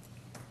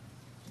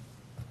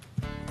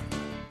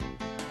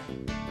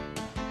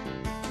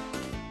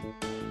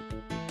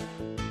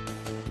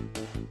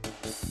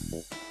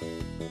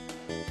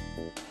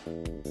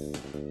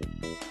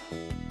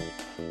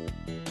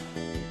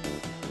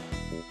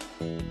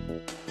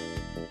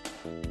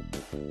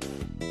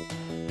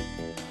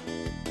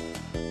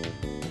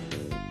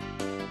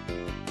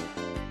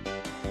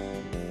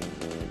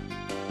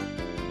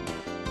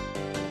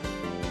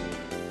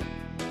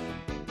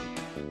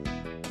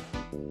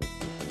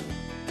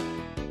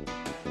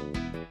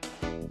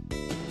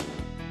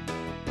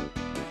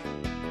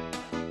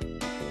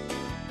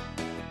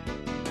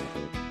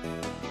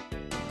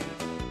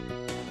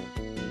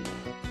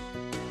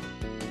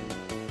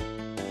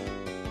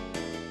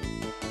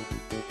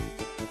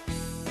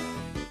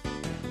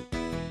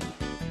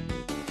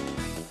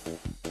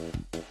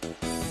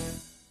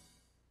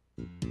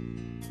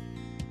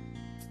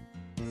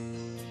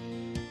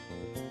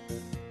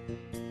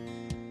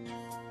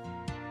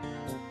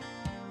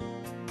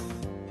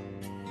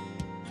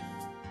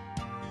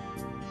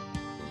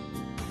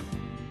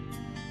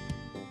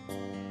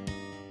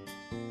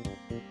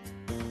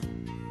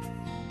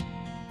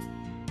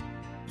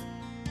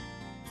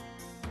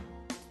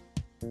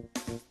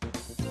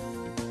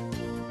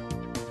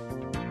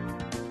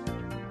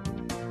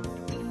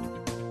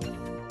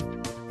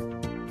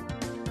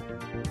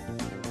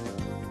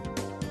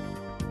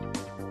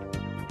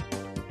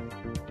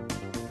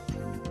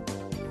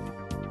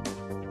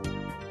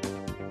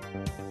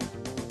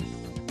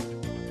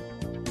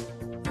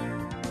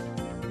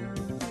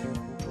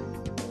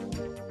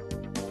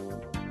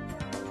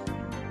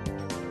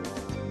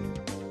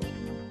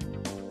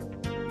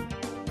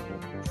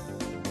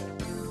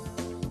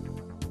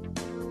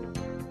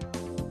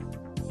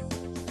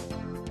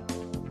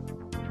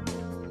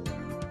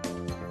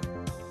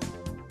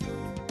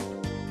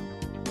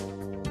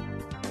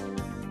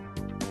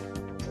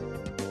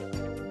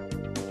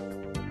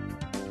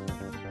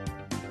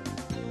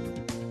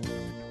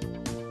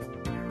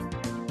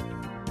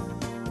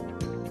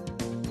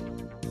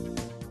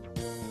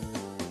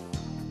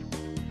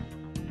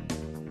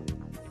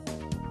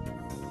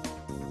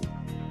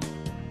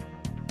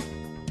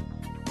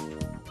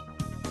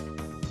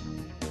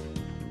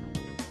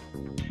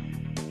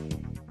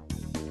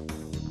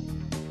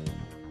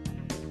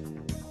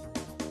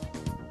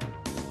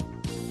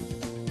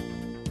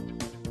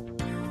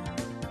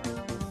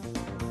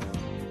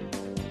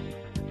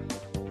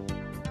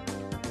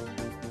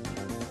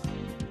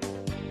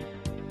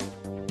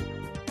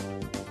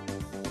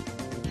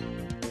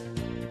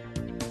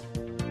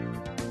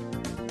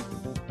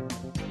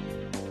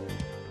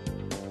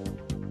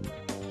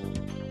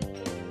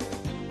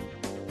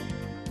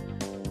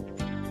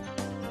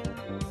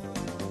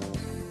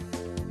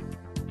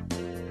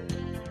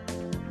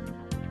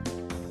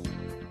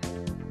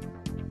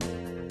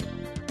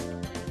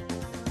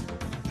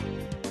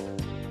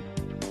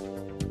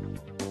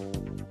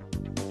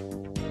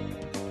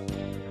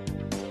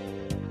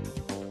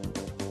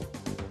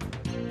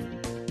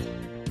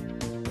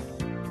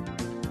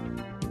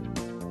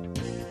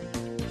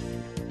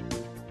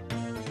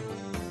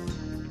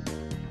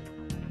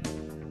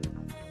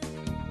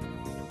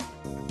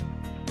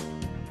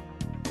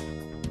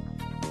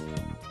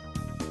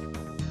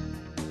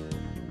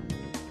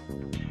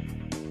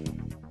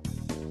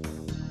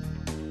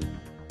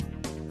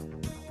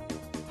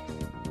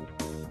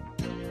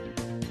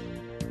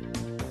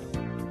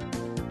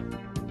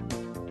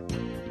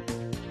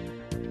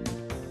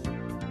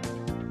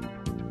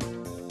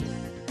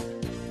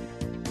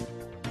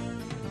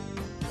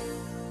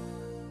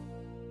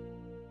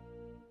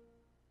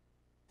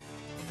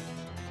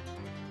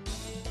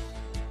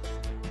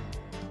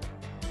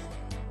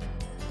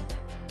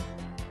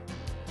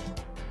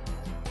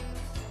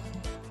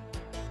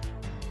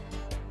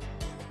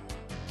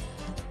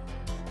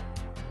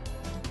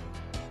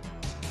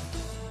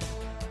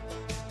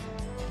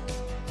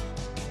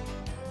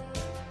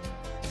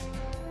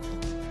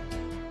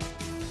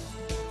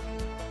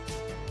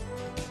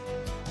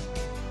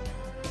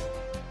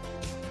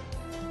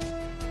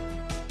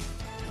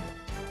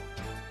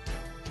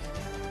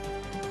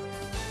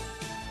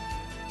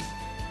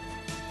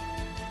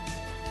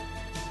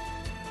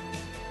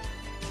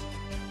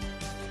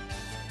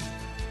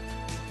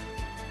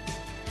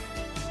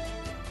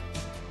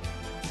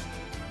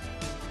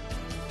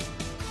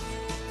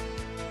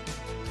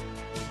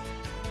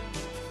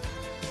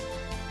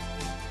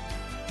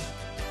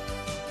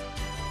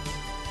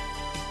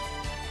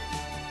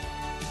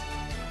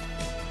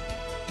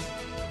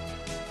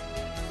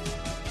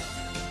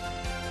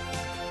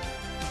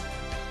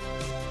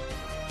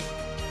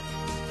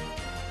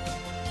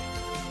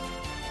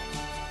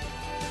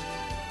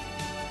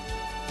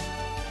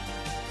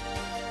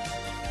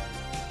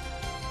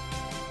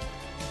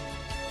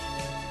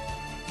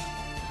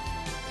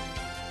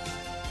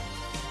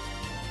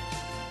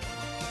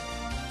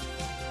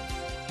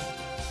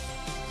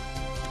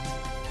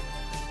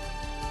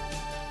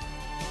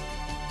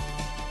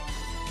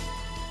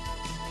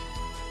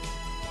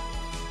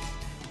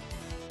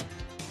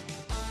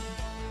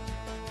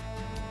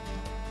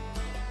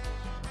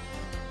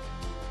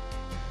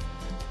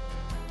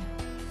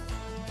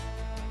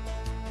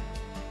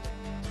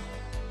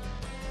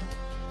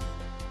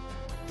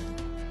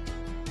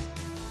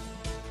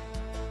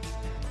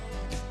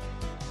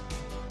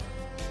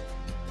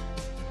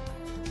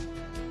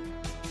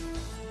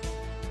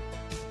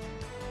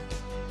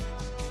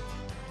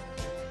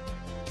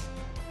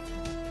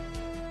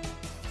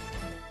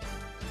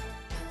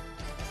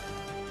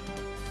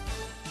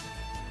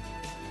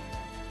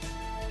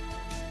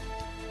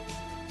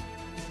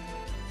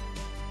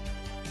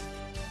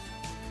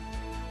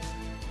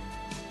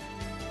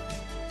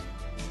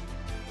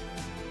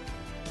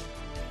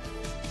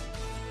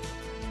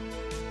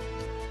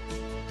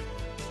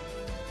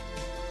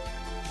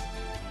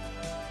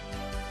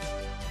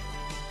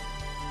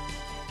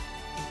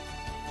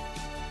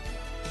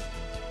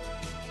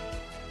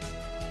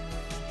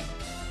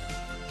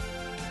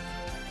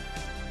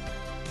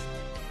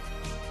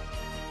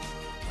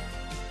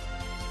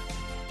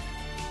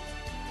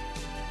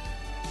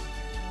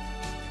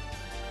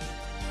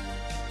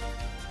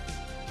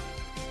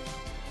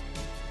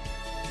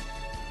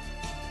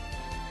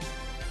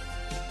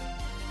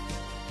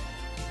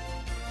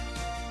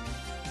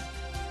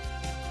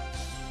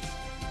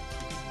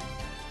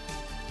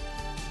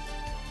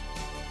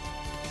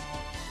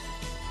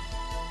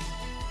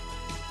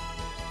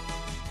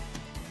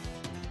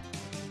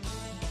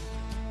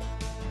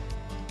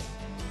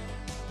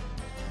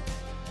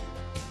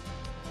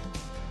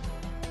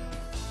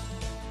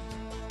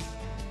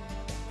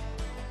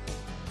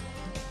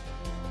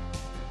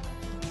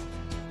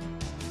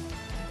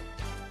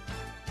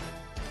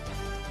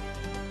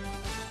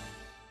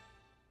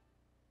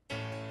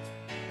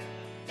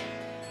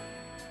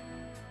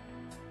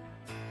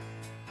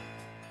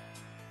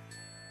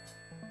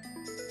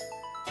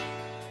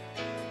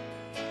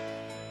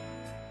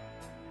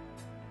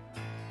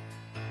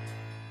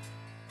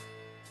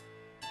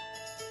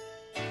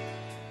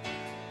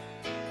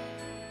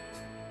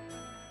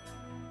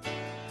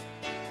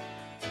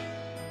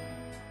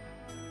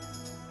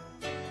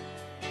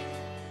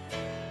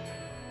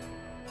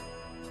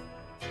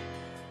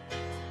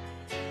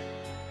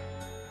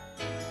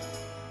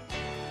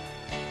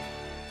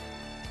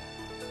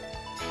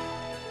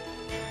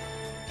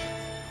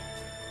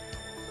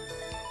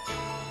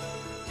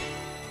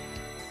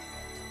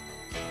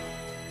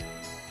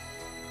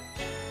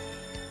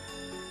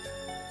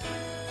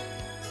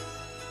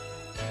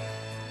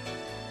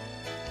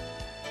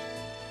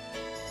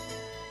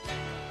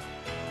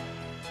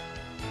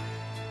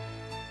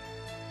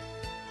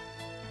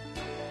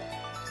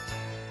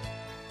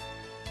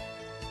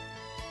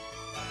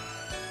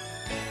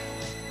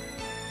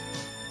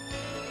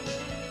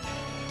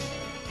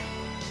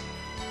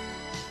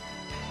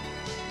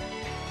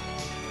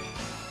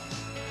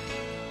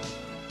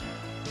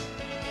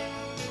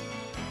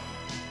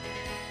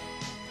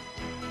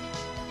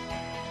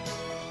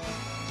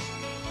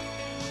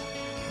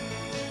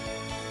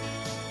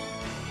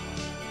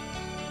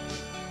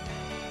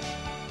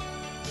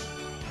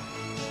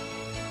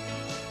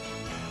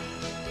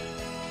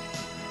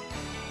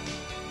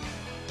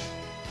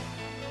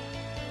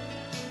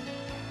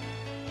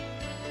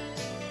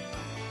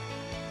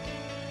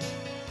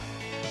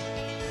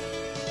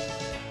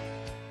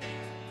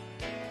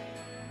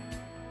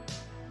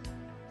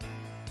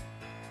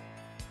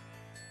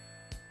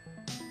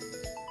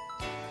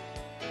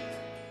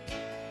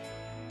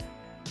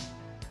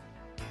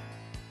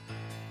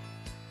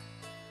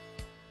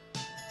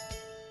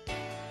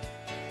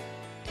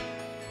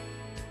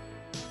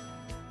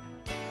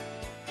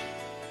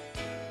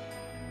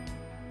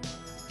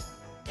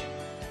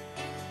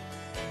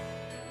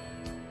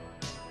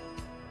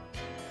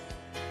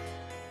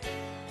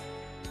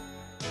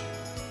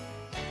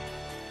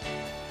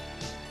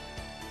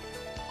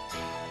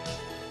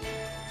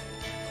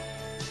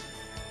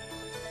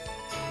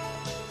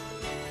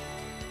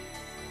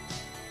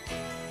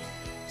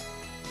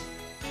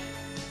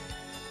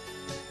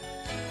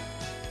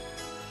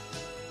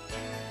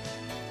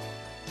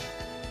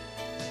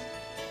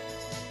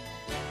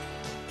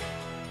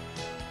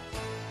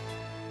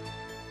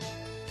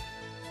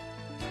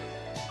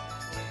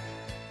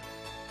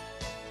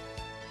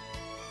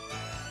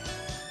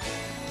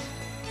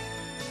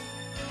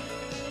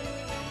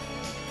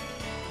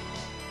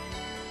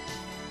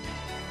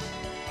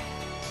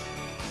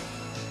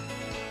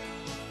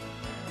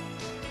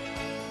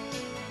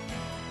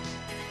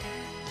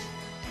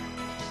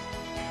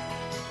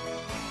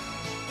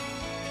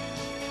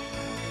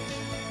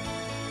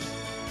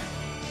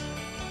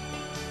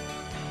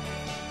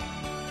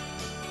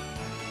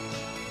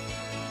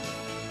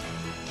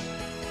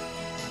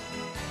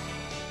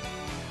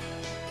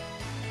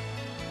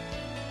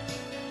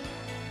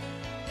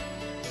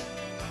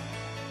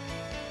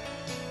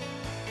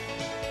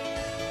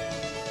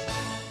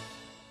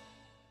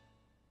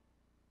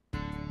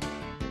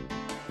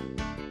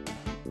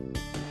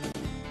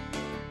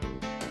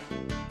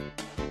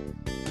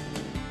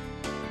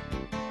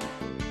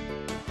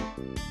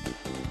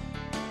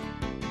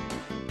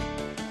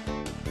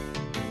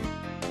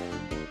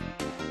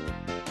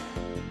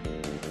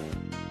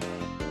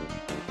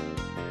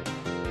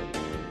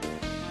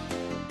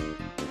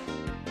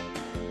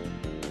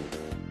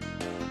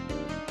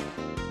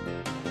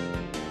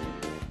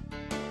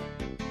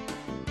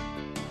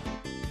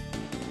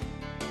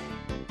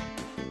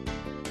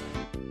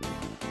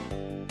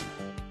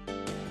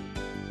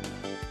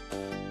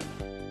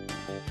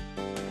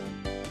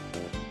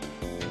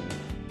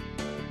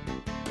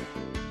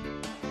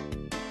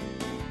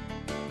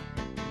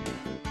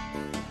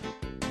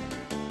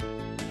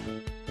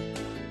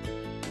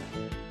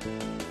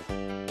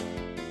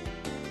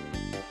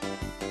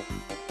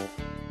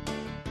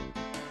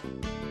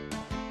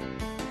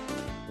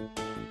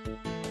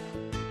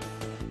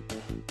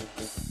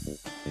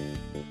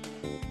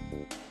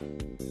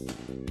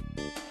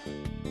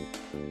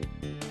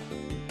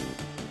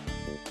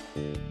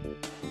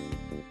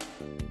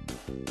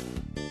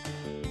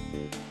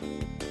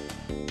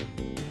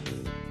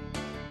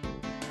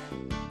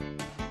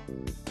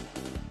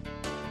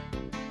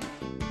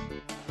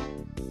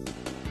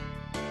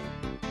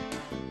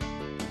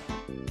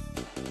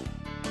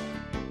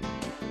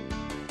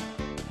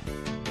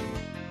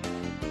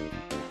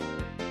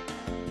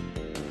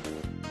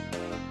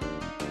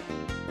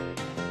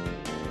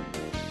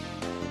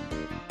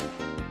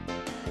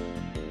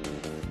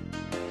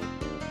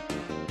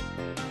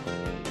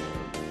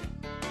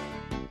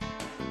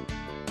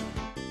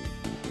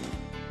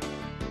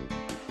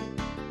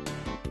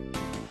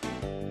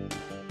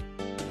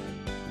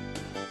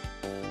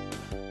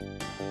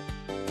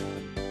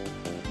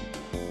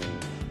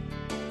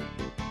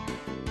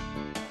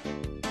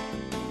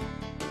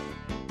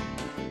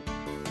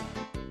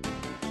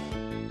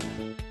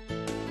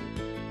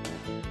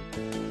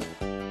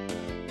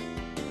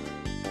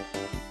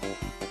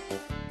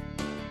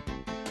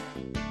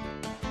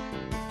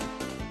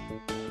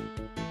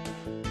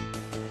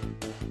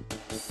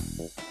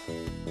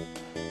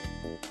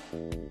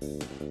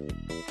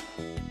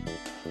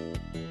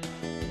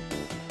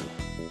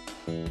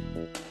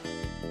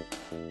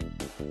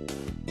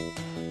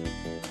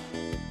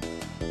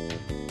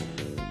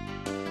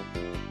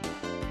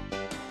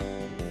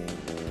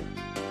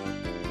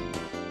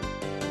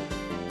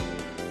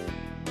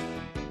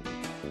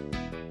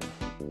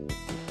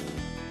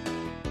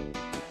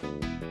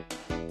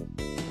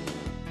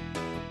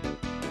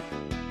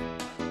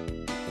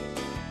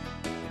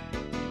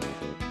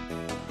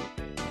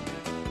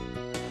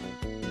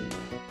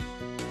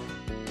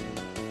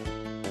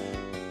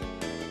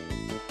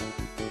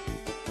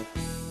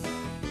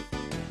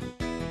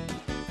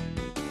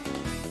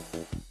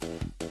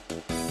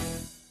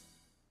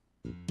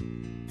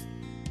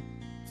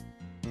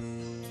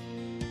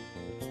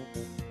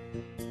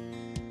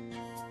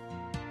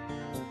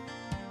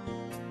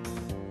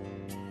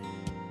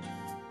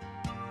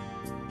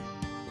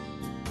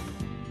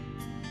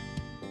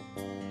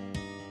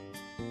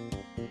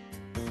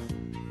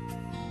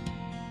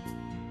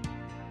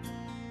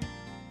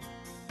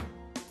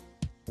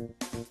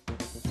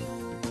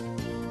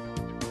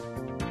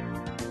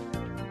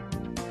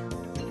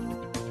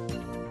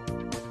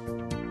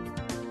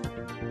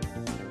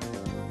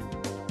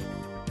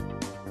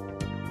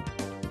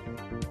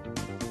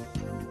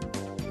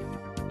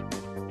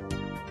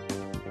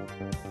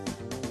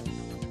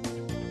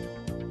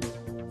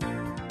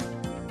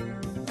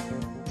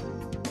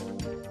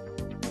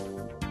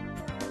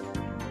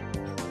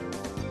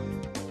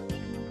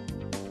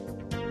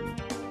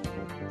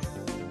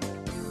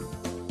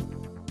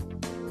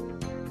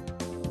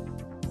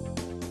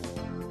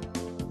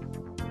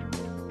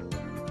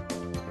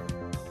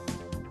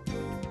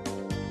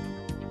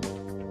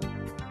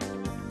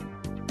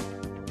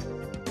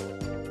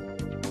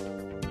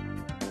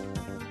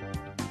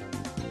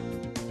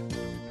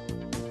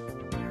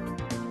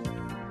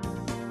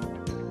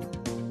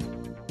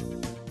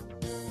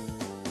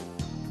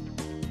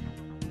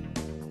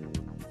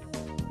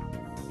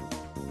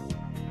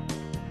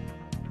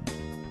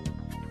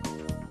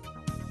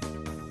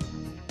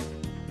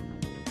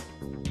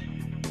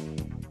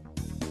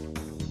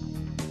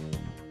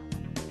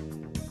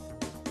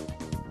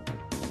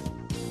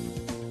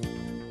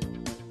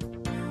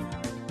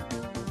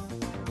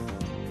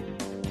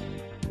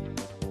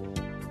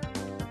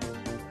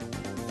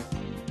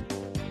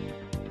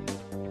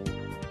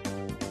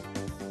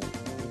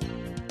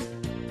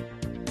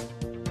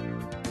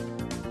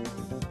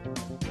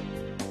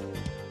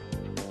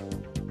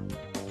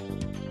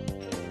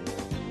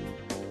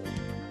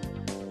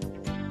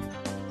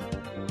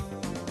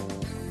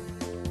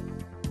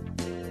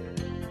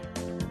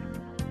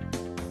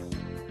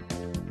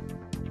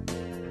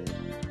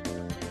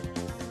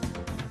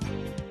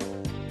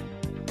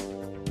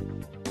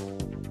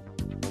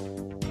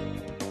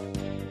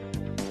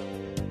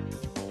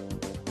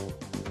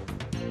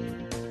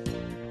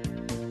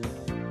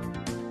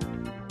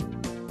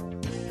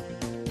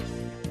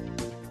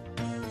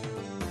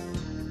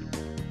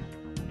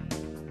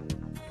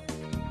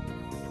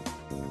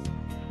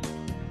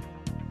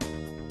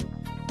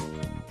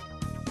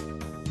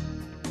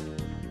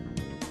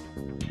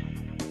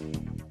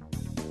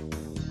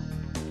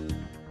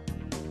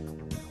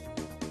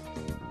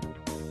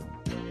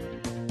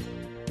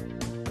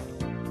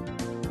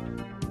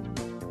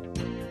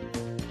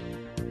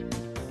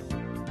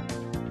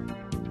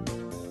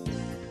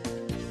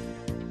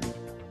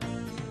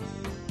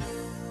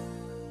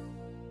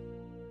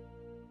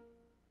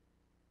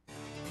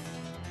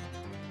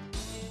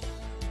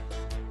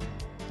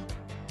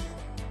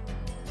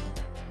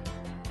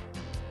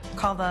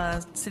 call the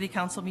City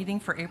Council meeting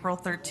for April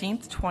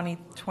 13th,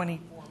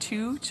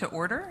 2022 to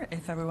order.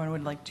 If everyone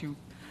would like to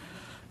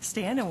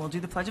stand, and we'll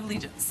do the Pledge of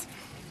Allegiance.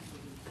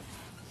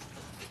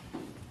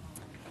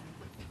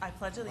 I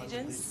pledge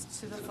allegiance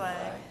to the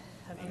flag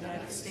of the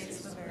United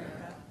States of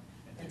America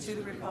and to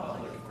the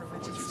republic for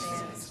which it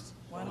stands,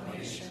 one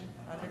nation,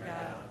 under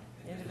God,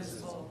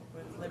 indivisible,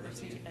 with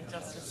liberty and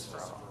justice for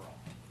all.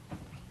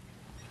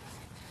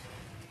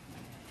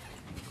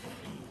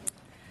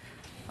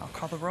 I'll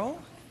call the roll.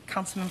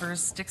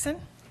 Councilmembers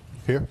Dixon,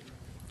 Here.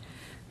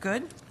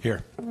 Good,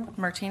 Here.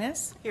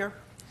 Martinez, Here.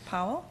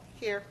 Powell,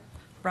 Here.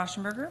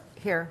 Rauschenberger,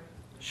 Here.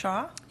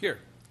 Shaw, Here.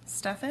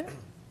 Steffen,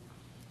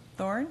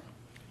 Thorne,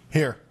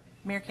 Here.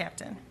 Mayor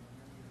Captain.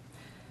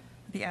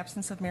 The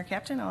absence of Mayor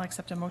Captain, I'll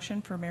accept a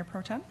motion for Mayor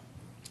Pro Tem.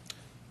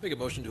 Make a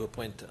motion to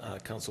appoint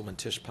Councilman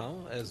Tish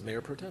Powell as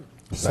Mayor Pro Tem.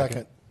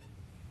 Second.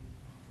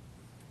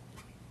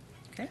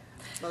 Okay.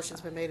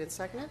 Motion's been made and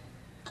seconded?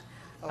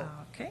 Oh,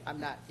 Okay. I'm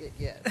not it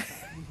yet.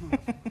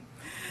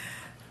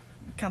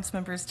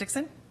 Councilmembers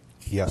Dixon,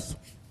 Yes.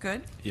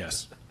 Good,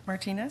 Yes.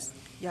 Martinez,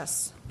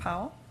 Yes.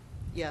 Powell,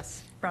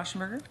 Yes.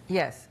 Rauschenberger,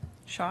 Yes.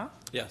 Shaw,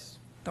 Yes.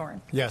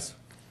 Thorne. Yes.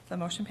 The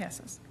motion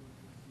passes.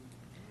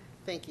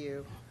 Thank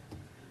you.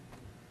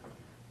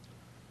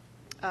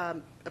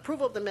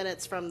 Approval of the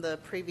minutes from the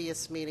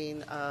previous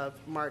meeting of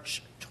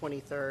March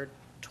 23rd,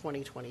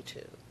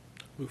 2022.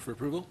 Move for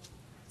approval?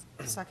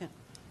 Second.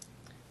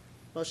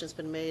 Motion's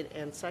been made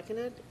and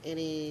seconded.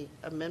 Any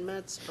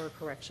amendments or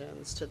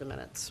corrections to the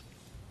minutes?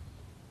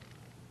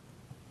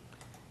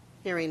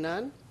 Hearing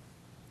none,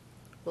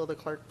 will the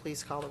clerk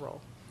please call the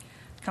roll?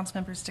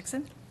 Councilmembers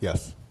Dixon,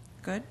 Yes.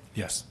 Good,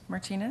 Yes.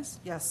 Martinez,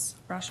 Yes.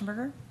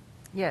 Rauschenberger,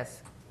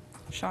 Yes.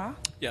 Shaw,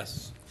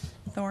 Yes.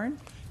 Thorne,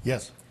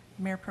 Yes.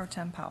 Mayor Pro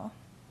Tem Powell.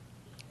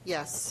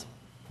 Yes.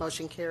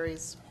 Motion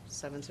carries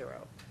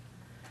 7-0.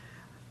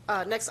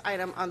 Next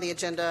item on the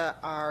agenda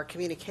are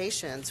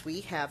communications.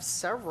 We have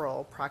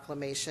several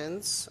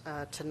proclamations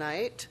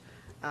tonight,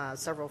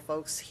 several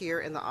folks here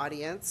in the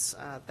audience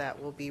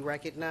that will be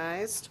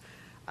recognized.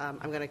 I'm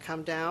going to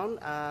come down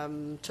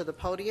to the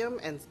podium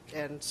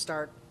and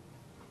start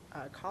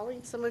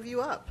calling some of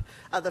you up.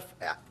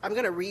 I'm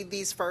going to read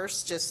these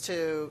first just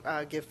to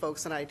give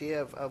folks an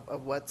idea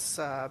of what's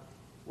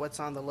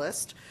on the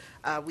list.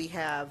 We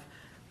have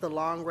the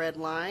Long Red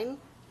Line,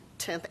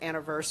 10th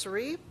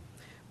anniversary.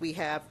 We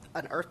have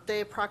an Earth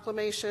Day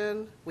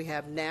proclamation. We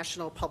have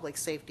National Public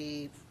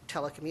Safety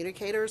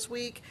Telecommunicators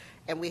Week,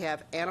 and we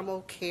have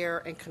Animal Care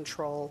and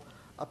Control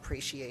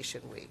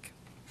Appreciation Week.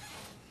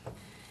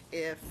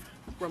 If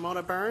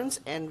Ramona Burns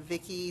and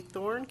Vicki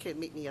Thorne can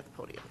meet me at the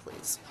podium,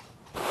 please.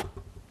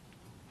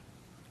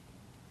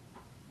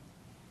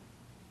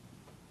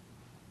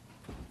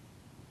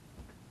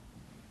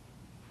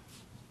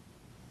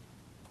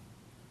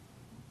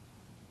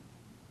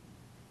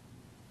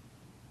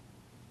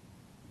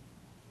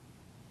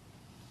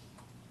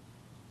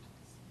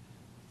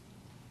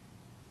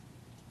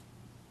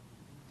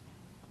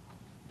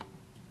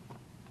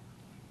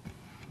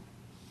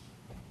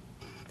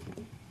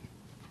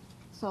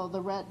 So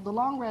the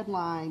Long Red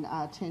Line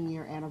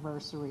 10-year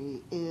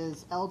anniversary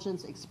is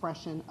Elgin's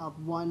expression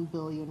of 1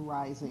 billion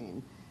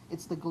rising.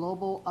 It's the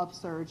global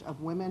upsurge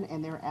of women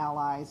and their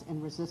allies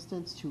in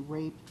resistance to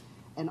rape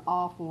and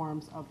all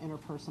forms of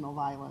interpersonal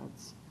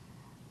violence.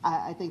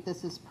 I think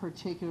this is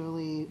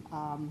particularly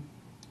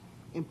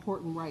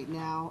important right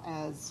now,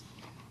 as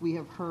we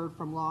have heard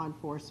from law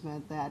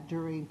enforcement that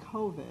during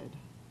COVID,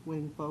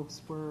 when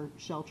folks were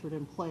sheltered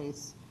in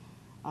place,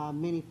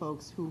 many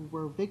folks who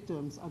were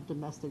victims of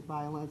domestic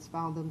violence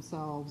found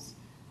themselves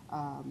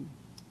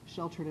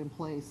sheltered in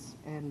place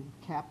and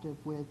captive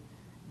with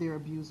their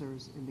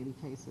abusers in many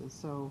cases.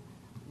 So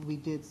we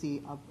did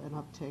see an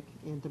uptick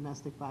in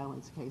domestic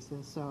violence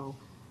cases. So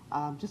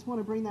just want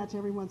to bring that to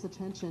everyone's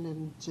attention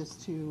and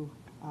just to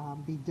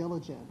be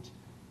diligent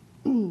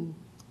in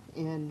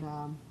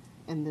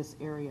this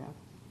area.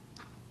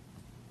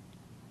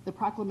 The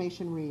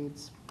proclamation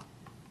reads,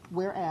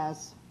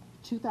 whereas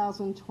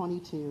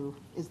 2022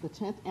 is the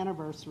 10th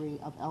anniversary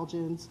of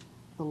Elgin's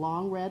The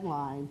Long Red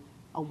Line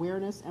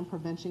Awareness and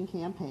Prevention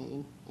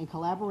Campaign in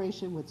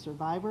collaboration with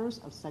survivors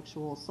of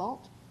sexual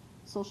assault,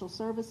 social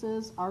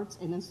services, arts,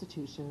 and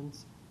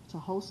institutions to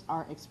host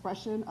our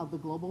expression of the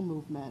global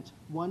movement,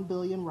 1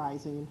 Billion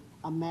Rising,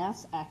 a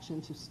mass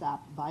action to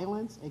stop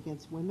violence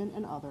against women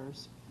and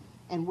others.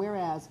 And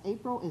whereas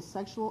April is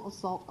Sexual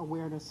Assault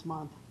Awareness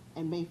Month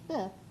and May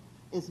 5th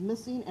is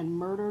Missing and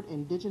Murdered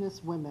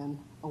Indigenous Women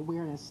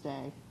Awareness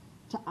Day,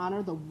 to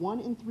honor the 1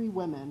 in 3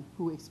 women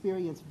who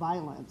experience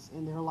violence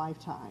in their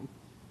lifetime.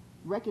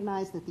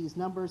 Recognize that these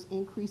numbers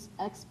increase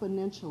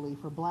exponentially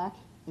for Black,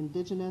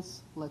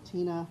 Indigenous,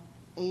 Latina,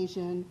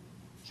 Asian,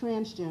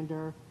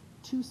 transgender,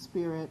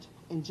 two-spirit,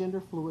 and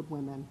gender-fluid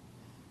women.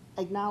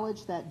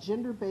 Acknowledge that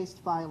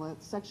gender-based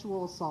violence,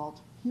 sexual assault,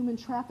 human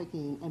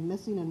trafficking, and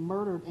missing and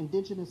murdered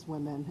Indigenous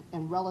women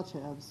and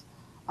relatives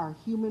are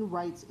human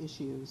rights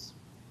issues.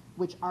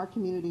 which our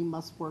community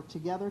must work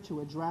together to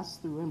address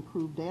through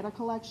improved data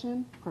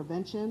collection,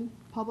 prevention,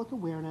 public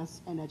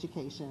awareness, and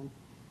education.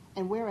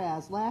 And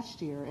whereas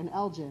last year in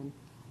Elgin,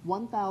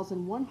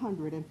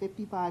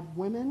 1,155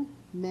 women,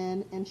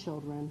 men, and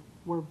children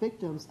were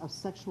victims of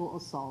sexual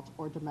assault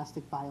or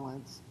domestic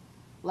violence.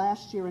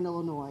 Last year in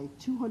Illinois,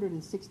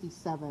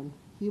 267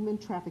 human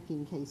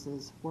trafficking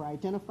cases were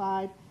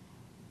identified,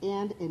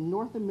 and in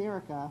North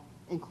America,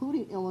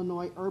 including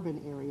Illinois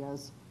urban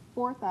areas,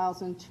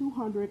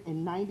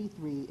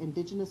 4,293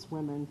 Indigenous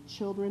women,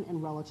 children,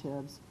 and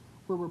relatives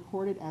were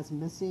reported as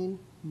missing,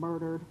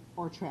 murdered,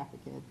 or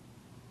trafficked.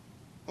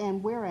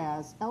 And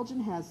whereas Elgin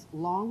has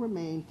long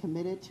remained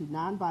committed to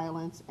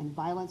nonviolence and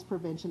violence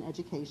prevention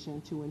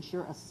education to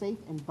ensure a safe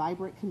and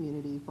vibrant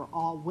community for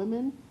all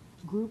women,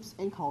 groups,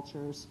 and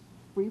cultures,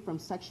 free from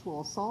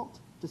sexual assault,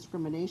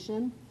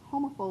 discrimination,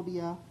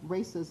 homophobia,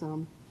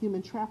 racism,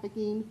 human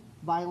trafficking,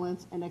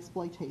 violence, and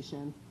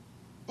exploitation.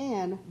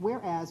 And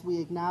whereas we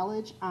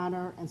acknowledge,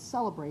 honor, and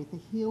celebrate the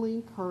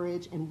healing,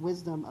 courage, and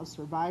wisdom of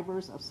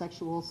survivors of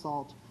sexual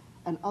assault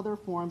and other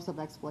forms of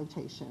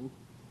exploitation.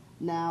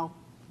 Now,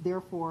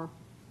 therefore,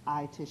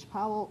 I, Tish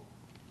Powell,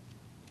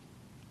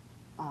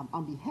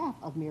 on behalf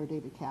of Mayor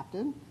David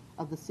Captain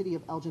of the City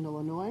of Elgin,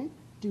 Illinois,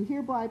 do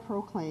hereby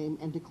proclaim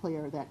and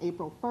declare that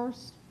April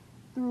 1st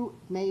through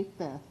May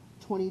 5th,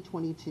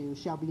 2022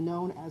 shall be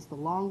known as the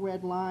Long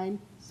Red Line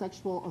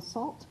Sexual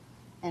Assault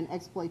and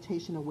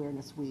Exploitation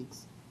Awareness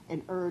Weeks,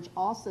 and urge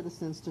all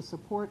citizens to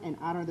support and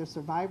honor their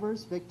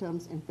survivors,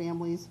 victims, and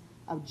families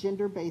of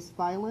gender-based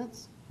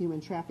violence,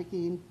 human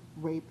trafficking,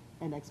 rape,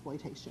 and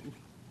exploitation.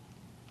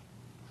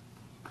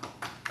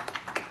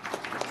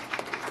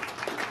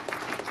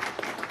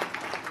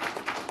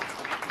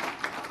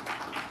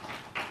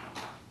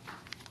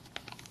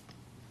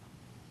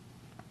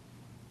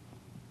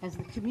 As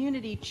the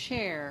community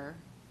chair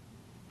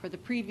for the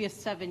previous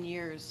 7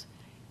 years,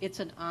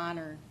 it's an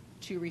honor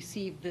to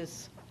receive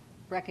this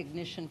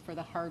recognition for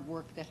the hard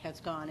work that has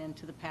gone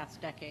into the past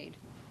decade.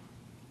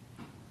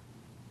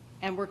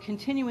 And we're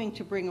continuing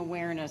to bring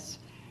awareness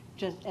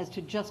as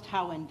to just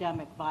how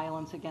endemic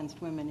violence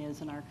against women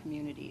is in our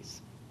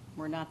communities.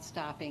 We're not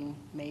stopping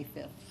May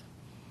 5th.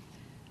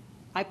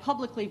 I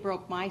publicly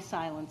broke my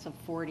silence of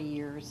 40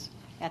 years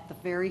at the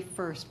very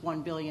first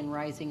 1 Billion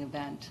Rising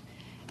event.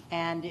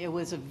 And it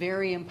was a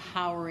very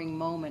empowering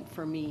moment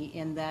for me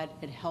in that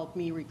it helped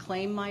me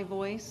reclaim my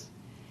voice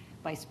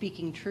by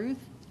speaking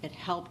truth. It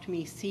helped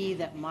me see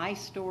that my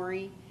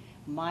story,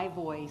 my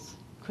voice,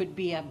 could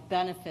be a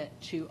benefit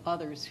to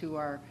others who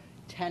are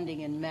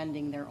tending and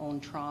mending their own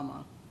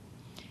trauma.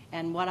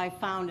 And what I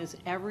found is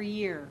every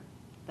year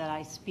that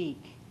I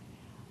speak,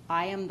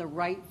 I am the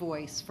right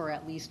voice for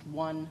at least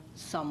one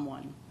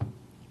someone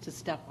to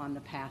step on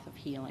the path of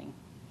healing.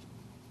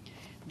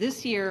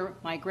 This year,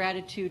 my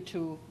gratitude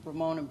to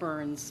Ramona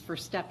Burns for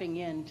stepping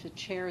in to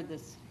chair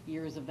this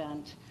year's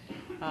event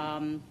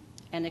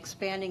and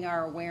expanding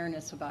our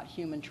awareness about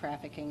human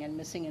trafficking and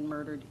missing and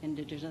murdered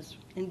Indigenous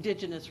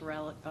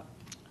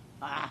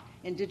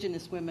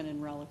women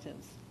and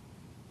relatives.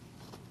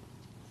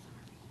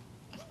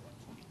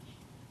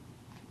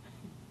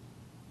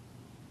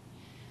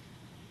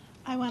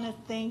 I want to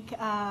thank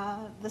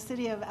the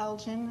City of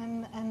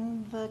Elgin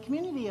and the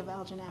community of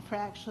Elgin for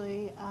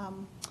actually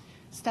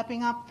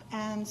stepping up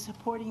and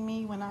supporting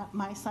me when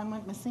my son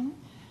went missing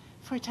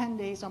for 10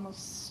 days,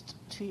 almost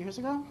 2 years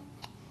ago.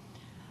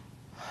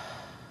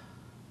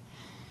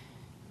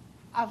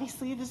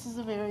 Obviously, this is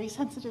a very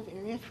sensitive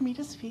area for me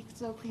to speak,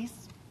 so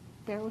please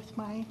bear with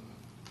my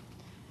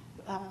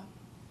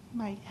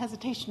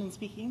hesitation in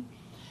speaking.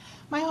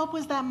 My hope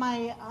was that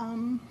my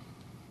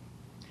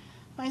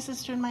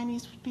sister and my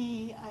niece would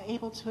be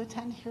able to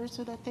attend here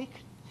so that they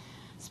could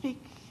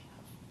speak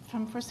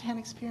from firsthand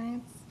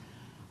experience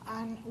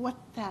on what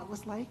that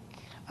was like.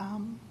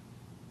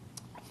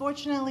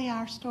 Fortunately,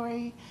 our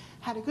story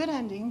had a good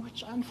ending,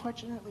 which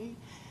unfortunately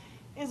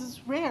is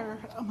rare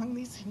among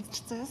these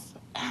instances.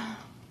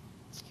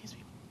 Excuse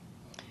me.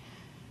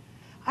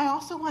 I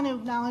also want to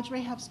acknowledge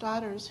Rahab's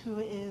Daughters, who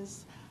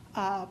is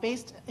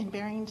based in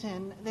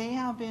Barrington. They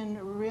have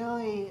been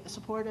really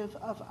supportive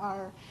of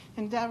our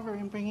endeavor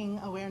in bringing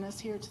awareness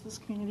here to this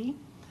community.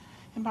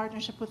 In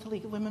partnership with the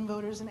League of Women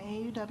Voters and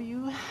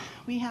AUW,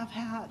 we have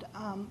had,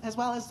 as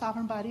well as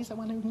sovereign bodies, I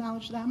want to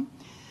acknowledge them.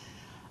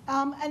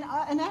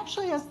 And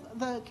actually, as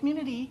the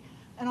community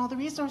and all the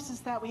resources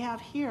that we have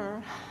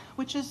here,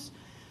 which is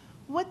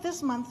what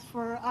this month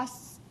for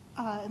us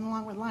in the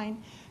Long Red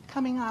Line,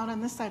 coming out on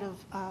this side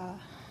of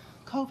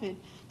COVID,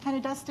 kind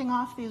of dusting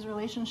off these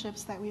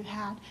relationships that we've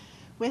had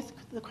with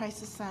the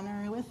Crisis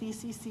Center, with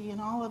ECC, and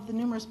all of the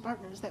numerous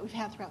partners that we've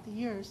had throughout the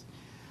years.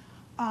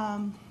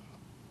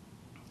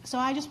 So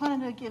I just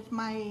wanted to give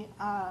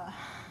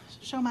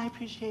show my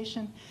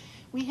appreciation.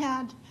 We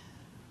had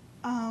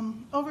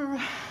over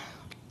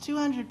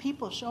 200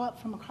 people show up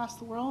from across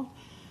the world.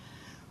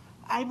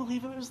 I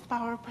believe it was the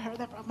power of prayer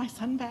that brought my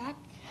son back.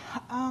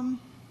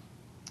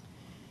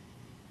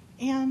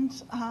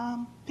 And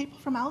people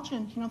from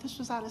Elgin, this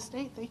was out of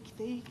state,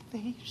 they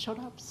showed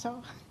up.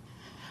 So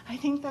I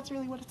think that's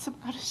really what it's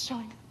about, is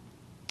showing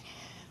up.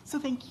 So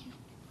thank you.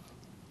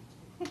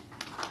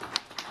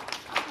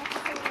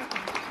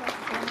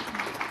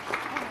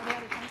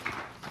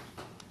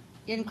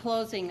 In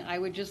closing, I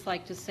would just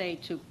like to say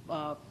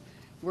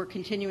we're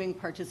continuing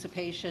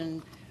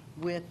participation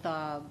with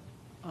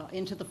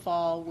into the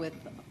fall with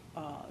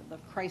the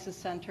Crisis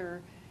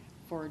Center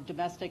for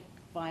Domestic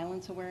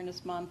Violence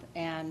Awareness Month,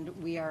 and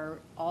we are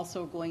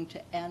also going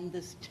to end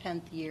this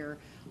 10th year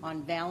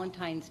on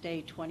Valentine's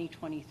Day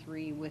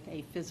 2023 with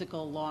a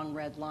physical long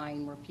red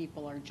line where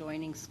people are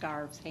joining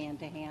scarves hand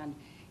to hand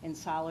in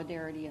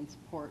solidarity and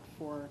support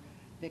for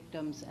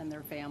victims and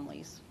their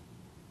families.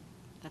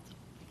 That's all.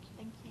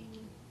 Thank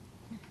you.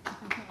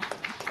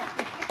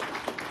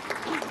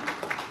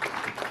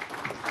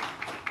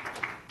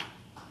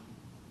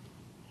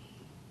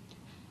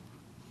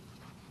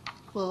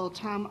 Will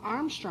Tom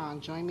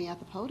Armstrong join me at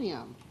the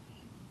podium?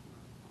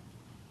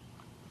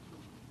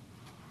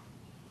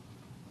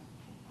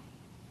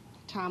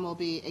 Tom will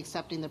be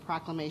accepting the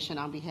proclamation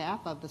on behalf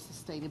of the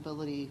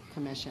Sustainability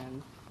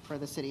Commission for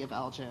the City of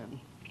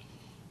Elgin.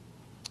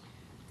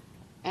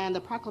 And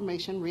the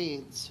proclamation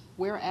reads,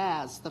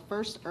 whereas the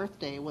first Earth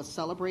Day was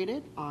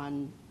celebrated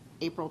on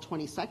April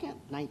 22nd,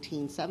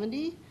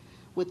 1970,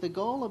 with the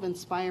goal of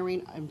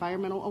inspiring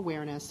environmental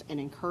awareness and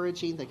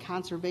encouraging the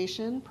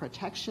conservation,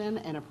 protection,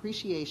 and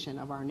appreciation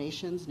of our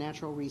nation's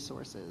natural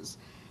resources.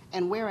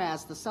 And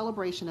whereas the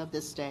celebration of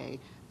this day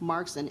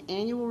marks an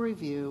annual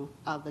review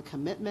of the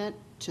commitment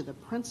to the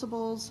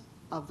principles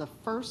of the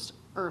first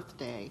Earth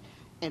Day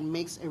and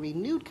makes a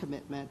renewed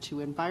commitment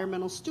to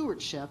environmental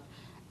stewardship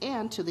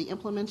and to the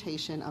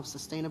implementation of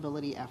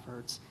sustainability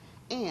efforts.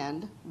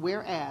 And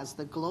whereas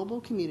the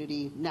global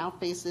community now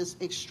faces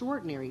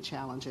extraordinary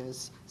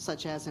challenges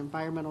such as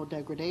environmental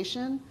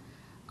degradation,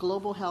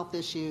 global health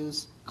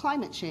issues,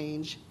 climate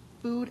change,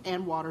 food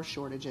and water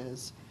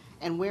shortages,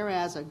 and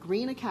whereas a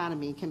green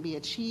economy can be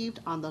achieved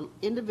on the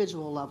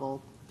individual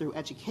level through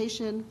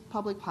education,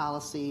 public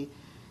policy,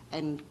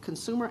 and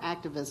consumer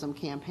activism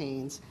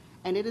campaigns,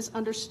 and it is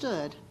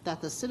understood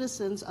that the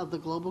citizens of the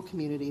global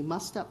community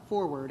must step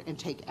forward and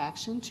take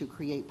action to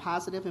create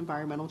positive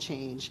environmental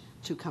change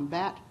to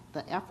combat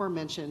the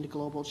aforementioned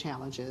global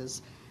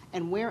challenges.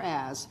 And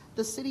whereas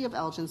the City of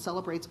Elgin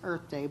celebrates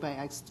Earth Day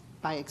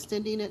by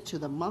extending it to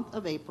the month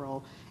of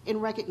April in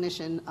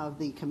recognition of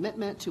the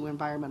commitment to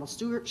environmental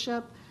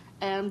stewardship,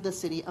 and the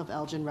City of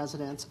Elgin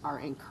residents are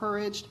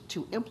encouraged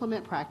to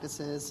implement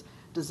practices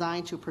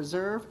designed to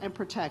preserve and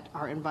protect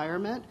our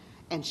environment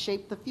and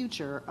shape the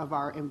future of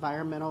our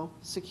environmental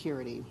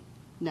security.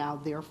 Now,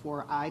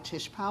 therefore, I,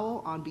 Tish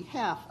Powell, on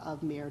behalf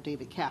of Mayor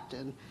David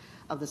Captain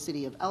of the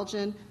City of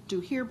Elgin, do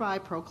hereby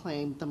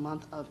proclaim the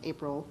month of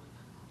April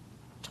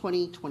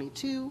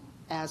 2022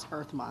 as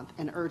Earth Month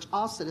and urge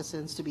all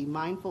citizens to be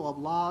mindful of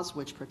laws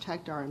which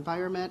protect our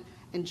environment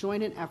and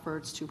join in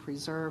efforts to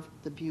preserve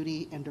the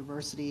beauty and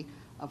diversity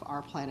of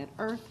our planet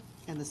Earth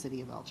and the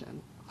City of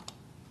Elgin.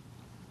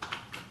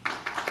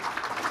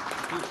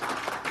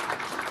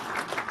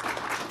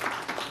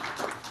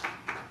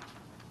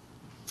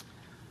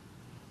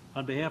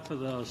 On behalf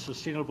of the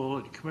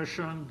Sustainability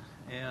Commission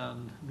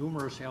and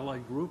numerous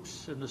allied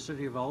groups in the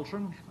City of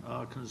Elgin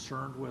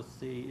concerned with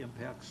the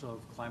impacts of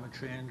climate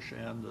change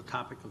and the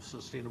topic of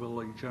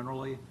sustainability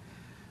generally,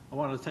 I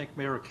want to thank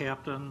Mayor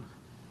Captain,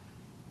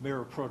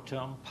 Mayor Pro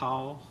Tem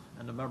Powell,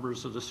 and the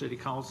members of the City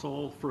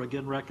Council for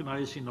again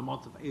recognizing the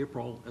month of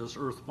April as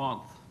Earth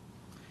Month.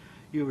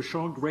 You have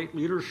shown great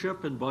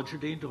leadership in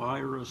budgeting to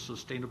hire a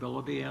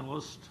sustainability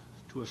analyst,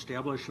 to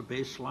establish a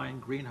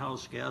baseline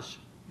greenhouse gas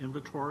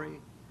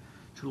inventory,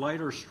 to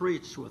light our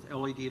streets with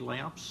LED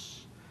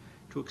lamps,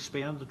 to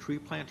expand the tree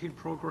planting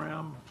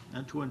program,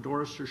 and to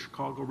endorse the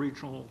Chicago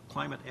Regional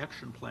Climate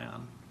Action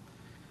Plan,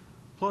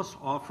 plus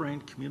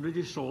offering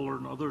community solar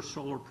and other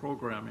solar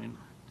programming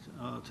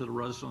to the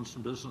residents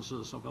and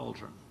businesses of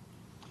Elgin.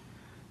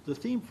 The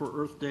theme for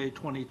Earth Day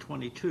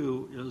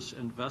 2022 is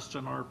Invest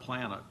in Our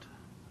Planet.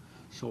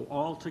 So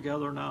all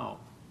together now.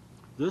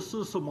 This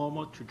is the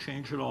moment to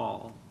change it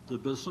all, the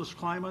business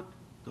climate,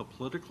 the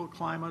political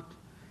climate,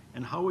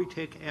 and how we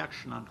take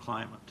action on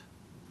climate.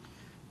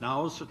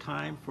 Now is the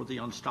time for the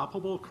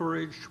unstoppable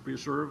courage to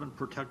preserve and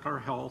protect our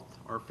health,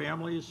 our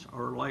families,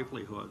 our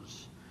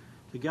livelihoods.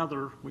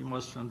 Together, we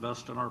must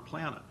invest in our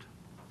planet,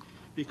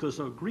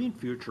 because a green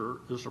future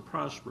is a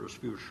prosperous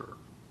future.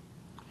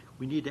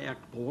 We need to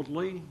act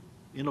boldly,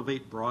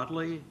 innovate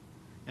broadly,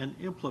 and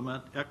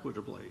implement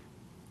equitably.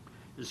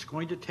 It's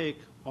going to take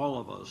all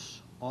of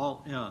us,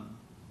 all in.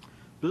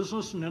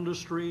 Business and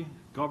industry,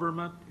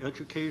 government,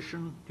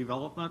 education,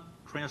 development,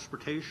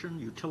 transportation,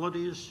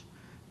 utilities,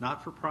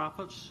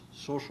 not-for-profits,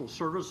 social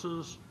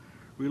services,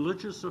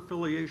 religious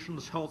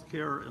affiliations,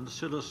 healthcare, and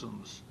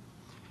citizens.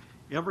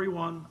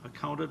 Everyone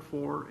accounted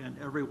for and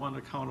everyone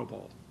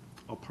accountable.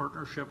 A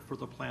partnership for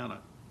the planet.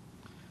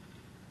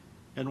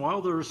 And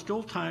while there is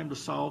still time to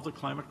solve the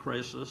climate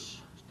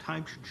crisis,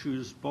 time to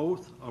choose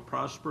both a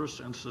prosperous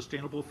and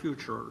sustainable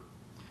future,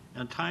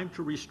 and time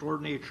to restore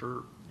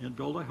nature and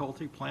build a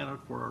healthy planet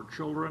for our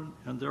children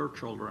and their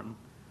children,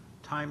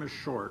 time is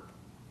short.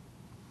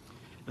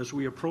 As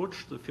we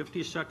approach the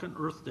 52nd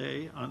Earth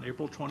Day on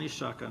April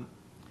 22nd,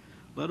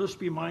 let us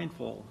be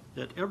mindful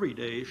that every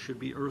day should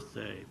be Earth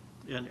Day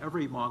and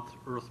every month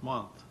Earth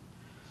Month.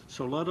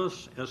 So let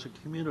us, as a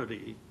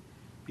community,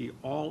 be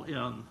all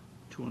in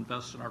to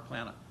invest in our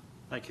planet.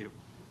 Thank you.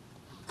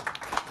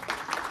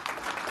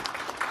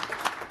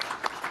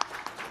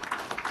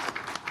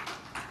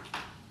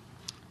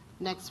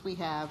 Next, we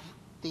have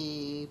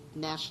the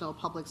National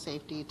Public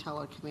Safety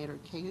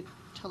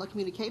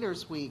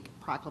Telecommunicators Week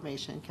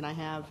proclamation. Can I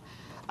have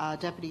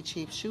Deputy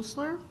Chief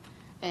Schussler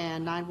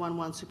and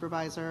 911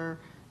 Supervisor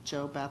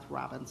Jo Beth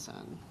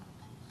Robinson?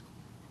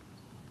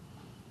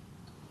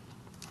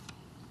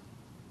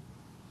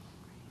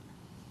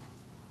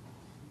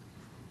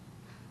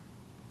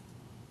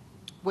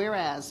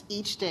 Whereas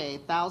each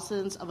day,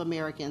 thousands of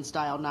Americans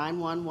dial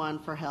 911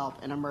 for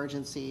help in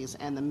emergencies,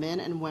 and the men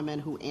and women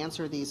who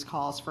answer these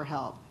calls for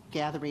help,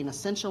 gathering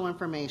essential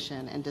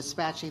information and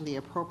dispatching the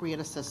appropriate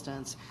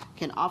assistance,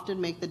 can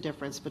often make the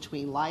difference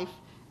between life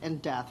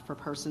and death for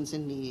persons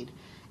in need.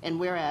 And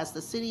whereas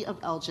the City of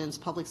Elgin's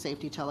public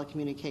safety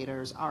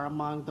telecommunicators are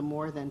among the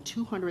more than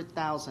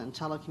 200,000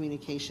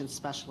 telecommunications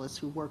specialists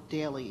who work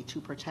daily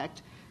to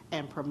protect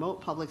and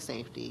promote public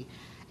safety,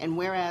 and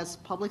whereas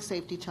public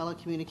safety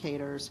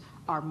telecommunicators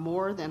are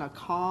more than a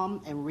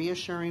calm and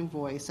reassuring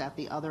voice at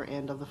the other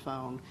end of the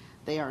phone,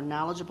 they are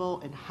knowledgeable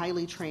and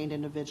highly trained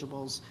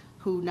individuals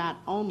who not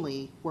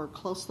only work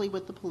closely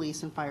with the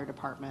police and fire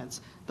departments,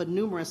 but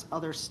numerous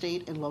other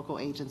state and local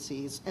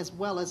agencies, as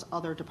well as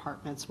other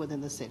departments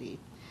within the city.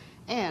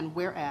 And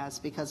whereas,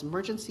 because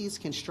emergencies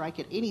can strike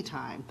at any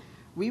time,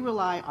 we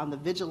rely on the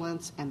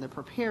vigilance and the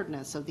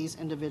preparedness of these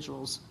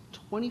individuals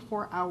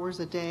 24 hours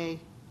a day,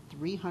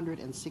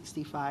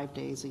 365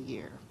 days a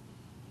year.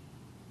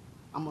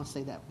 I'm going to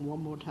say that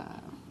one more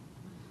time.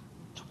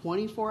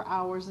 24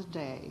 hours a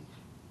day,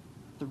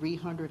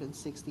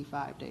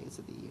 365 days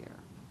of the year.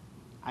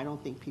 I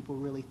don't think people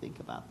really think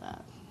about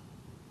that.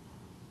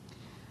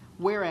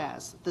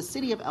 Whereas the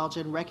City of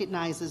Elgin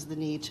recognizes the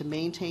need to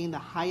maintain the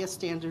highest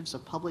standards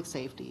of public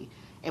safety,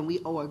 and we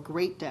owe a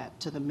great debt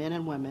to the men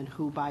and women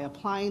who, by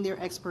applying their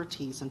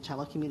expertise in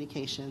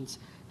telecommunications,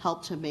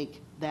 help to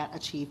make that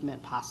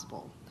achievement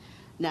possible.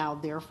 Now,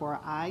 therefore,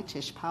 I,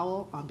 Tish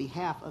Powell, on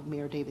behalf of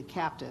Mayor David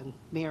Captain,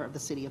 Mayor of the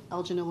City of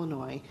Elgin,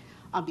 Illinois,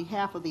 on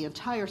behalf of the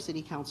entire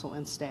City Council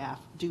and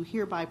staff, do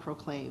hereby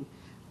proclaim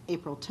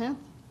April 10th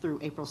through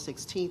April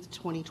 16th,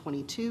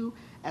 2022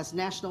 as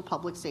National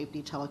Public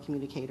Safety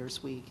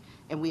Telecommunicators Week,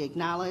 and we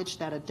acknowledge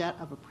that a debt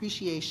of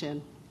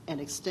appreciation and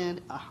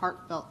extend a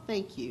heartfelt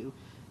thank you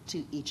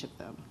to each of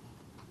them.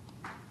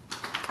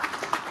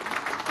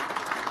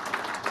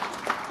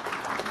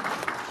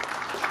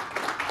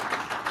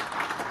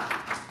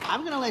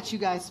 I'm going to let you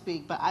guys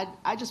speak, but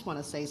I just want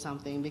to say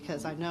something,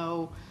 because I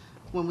know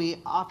when we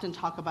often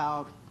talk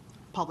about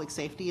public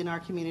safety in our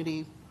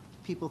community,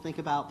 people think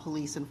about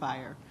police and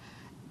fire,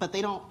 but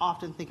they don't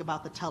often think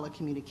about the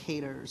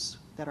telecommunicators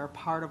that are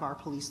part of our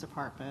police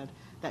department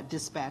that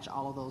dispatch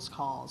all of those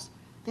calls.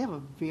 They have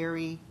a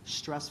very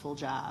stressful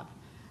job,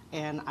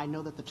 and I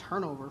know that the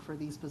turnover for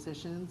these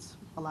positions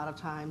a lot of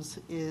times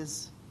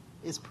is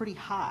pretty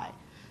high.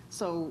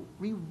 So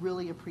we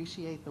really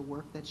appreciate the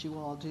work that you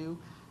all do.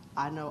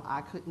 I know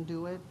I couldn't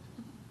do it,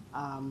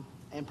 and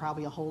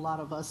probably a whole lot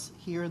of us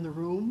here in the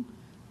room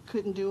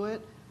couldn't do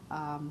it.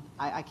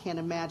 I can't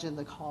imagine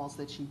the calls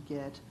that you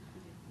get,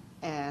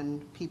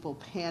 and people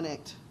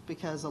panicked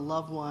because a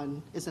loved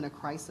one is in a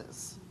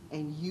crisis,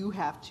 and you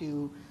have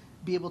to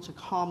be able to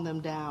calm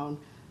them down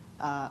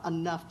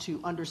enough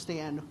to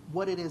understand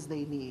what it is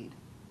they need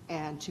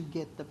and to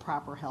get the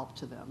proper help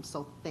to them.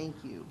 So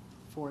thank you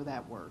for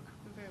that work.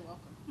 You're very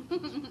welcome.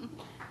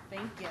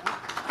 Thank you.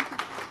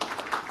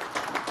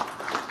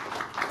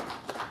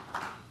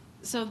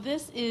 So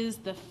this is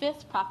the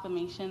 5th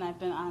proclamation I've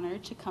been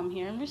honored to come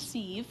here and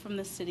receive from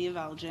the City of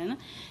Elgin.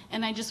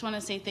 And I just want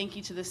to say thank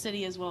you to the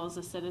city as well as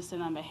the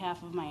citizen on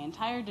behalf of my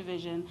entire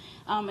division,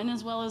 and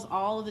as well as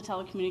all of the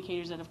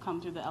telecommunicators that have come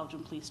through the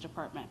Elgin Police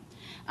Department.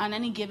 On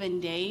any given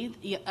day,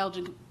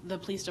 the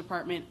police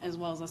department as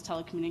well as us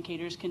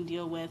telecommunicators can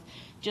deal with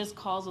just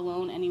calls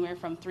alone anywhere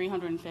from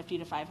 350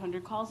 to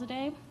 500 calls a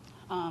day.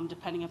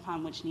 Depending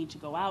upon which need to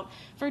go out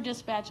for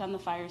dispatch on the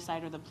fire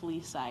side or the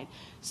police side.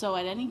 So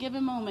at any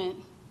given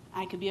moment,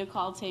 I could be a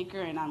call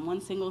taker and on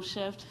one single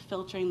shift,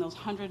 filtering those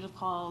hundreds of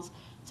calls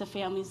to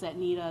families that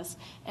need us.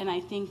 And I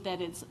think that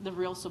it's the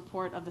real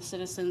support of the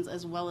citizens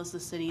as well as the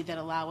city that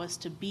allow us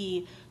to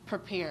be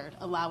prepared,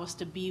 allow us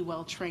to be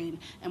well trained.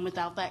 And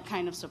without that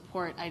kind of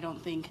support, I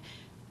don't think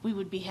we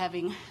would be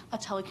having a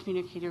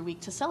telecommunicator week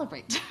to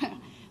celebrate.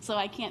 So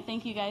I can't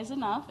thank you guys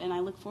enough, and I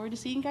look forward to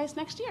seeing you guys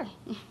next year.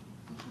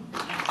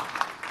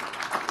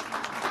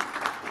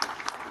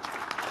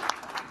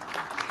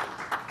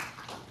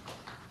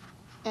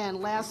 And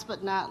last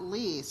but not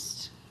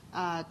least,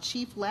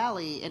 Chief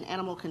Lally and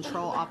Animal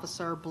Control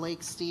Officer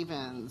Blake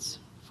Stevens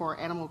for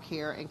Animal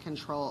Care and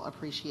Control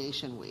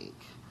Appreciation Week.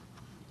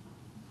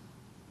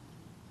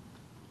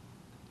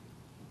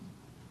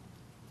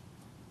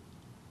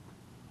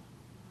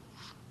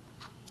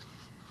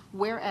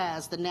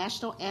 Whereas the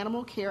National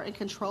Animal Care and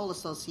Control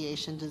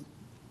Association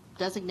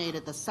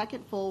designated the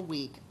second full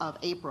week of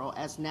April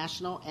as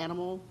National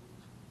Animal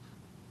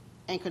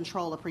and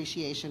Control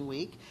Appreciation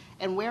Week,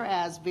 and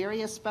whereas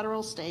various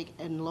federal, state,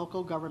 and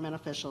local government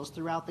officials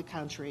throughout the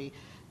country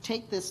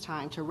take this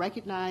time to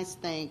recognize,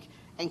 thank,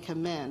 and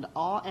commend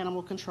all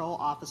animal control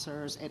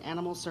officers and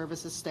animal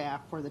services staff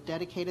for the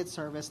dedicated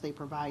service they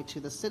provide to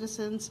the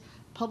citizens,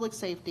 public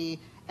safety,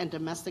 and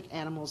domestic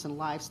animals and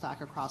livestock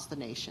across the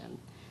nation.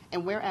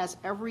 And whereas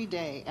every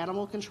day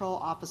animal control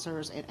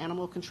officers and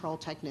animal control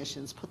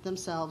technicians put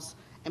themselves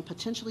in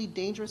potentially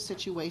dangerous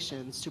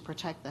situations to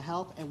protect the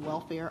health and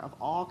welfare of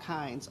all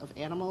kinds of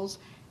animals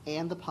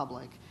and the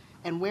public.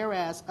 And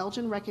whereas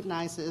Elgin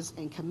recognizes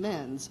and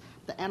commends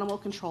the Animal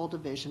Control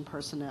Division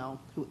personnel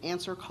who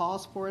answer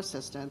calls for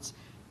assistance,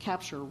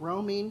 capture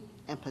roaming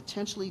and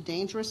potentially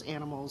dangerous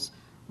animals,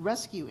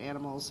 rescue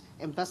animals,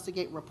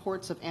 investigate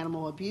reports of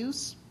animal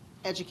abuse,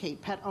 educate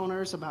pet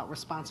owners about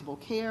responsible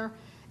care,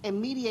 and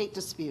mediate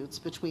disputes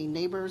between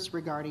neighbors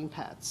regarding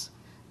pets.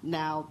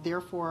 Now,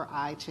 therefore,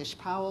 I, Tish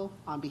Powell,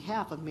 on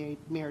behalf of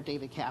Mayor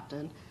David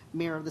Captain,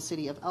 Mayor of the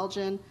City of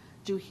Elgin,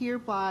 do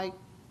hereby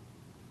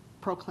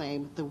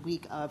proclaim the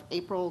week of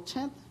April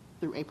 10th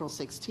through April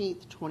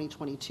 16th,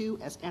 2022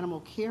 as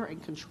Animal Care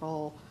and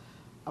Control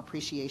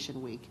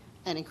Appreciation Week,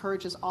 and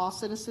encourages all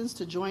citizens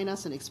to join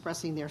us in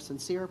expressing their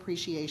sincere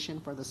appreciation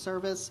for the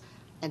service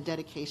and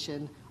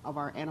dedication of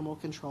our animal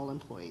control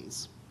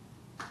employees.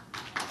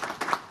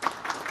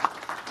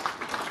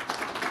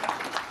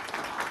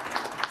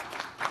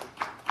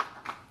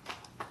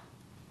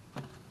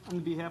 On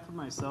behalf of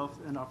myself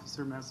and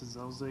Officer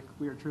Massazelzik,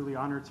 we are truly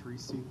honored to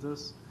receive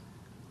this.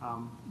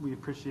 We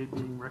appreciate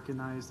being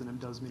recognized, and it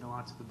does mean a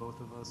lot to the both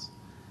of us.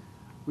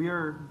 We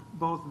are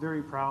both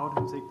very proud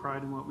and take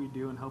pride in what we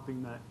do in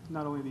helping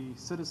not only the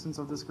citizens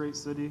of this great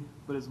city,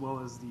 but as well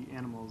as the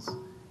animals.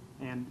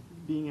 And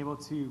being able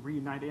to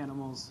reunite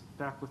animals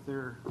back with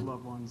their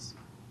loved ones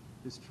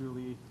is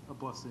truly a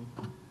blessing.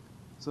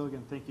 So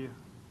again, thank you.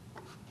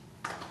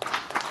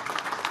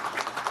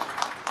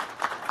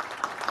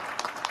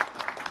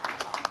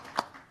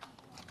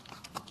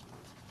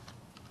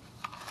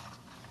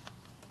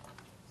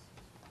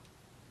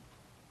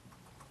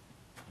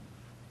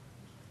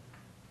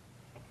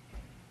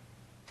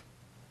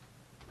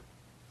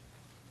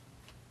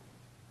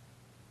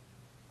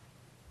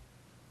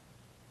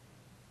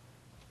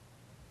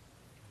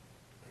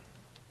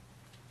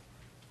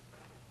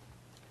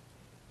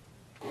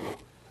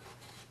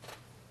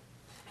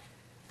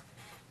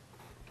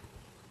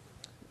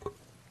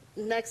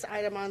 Next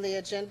item on the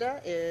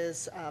agenda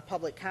is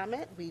public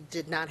comment. We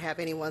did not have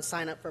anyone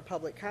sign up for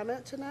public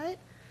comment tonight,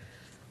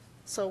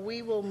 so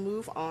we will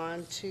move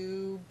on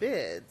to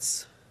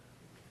bids.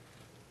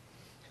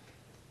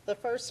 The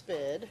first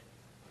bid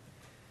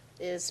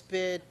is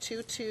bid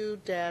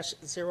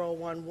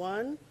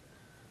 22-011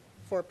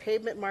 for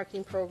pavement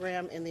marking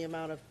program in the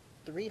amount of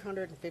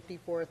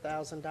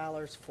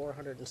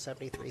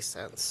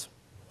 $354,473.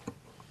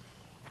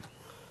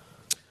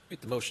 Make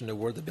the motion to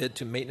award the bid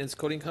to maintenance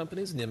coating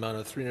companies in the amount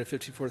of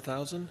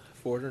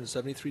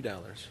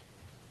 $354,473.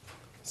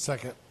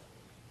 Second.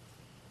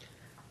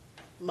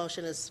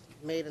 Motion is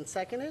made and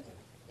seconded.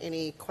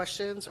 Any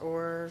questions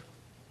or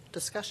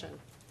discussion?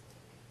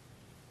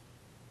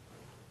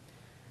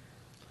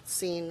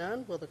 Seeing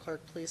none, will the clerk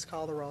please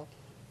call the roll?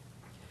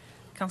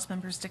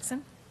 Councilmembers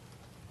Dixon?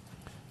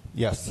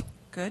 Yes.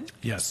 Good?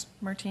 Yes.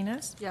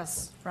 Martinez?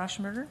 Yes.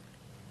 Rauschenberger?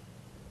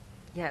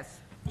 Yes.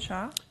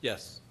 Shaw?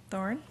 Yes.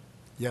 Thorne?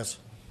 Yes.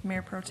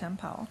 Mayor Pro Tem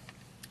Powell?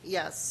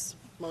 Yes,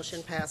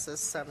 motion passes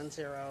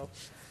 7-0.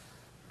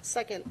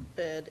 Second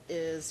bid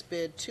is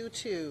bid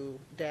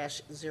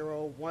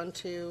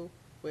 22-012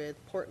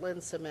 with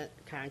Portland Cement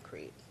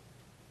Concrete.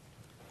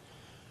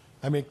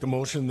 I make the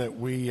motion that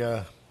we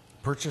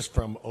purchase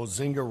from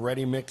Ozinga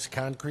Ready Mix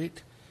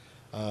Concrete,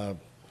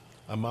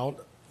 amount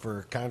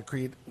for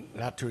concrete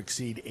not to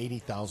exceed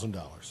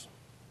 $80,000.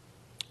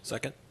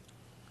 Second.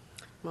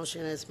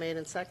 Motion is made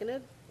and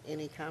seconded.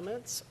 Any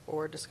comments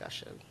or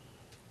discussion?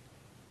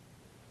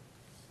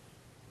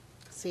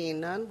 Seeing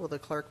none, will the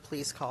clerk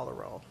please call the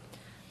roll?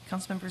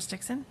 Councilmembers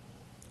Dixon?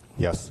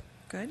 Yes.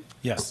 Good?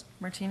 Yes.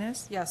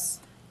 Martinez? Yes.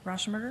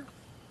 Rauschenberger?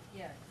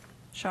 Yes.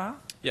 Shaw?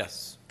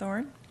 Yes.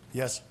 Thorne?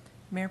 Yes.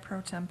 Mayor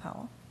Pro Tem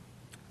Powell?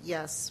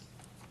 Yes.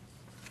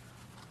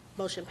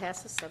 Motion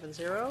passes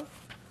 7-0.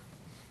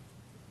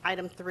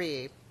 Item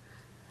 3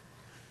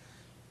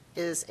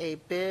 is a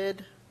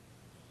bid.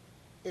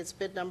 It's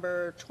bid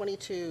number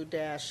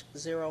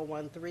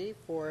 22-013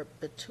 for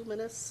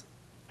bituminous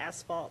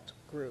asphalt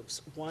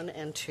groups 1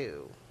 and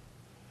 2.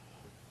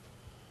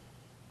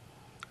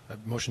 A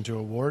motion to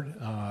award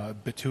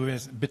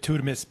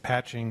bituminous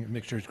patching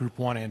mixtures Group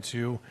 1 and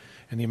 2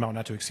 in the amount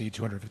not to exceed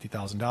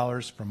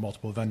 $250,000 from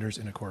multiple vendors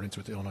in accordance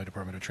with the Illinois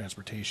Department of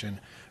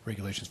Transportation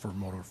regulations for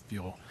motor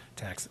fuel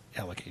tax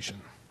allocation.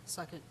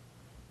 Second.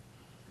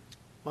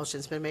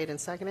 Motion's been made and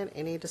seconded.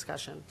 Any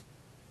discussion?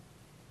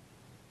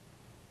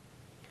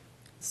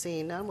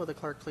 Seeing none, will the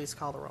clerk please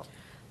call the roll?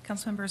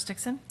 Councilmembers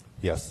Dixon?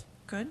 Yes.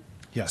 Good.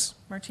 Yes.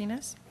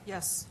 Martinez,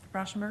 Yes.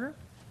 Rauschenberger,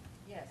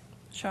 Yes.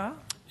 Shaw,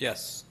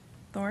 Yes.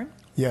 Thorne,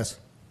 Yes.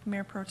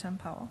 Mayor Pro Tem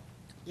Powell.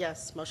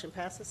 Yes, motion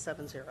passes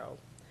 7-0.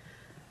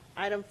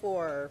 Item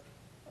 4,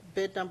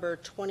 bid number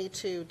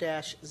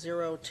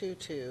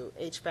 22-022,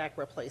 HVAC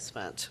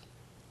replacement.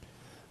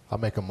 I'll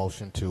make a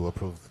motion to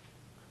approve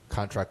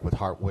contract with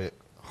Hartwig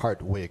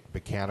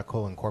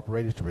Mechanical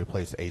Incorporated to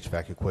replace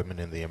HVAC equipment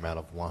in the amount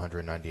of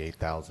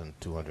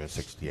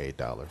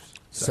 $198,268.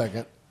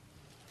 Second.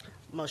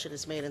 Motion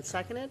is made and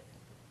seconded.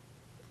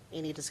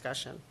 Any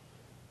discussion?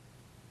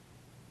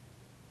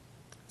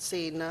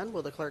 Seeing none,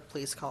 will the clerk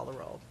please call the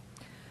roll?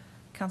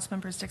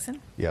 Councilmembers Dixon,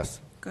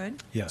 Yes.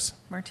 Good, Yes.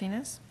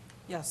 Martinez,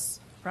 Yes.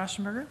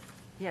 Rauschenberger,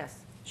 Yes.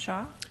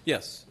 Shaw,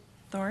 Yes.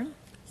 Thorne,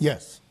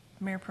 Yes.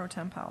 Mayor Pro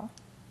Tem Powell.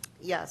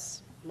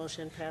 Yes,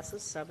 motion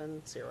passes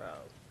 7-0.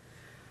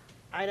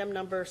 Item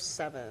number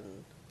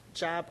 7,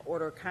 job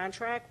order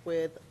contract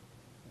with,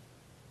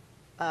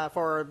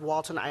 for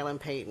Walton Island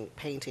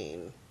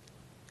painting.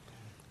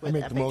 I with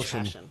make the FH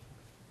motion. Passion.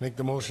 Make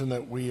the motion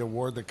that we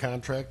award the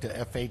contract to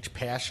FH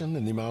Passion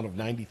in the amount of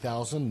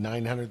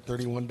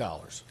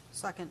 $90,931.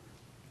 Second.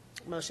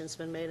 Motion's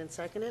been made and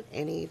seconded.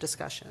 Any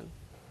discussion?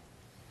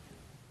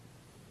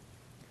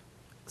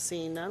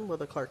 Seeing none, will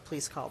the clerk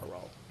please call the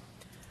roll?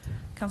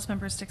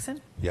 Councilmembers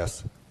Dixon,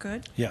 Yes.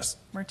 Good, Yes.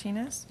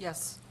 Martinez,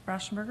 Yes.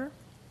 Rauschenberger,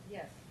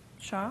 Yes.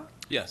 Shaw,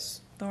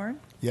 Yes. Thorne,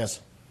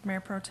 Yes.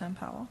 Mayor Pro Tem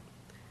Powell.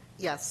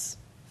 Yes.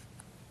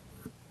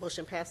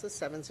 Motion passes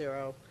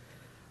 7-0.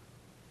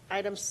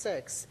 Item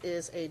 6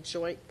 is a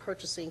joint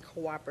purchasing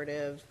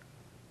cooperative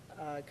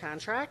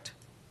contract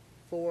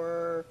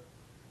with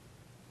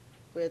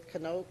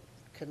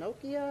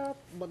Canokia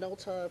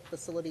Minolta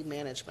Facility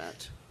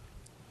Management.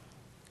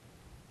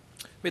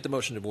 Make the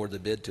motion to award the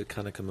bid to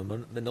Konica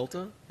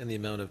Minolta in the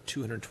amount of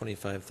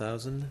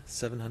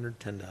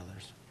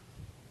 $225,710.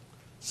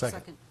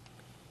 Second.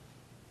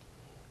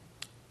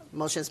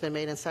 Motion's been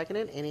made and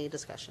seconded. Any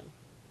discussion?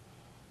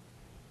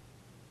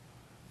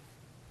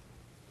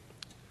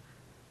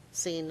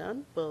 Seeing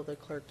none, will the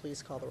clerk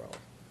please call the roll?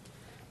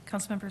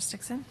 Councilmembers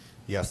Dixon,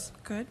 Yes.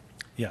 Good,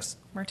 Yes.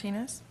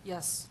 Martinez,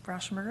 Yes.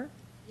 Rauschenberger,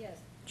 Yes.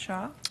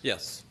 Shaw,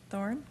 Yes.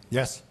 Thorne,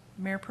 Yes.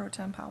 Mayor Pro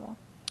Tem Powell.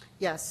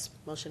 Yes,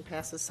 motion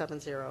passes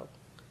 7-0.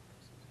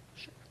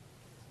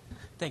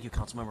 Thank you,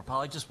 Councilmember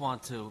Powell.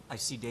 I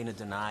see Dana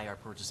Denai, our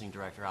purchasing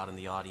director, out in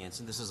the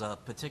audience, and this is a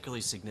particularly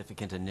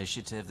significant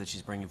initiative that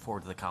she's bringing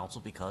forward to the council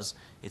because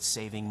it's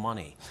saving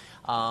money.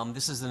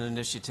 This is an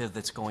initiative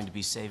that's going to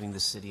be saving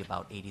the city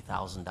about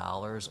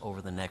 $80,000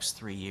 over the next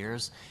 3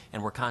 years,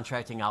 and we're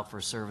contracting out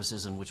for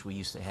services in which we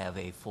used to have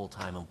a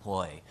full-time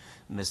employee.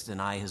 Ms.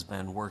 Denai has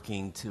been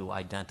working to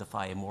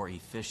identify a more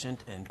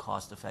efficient and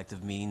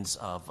cost-effective means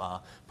of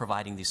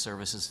providing these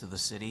services to the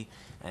city,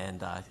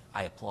 and I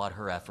applaud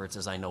her efforts,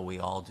 as I know we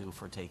all do,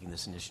 for taking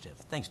this initiative.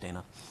 Thanks,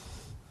 Dana.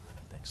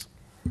 Thanks.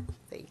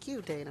 Thank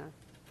you, Dana.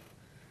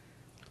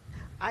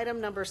 Item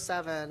number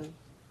 7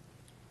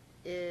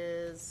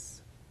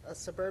 is a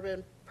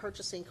suburban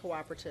purchasing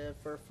cooperative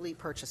for fleet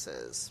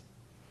purchases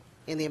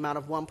in the amount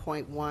of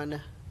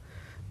 $1.1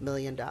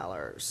 million.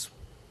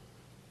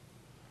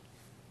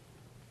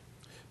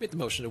 Make the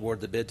motion to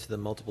award the bid to the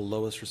multiple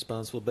lowest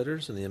responsible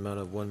bidders in the amount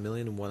of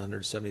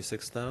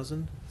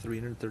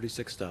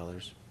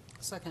 $1,176,336.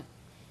 Second.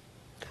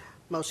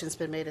 Motion's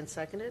been made and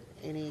seconded.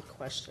 Any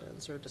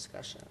questions or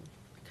discussion?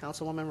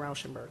 Councilwoman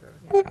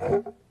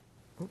Rauschenberger.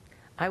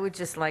 I would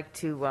just like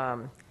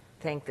to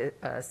thank the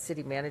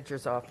city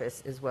manager's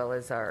office as well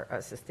as our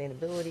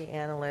sustainability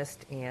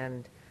analyst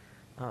and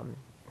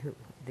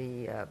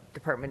the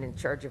department in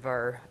charge of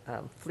our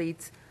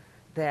fleets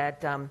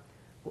that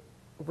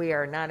we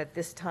are not at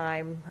this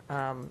time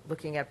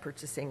looking at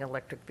purchasing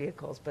electric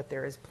vehicles, but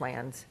there is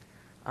plans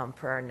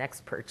for our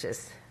next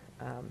purchase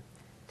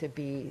to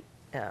be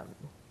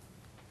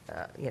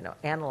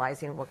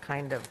analyzing what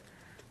kind of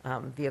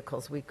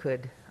vehicles we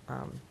could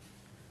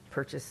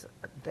purchase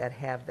that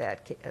have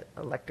that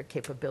electric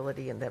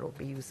capability and that will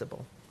be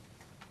usable.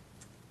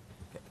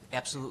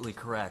 Absolutely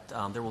correct.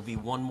 There will be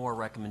one more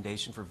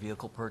recommendation for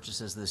vehicle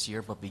purchases this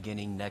year, but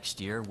beginning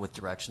next year, with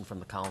direction from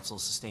the Council,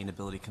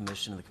 Sustainability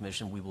Commission, and the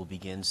Commission, we will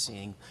begin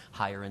seeing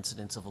higher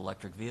incidence of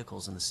electric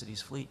vehicles in the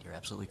city's fleet. You're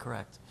absolutely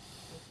correct.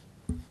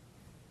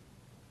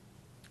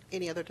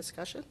 Any other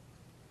discussion?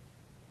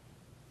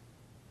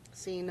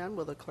 Seeing none,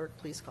 will the clerk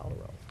please call the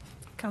roll?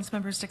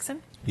 Councilmembers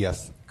Dixon,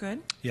 Yes. Good,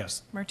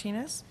 Yes.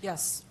 Martinez,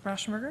 Yes.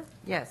 Rauschenberger,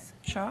 Yes.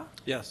 Shaw,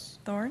 Yes.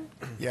 Thorne,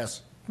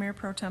 Yes. Mayor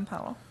Pro Tem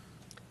Powell.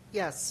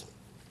 Yes.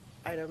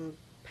 Item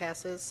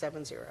passes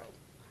 7-0.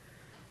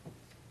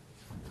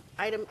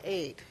 Item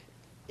 8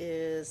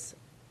 is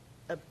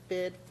a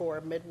bid for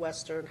a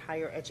Midwestern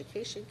Higher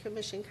Education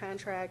Commission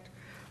contract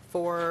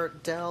for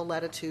Dell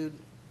Latitude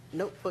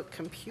notebook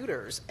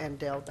computers and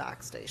Dell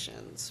dock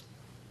stations.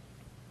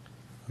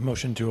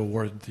 Motion to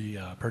award the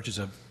purchase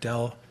of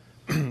Dell,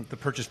 the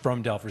purchase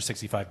from Dell for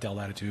 65 Dell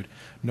Latitude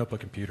notebook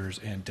computers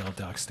and Dell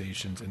dock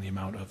stations in the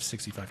amount of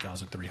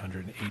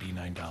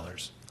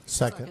 $65,389.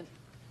 Second.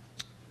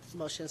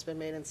 Motion's been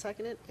made and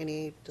seconded.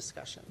 Any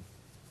discussion?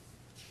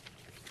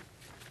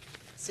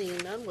 Seeing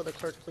none, will the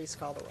clerk please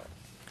call the roll?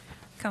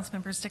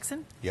 Councilmembers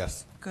Dixon?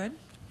 Yes. Good?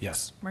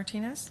 Yes.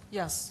 Martinez?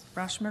 Yes.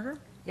 Rauschenberger?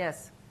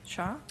 Yes.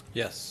 Shaw?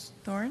 Yes.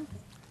 Thorne?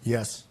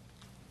 Yes.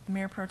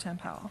 Mayor Pro Tem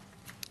Powell?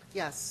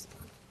 Yes.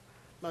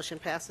 Motion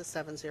passes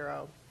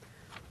 7-0.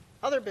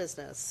 Other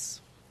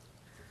business.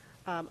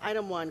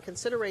 Item 1,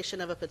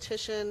 consideration of a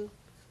petition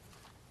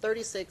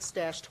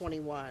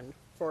 36-21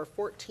 for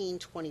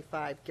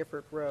 1425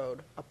 Gifford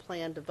Road, a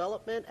planned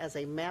development as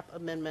a map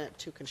amendment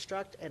to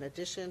construct an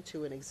addition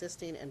to an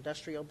existing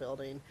industrial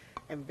building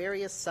and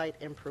various site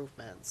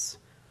improvements.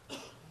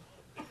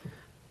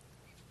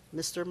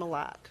 Mr.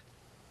 Malat.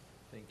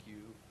 Thank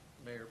you,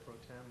 Mayor Pro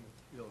Tem.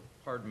 You'll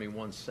pardon me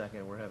 1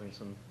 second. We're having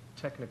some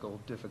technical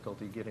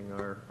difficulty getting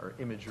our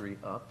imagery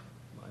up.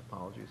 My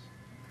apologies.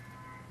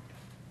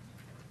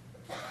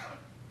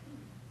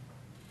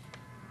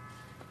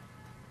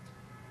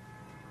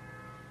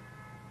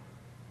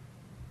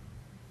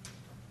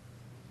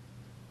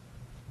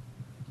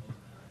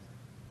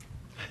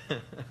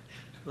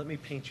 Let me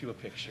paint you a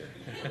picture.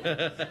 All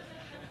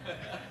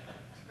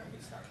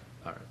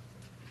right.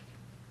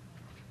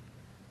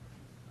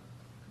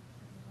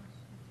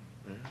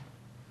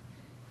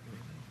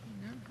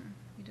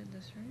 You did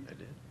this, right? I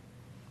did.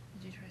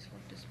 Did you try swap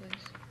displays?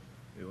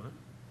 Do what?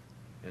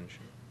 And show.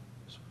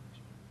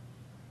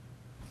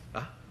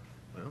 Ah,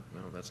 well,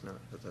 no, that's not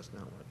what,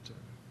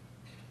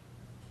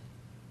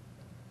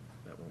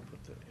 that won't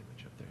put the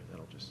image up there.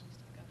 That'll just,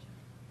 yeah,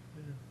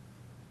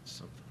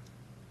 something.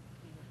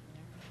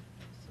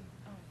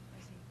 Oh, I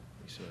see.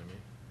 You see what I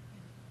mean?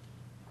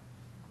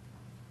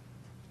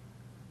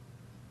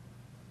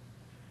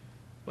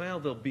 Well,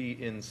 they'll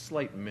be in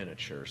slight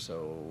miniature,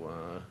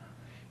 so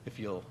if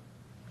you'll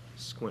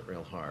squint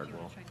real hard, You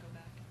we'll. want to try and go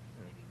back?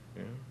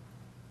 Yeah.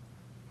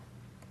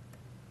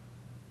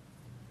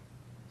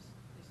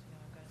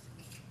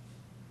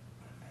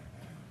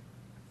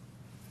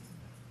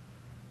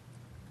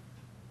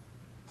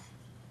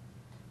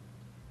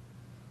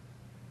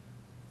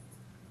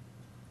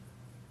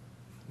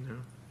 No.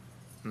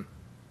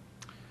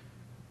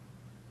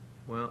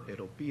 Well,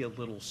 it'll be a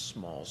little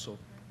small, so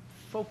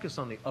focus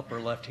on the upper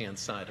left-hand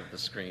side of the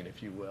screen,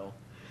 if you will.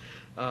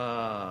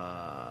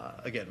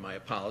 Again, my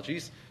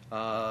apologies.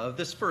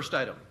 This first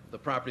item, the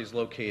property is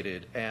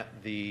located at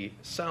the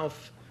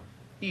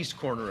southeast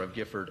corner of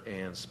Gifford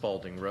and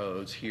Spalding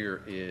Roads.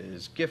 Here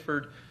is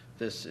Gifford.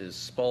 This is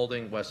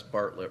Spalding. West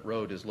Bartlett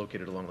Road is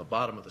located along the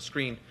bottom of the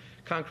screen.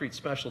 Concrete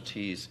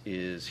Specialties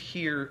is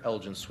here.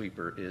 Elgin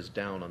Sweeper is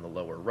down on the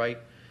lower right.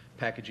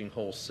 Packaging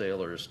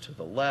Wholesalers to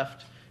the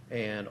left.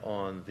 And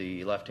on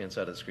the left-hand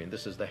side of the screen,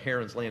 this is the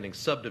Herons Landing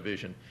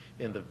subdivision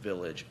in the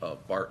village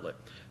of Bartlett.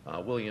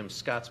 Williams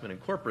Scotsman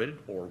Incorporated,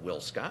 or Will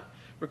Scott,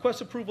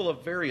 requests approval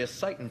of various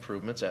site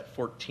improvements at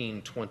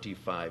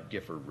 1425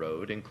 Gifford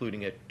Road,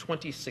 including a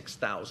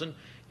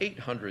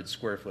 26,800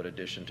 square foot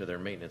addition to their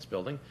maintenance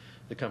building.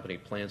 The company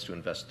plans to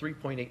invest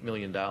 $3.8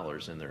 million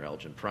in their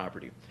Elgin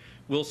property.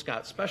 Will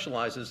Scott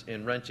specializes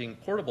in renting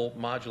portable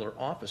modular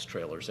office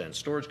trailers and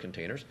storage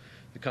containers.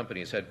 The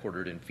company is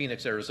headquartered in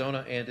Phoenix,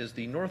 Arizona, and is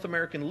the North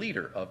American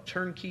leader of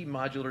turnkey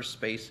modular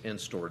space and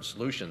storage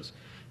solutions.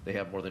 They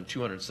have more than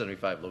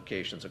 275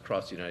 locations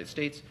across the United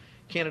States,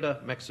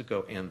 Canada,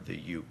 Mexico, and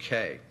the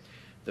UK.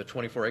 The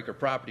 24-acre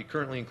property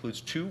currently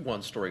includes 2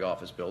 one-story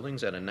office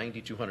buildings and a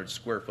 9,200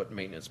 square foot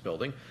maintenance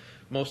building.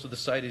 Most of the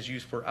site is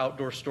used for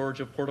outdoor storage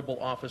of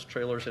portable office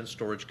trailers and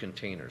storage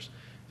containers.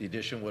 The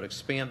addition would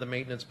expand the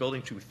maintenance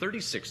building to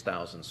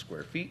 36,000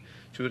 square feet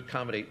to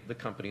accommodate the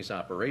company's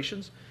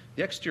operations.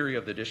 The exterior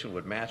of the addition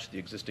would match the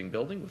existing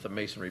building with a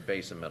masonry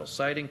base and metal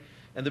siding,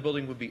 and the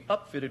building would be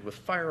upfitted with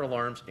fire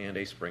alarms and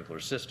a sprinkler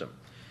system.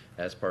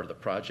 As part of the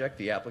project,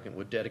 the applicant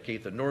would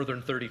dedicate the northern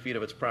 30 feet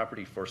of its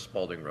property for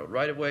Spalding Road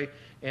right-of-way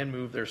and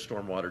move their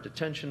stormwater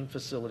detention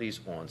facilities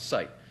on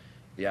site.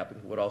 The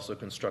applicant would also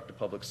construct a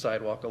public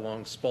sidewalk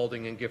along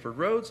Spalding and Gifford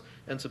roads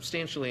and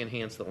substantially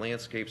enhance the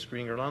landscape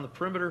screening around the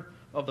perimeter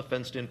of the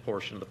fenced-in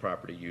portion of the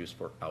property used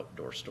for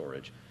outdoor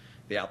storage.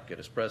 The applicant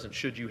is present.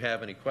 Should you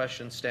have any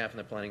questions, staff and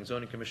the Planning and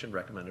Zoning Commission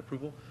recommend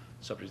approval,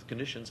 subject to the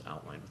conditions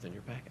outlined within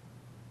your packet.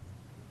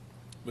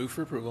 Move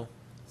for approval.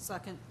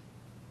 Second.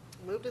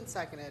 Moved and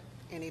seconded.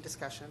 Any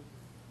discussion?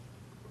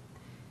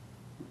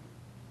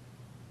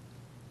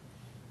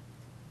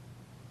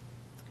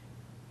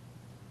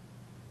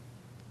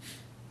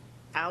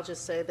 I'll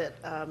just say that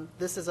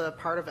this is a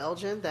part of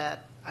Elgin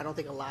that I don't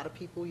think a lot of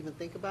people even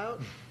think about.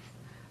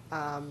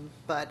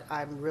 But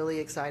I'm really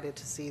excited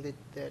to see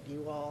that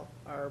you all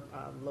are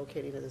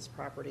locating in this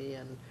property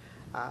and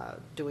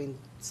doing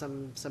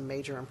some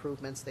major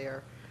improvements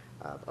there.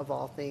 Of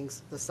all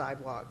things, the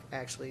sidewalk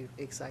actually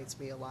excites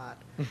me a lot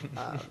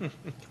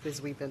because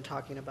we've been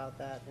talking about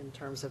that in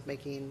terms of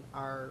making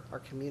our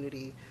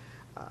community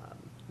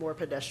more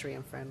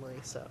pedestrian friendly.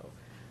 So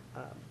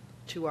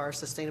to our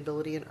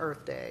Sustainability and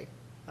Earth Day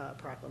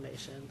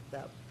proclamation,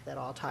 that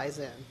all ties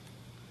in.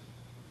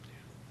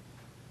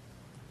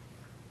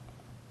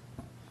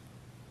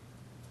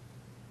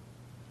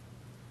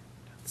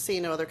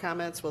 Seeing no other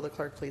comments, will the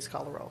clerk please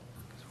call the roll?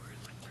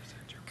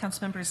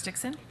 Councilmembers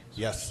Dixon,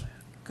 Yes.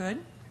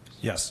 Good,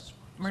 Yes.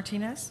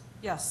 Martinez,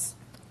 Yes.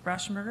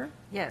 Rauschenberger,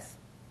 Yes.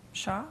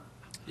 Shaw,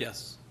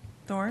 Yes.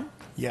 Thorne,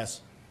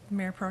 Yes.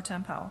 Mayor Pro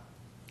Tem Powell.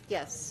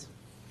 Yes.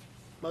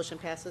 Motion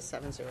passes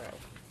 7-0.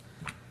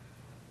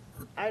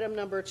 Item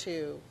number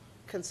 2,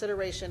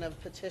 consideration of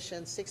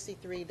petition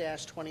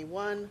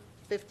 63-21,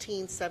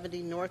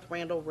 1570 North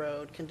Randall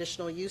Road,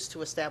 conditional use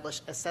to establish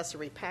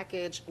accessory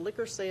package,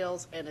 liquor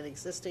sales, and an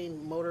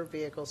existing motor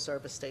vehicle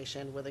service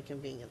station with a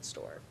convenience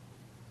store.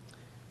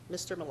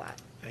 Mr. Malat.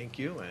 Thank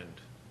you, and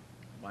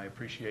my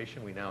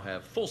appreciation, we now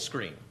have full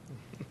screen.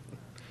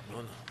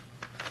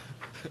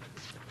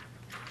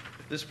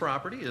 This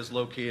property is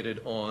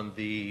located on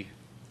the,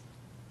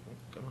 oh,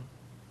 come on.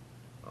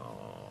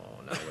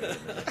 Oh, now wait a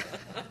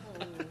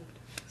minute.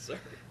 Sorry.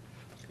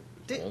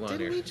 Hold on Didn't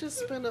here. we just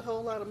spend a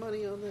whole lot of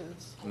money on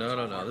this?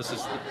 No, this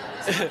is,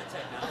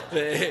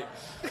 Hey,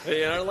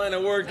 our line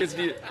of work is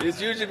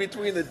usually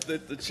between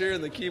the chair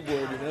and the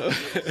keyboard, you know?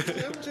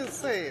 I'm just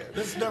saying.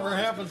 This never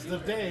happens to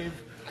Dave.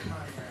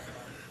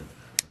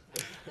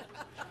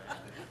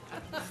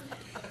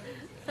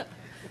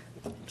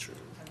 True.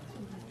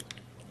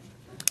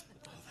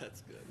 Oh,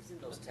 that's good. He's in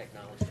those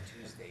Technology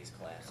Tuesdays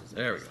classes.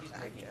 There we go. He's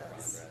making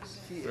progress.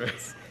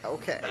 Yes.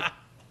 Okay.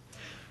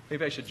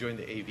 maybe I should join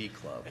the AV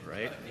club,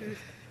 right?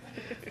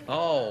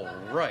 All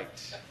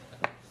right.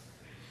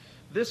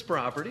 This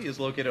property is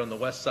located on the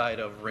west side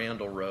of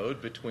Randall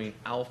Road between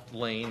Alf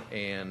Lane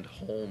and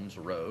Holmes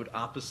Road,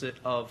 opposite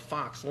of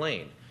Fox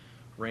Lane.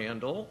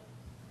 Randall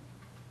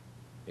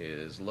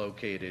is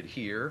located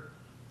here.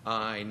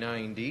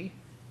 I-90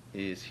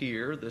 is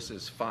here. This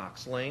is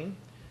Fox Lane.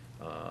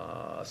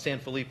 San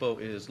Filippo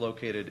is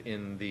located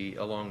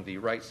along the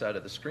right side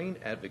of the screen.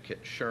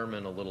 Advocate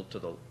Sherman a little to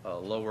the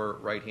lower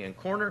right-hand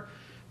corner.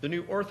 The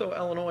new Ortho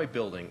Illinois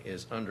building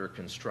is under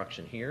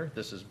construction here.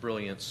 This is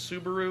Brilliant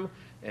Subaru,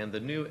 and the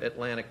new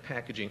Atlantic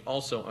Packaging,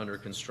 also under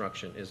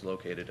construction, is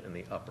located in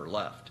the upper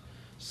left.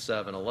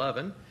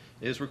 7-Eleven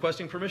is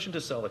requesting permission to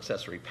sell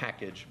accessory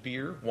package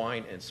beer,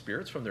 wine, and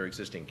spirits from their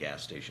existing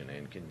gas station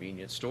and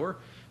convenience store.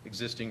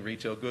 Existing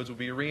retail goods will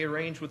be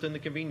rearranged within the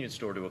convenience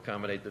store to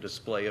accommodate the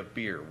display of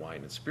beer,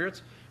 wine, and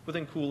spirits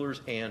within coolers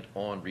and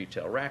on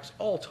retail racks,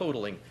 all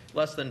totaling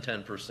less than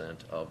 10%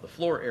 of the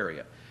floor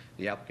area.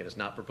 The applicant is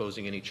not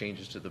proposing any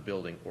changes to the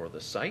building or the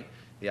site.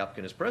 The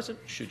applicant is present.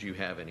 Should you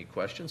have any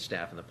questions,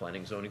 staff and the Planning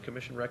and Zoning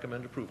Commission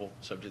recommend approval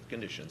subject to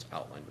conditions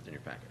outlined within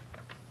your packet.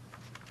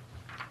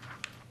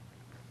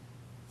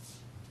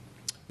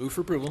 Move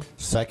for approval.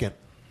 Second.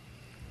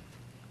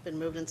 Been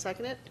moved and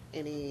seconded.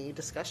 Any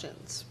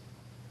discussions?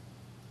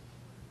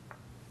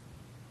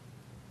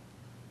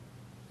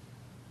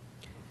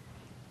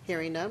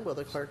 Hearing none, will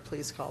the clerk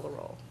please call the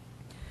roll?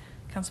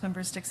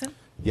 Councilmembers Dixon,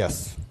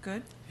 Yes.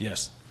 Good,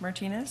 Yes.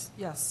 Martinez,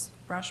 Yes.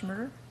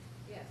 Rauschenberger,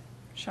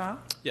 Shaw,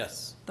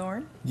 Yes.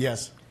 Thorne,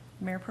 Yes.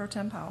 Mayor Pro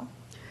Tem Powell.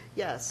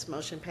 Yes,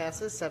 motion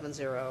passes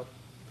 7-0.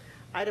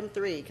 Item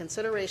 3,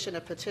 consideration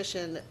of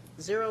petition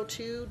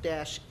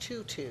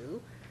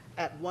 02-22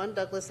 at 1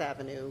 Douglas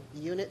Avenue,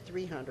 Unit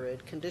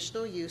 300,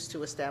 conditional use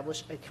to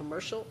establish a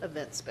commercial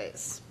event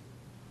space.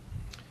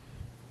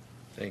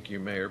 Thank you,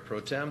 Mayor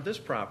Pro Tem. This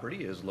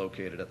property is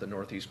located at the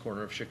northeast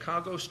corner of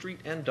Chicago Street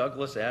and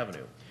Douglas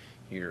Avenue.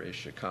 Here is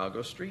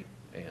Chicago Street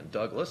and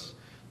Douglas.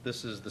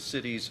 This is the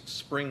city's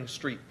Spring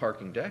Street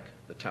parking deck,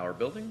 the Tower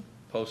Building,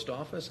 Post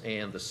Office,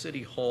 and the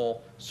City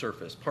Hall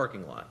surface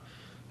parking lot.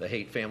 The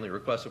Haight family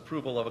requests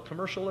approval of a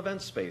commercial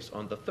event space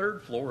on the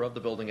 3rd floor of the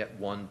building at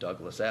 1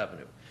 Douglas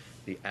Avenue.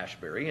 The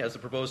Ashbury, as the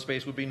proposed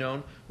space would be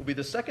known, will be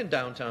the second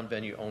downtown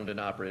venue owned and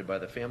operated by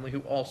the family, who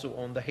also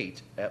own the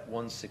Haight at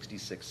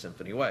 166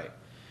 Symphony Way.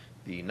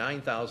 The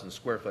 9,000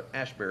 square foot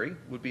Ashbury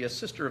would be a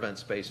sister event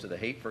space to the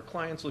Haight for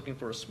clients looking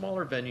for a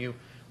smaller venue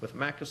with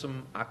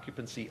maximum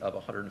occupancy of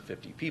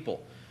 150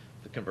 people.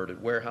 The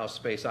converted warehouse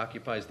space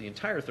occupies the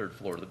entire 3rd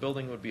floor of the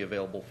building and would be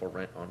available for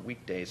rent on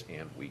weekdays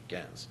and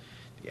weekends.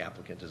 The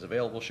applicant is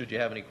available should you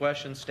have any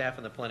questions. Staff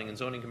and the Planning and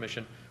Zoning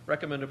Commission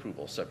recommend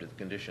approval subject to the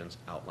conditions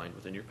outlined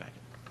within your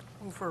packet.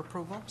 Move for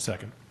approval.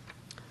 Second.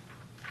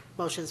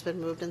 Motion's been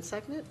moved and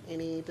seconded.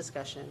 Any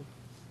discussion?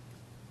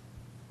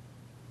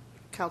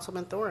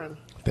 Councilman Thoren.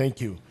 Thank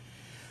you.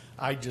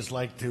 I'd just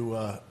like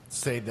to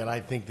say that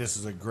I think this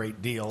is a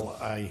great deal.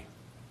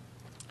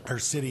 Our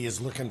city is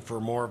looking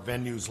for more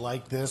venues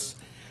like this.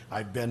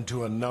 I've been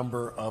to a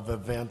number of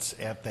events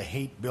at the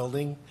Haight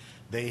Building.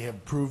 They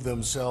have proved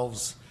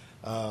themselves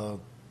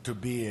to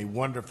be a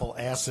wonderful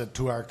asset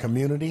to our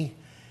community.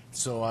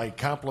 So I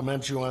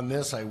compliment you on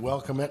this. I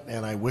welcome it,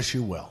 and I wish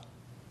you well.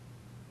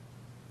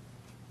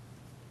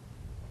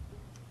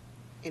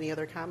 Any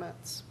other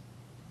comments?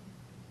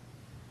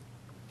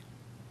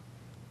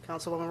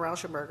 Councilwoman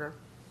Rauschenberger.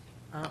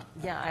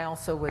 Yeah, I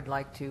also would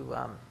like to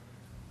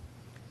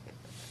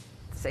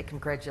say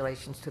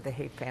congratulations to the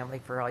Haight family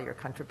for all your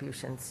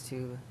contributions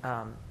to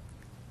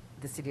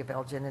the city of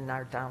Elgin and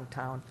our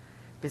downtown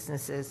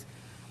businesses.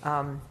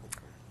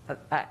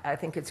 I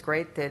think it's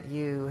great that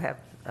you have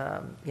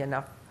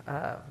enough,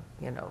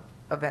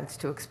 events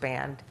to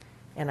expand.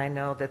 And I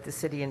know that the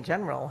city in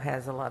general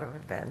has a lot of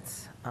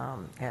events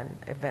and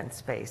event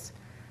space.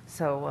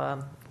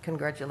 So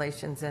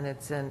congratulations, and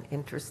it's an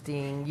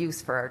interesting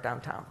use for our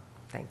downtown.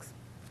 Thanks.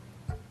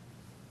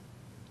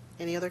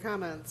 Any other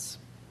comments?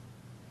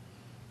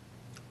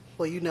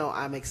 Well, you know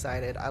I'm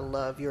excited. I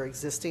love your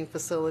existing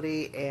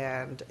facility,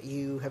 and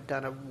you have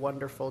done a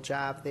wonderful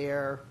job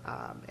there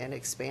and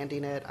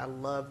expanding it. I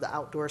love the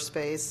outdoor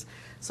space,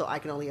 so I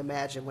can only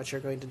imagine what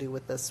you're going to do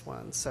with this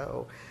one.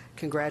 So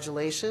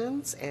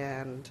congratulations,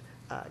 and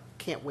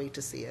can't wait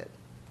to see it.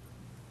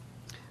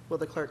 Will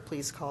the clerk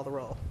please call the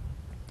roll?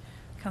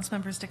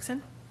 Councilmembers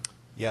Dixon?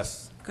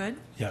 Yes. Good?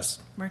 Yes.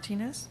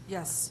 Martinez?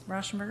 Yes.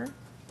 Rauschenberger?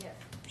 Yes.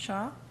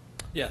 Shaw?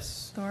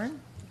 Yes.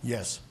 Thorne?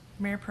 Yes.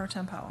 Mayor Pro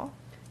Tem Powell?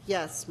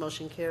 Yes,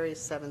 motion carries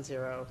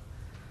 7-0.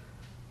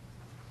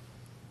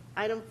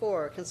 Item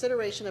 4,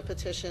 consideration of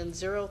petition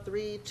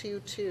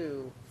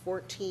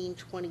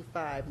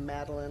 0322-1425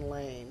 Madeline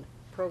Lane.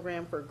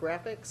 Program for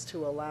graphics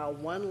to allow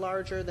one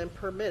larger than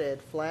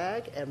permitted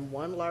flag and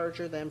one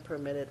larger than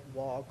permitted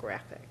wall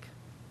graphic.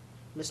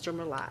 Mr.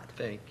 Merlot.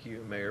 Thank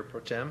you, Mayor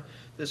Pro Tem.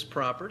 This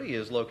property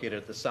is located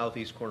at the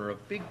southeast corner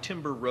of Big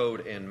Timber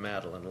Road and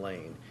Madeline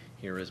Lane.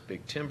 Here is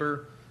Big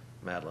Timber,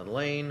 Madeline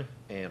Lane,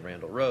 and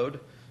Randall Road.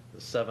 The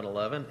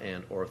 7-Eleven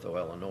and Ortho,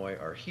 Illinois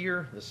are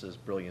here. This is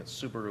Brilliant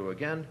Subaru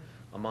again.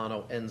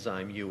 Amano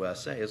Enzyme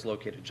USA is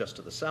located just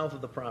to the south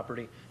of the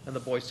property, and the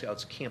Boy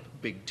Scouts Camp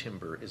Big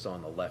Timber is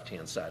on the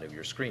left-hand side of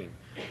your screen.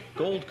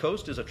 Gold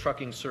Coast is a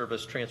trucking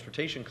service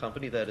transportation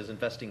company that is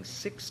investing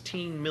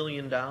 $16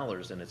 million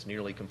in its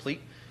nearly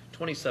complete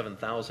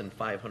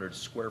 27,500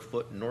 square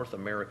foot North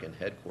American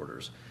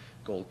headquarters.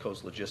 Gold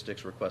Coast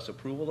Logistics requests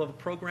approval of a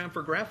program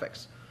for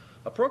graphics.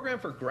 A program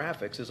for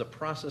graphics is a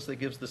process that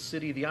gives the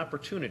city the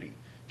opportunity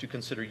to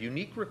consider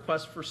unique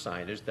requests for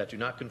signage that do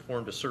not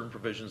conform to certain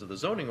provisions of the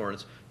zoning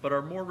ordinance, but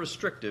are more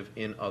restrictive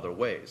in other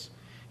ways.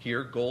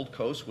 Here, Gold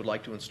Coast would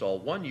like to install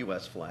one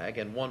U.S. flag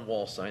and one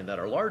wall sign that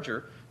are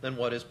larger than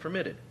what is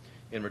permitted.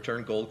 In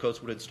return, Gold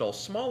Coast would install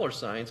smaller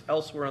signs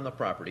elsewhere on the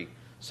property,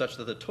 such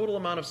that the total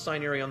amount of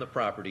sign area on the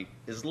property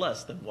is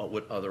less than what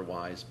would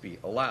otherwise be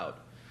allowed.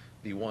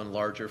 The one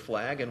larger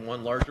flag and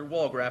one larger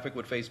wall graphic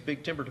would face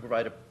Big Timber to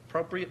provide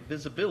appropriate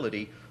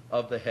visibility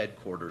of the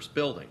headquarters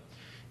building.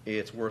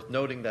 It's worth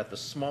noting that the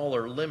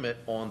smaller limit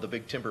on the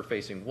Big Timber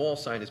facing wall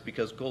sign is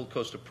because Gold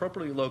Coast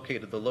appropriately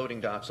located the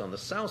loading docks on the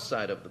south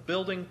side of the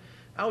building,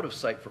 out of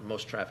sight from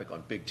most traffic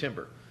on Big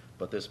Timber.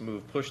 But this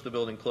move pushed the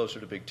building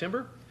closer to Big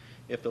Timber.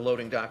 If the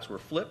loading docks were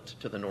flipped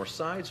to the north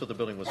side so the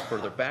building was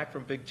further back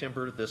from Big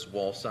Timber, this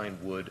wall sign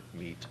would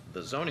meet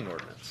the zoning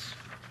ordinance.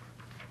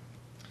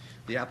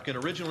 The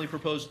applicant originally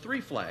proposed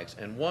 3 flags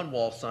and 1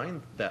 wall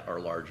sign that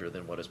are larger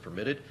than what is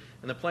permitted,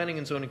 and the Planning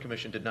and Zoning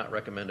Commission did not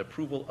recommend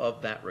approval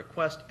of that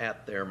request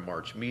at their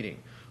March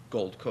meeting.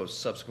 Gold Coast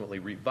subsequently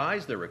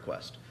revised their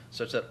request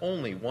such that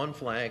only 1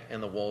 flag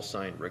and the wall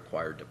sign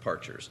required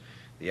departures.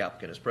 The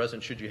applicant is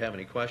present. Should you have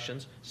any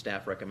questions,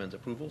 staff recommends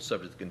approval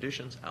subject to the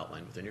conditions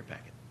outlined within your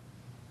packet.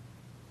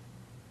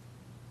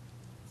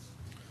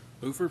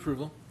 Move for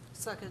approval.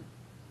 Second.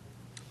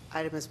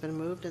 Item has been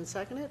moved and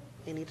seconded.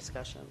 Any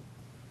discussion?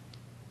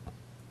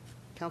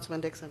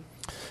 Councilman Dixon.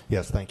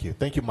 Yes, thank you.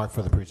 Thank you, Mark,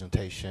 for the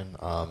presentation.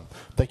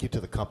 Thank you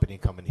to the company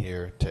coming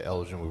here to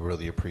Elgin. We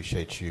really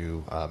appreciate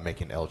you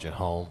making Elgin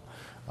home,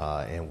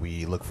 and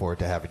we look forward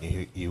to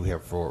having you here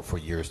for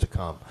years to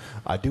come.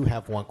 I do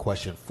have one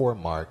question for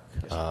Mark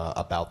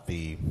about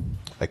the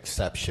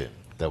exception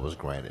that was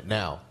granted.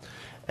 Now,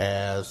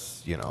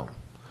 as you know,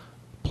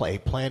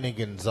 planning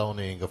and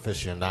zoning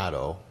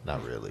aficionado,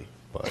 not really,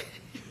 but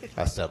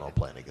I sat on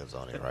planning and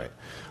zoning, right?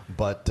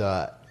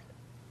 But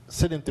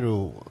sitting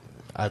through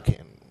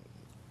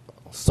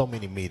so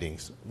many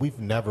meetings, we've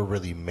never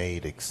really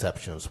made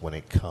exceptions when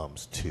it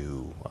comes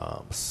to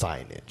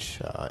signage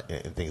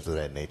and things of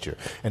that nature.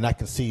 And I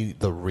can see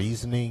the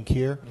reasoning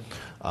here,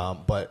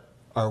 but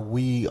are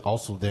we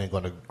also then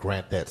going to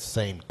grant that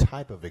same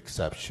type of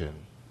exception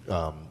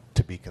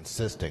to be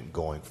consistent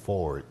going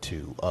forward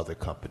to other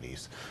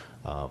companies?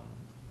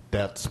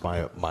 That's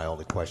my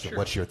only question. Sure.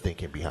 What's your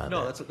thinking behind that?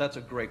 No, that's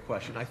a great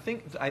question. I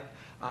think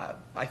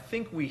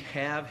we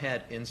have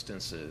had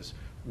instances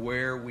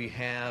where we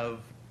have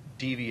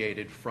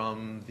deviated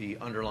from the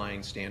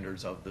underlying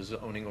standards of the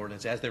zoning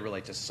ordinance as they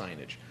relate to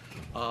signage.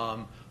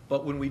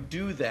 But when we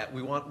do that,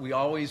 we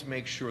always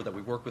make sure that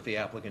we work with the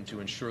applicant to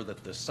ensure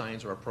that the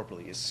signs are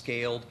appropriately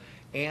scaled,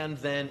 and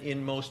then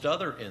in most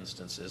other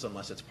instances,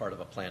 unless it's part of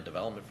a planned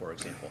development, for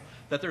example,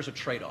 that there's a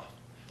trade-off.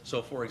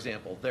 So, for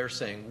example, they're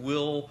saying,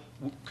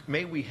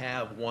 may we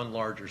have 1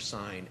 larger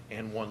sign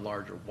and 1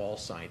 larger wall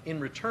sign? In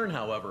return,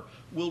 however,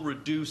 we'll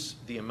reduce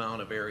the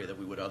amount of area that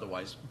we would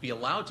otherwise be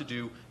allowed to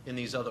do in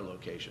these other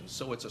locations.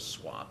 So it's a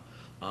swap.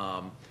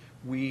 As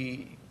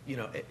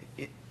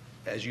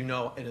you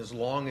know, and as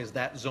long as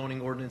that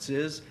zoning ordinance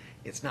is,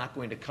 it's not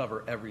going to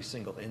cover every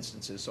single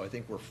instances. So I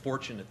think we're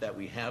fortunate that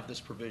we have this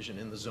provision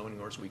in the zoning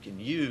ordinance we can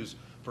use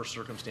for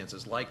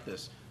circumstances like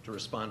this to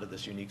respond to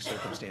this unique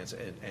circumstance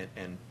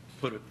and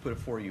put it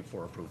for you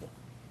for approval.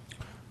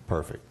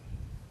 Perfect.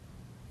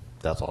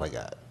 That's all I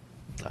got.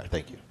 All right,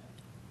 thank you.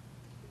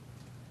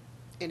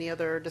 Any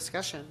other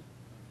discussion,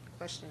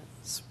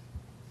 questions?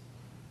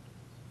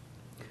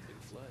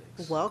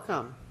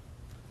 Welcome.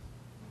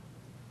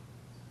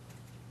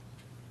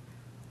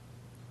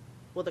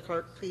 Will the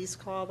clerk please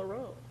call the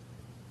roll?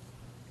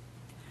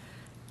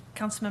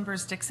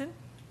 Councilmembers Dixon,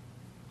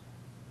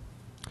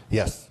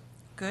 Yes.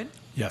 Good,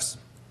 Yes.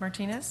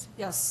 Martinez,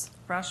 Yes.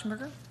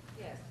 Rauschenberger,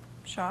 Yes.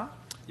 Shaw,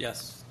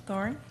 Yes.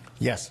 Thorne,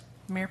 Yes.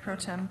 Mayor Pro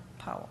Tem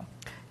Powell.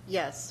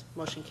 Yes,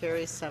 motion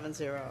carries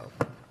 7-0.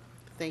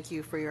 Thank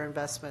you for your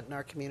investment in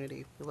our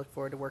community. We look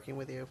forward to working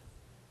with you.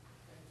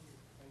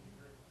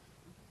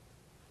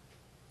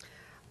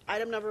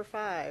 Item number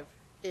 5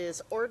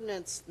 is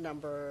ordinance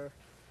number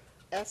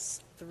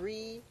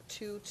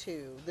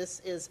S322.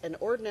 This is an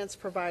ordinance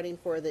providing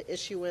for the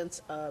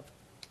issuance of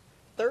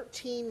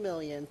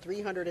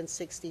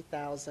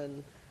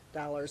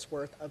 $13,360,000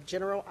 worth of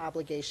general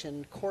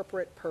obligation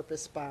corporate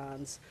purpose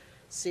bonds,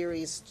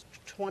 Series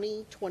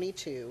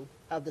 2022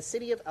 of the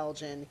City of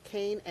Elgin,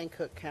 Kane, and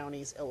Cook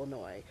Counties,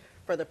 Illinois,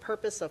 for the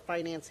purpose of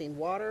financing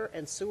water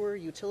and sewer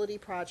utility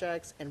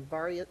projects and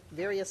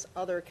various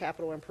other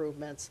capital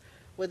improvements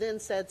within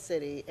said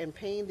city and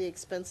paying the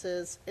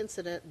expenses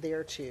incident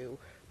thereto,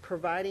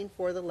 providing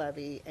for the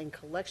levy and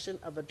collection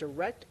of a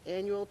direct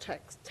annual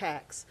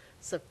tax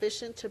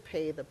sufficient to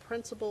pay the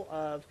principal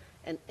of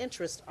and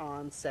interest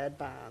on said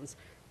bonds,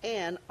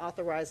 and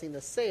authorizing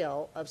the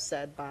sale of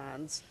said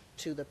bonds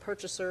to the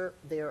purchaser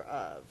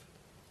thereof.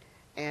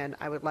 And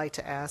I would like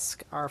to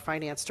ask our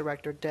Finance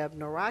Director, Deb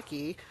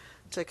Noraki,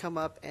 to come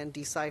up and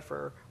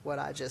decipher what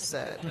I just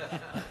said.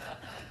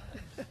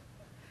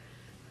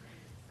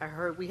 I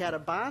heard we had a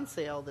bond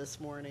sale this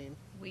morning.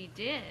 We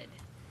did.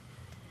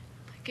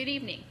 Good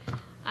evening.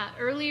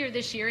 Earlier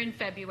this year in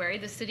February,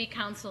 the City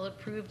Council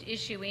approved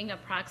issuing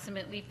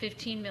approximately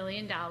 $15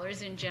 million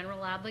in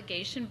general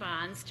obligation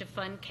bonds to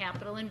fund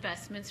capital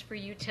investments for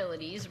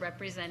utilities,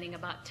 representing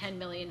about $10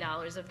 million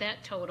of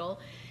that total,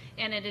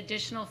 and an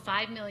additional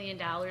 $5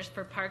 million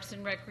for Parks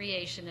and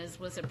Recreation, as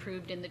was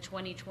approved in the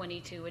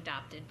 2022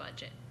 adopted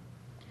budget.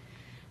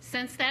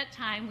 Since that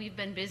time, we've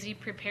been busy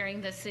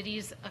preparing the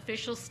city's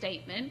official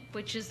statement,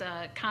 which is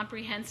a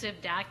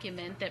comprehensive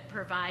document that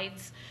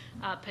provides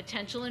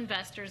potential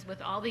investors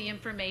with all the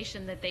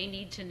information that they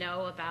need to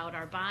know about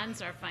our bonds,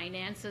 our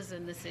finances,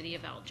 and the City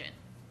of Elgin.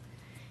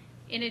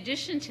 In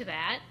addition to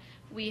that,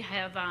 we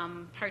have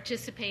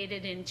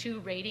participated in 2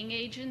 rating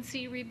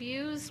agency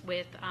reviews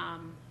with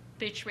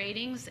Fitch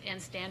Ratings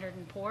and Standard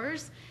 &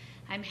 Poor's.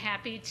 I'm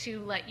happy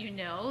to let you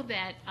know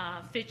that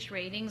Fitch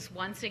Ratings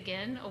once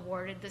again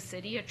awarded the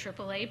city a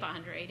AAA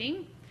bond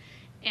rating,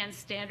 and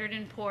Standard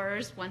 &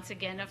 Poor's once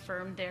again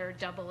affirmed their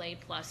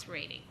AA+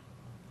 rating.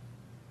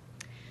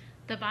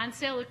 The bond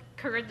sale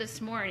occurred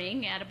this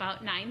morning at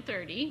about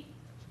 9:30.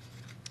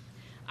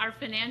 Our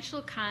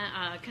financial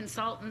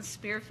consultant,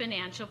 Spear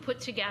Financial, put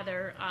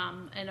together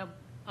an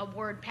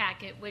award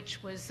packet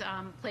which was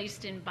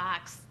placed in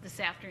box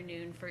this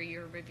afternoon for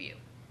your review.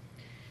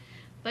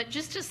 But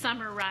just to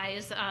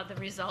summarize the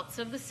results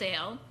of the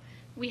sale,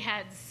 we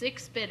had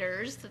 6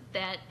 bidders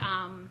that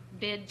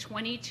bid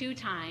 22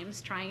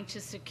 times trying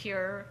to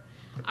secure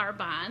our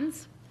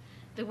bonds.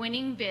 The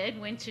winning bid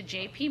went to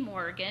J.P.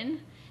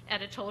 Morgan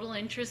at a total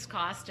interest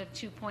cost of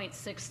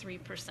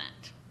 2.63%.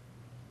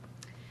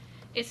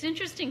 It's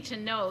interesting to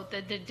note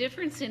that the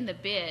difference in the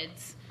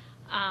bids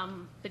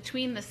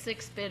between the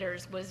 6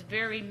 bidders was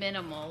very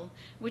minimal,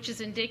 which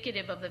is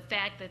indicative of the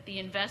fact that the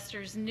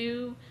investors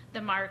knew the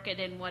market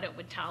and what it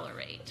would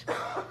tolerate.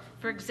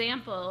 For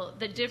example,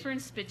 the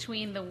difference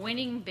between the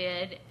winning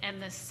bid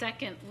and the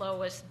second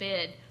lowest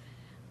bid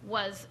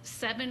was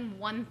 7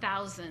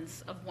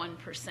 1/1000ths of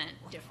 1%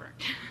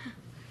 different.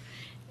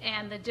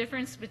 And the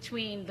difference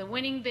between the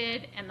winning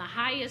bid and the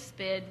highest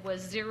bid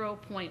was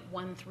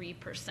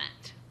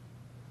 0.13%.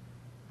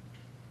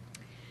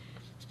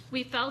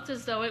 We felt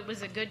as though it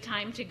was a good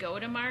time to go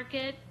to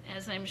market.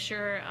 As I'm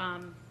sure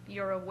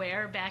you're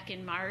aware, back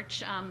in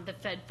March, the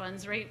Fed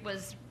funds rate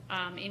was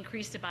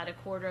increased about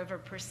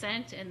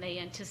 0.25%, and they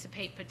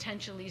anticipate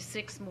potentially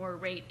 6 more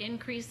rate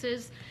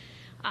increases.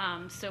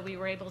 So we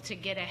were able to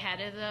get ahead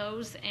of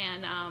those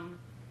and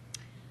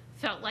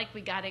felt like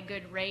we got a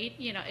good rate.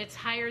 You know, it's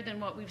higher than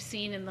what we've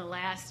seen in the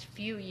last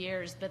few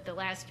years, but the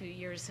last few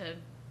years have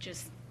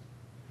just,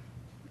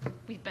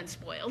 we've been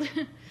spoiled.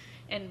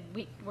 And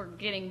we're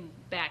getting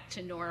back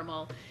to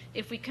normal.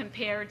 If we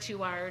compare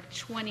to our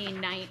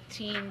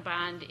 2019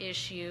 bond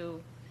issue,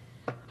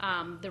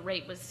 the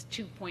rate was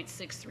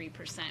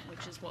 2.63%,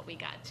 which is what we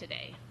got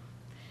today.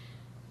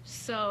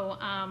 So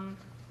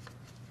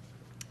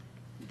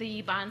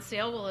the bond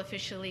sale will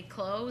officially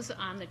close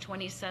on the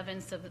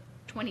 27th of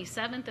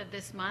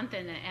this month,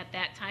 and at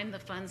that time, the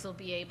funds will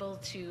be able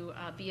to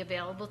be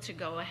available to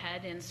go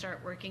ahead and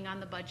start working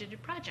on the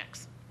budgeted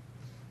projects.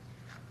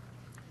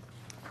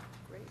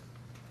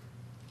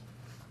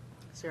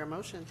 Is there a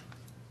motion?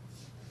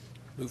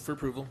 Move for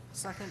approval.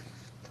 Second.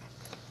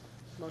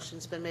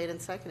 Motion's been made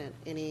and seconded.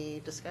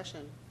 Any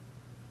discussion?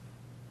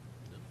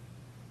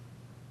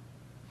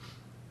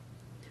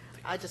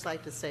 I'd just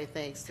like to say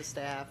thanks to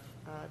staff,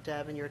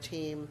 Deb and your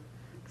team.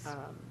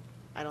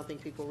 I don't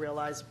think people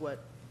realize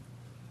what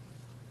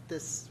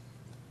this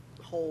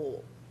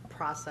whole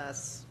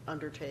process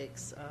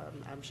undertakes.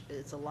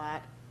 It's a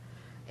lot,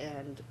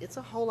 and it's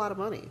a whole lot of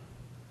money.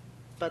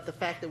 But the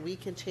fact that we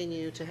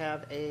continue to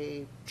have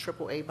a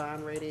AAA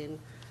bond rating,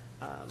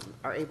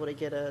 are able to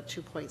get a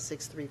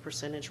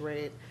 2.63%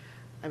 rate,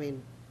 I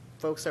mean,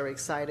 folks are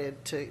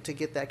excited to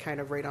get that kind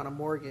of rate on a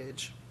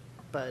mortgage,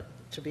 but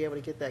to be able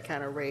to get that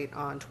kind of rate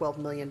on $12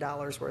 million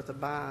worth of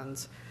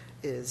bonds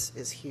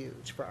is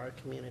huge for our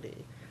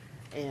community.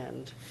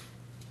 And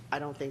I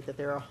don't think that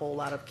there are a whole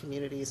lot of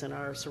communities in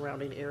our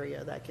surrounding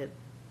area that could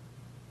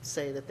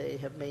say that they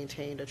have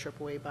maintained a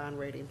AAA bond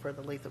rating for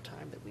the length of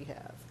time that we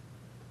have.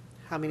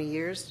 How many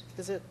years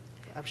is it?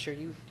 I'm sure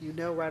you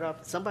know right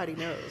off, somebody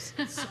knows.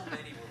 So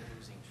many we're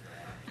losing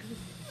track.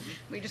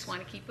 We just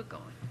want to keep it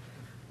going.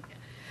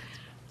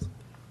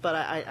 But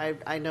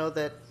I know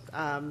that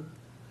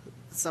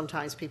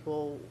sometimes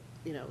people,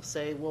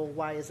 say, well,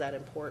 why is that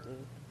important?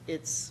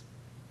 It's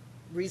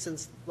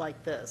reasons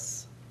like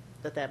this,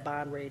 that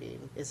bond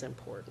rating is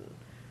important.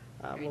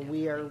 When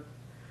we are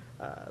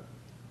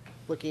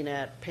looking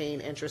at paying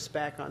interest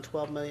back on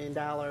 $12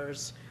 million,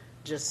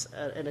 just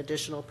an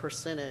additional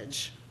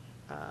percentage,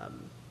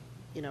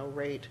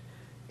 rate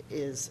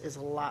is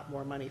a lot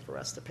more money for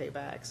us to pay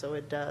back. So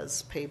it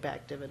does pay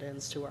back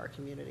dividends to our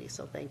community.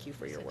 So thank you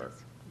for your work.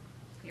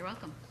 You're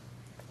welcome.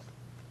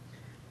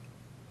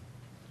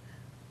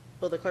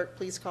 Will the clerk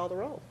please call the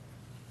roll?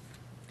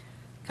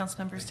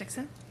 Councilmembers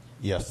Dixon?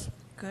 Yes.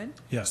 Good?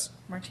 Yes.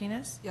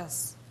 Martinez?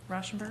 Yes.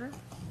 Rauschenberger?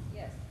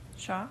 Yes.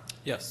 Shaw?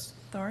 Yes.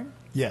 Thorne?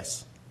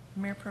 Yes.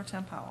 Mayor Pro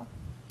Tem Powell?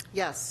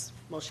 Yes,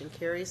 motion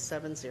carries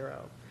 7-0.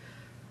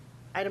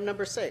 Item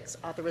number 6,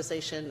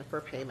 authorization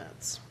for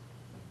payments.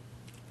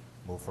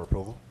 Move for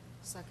approval?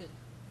 Second.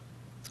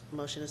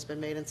 Motion has been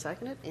made and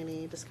seconded.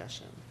 Any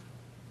discussion?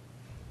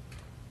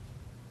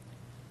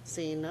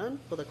 Seeing none,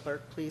 will the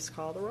clerk please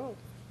call the roll?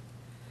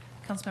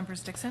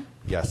 Councilmembers Dixon?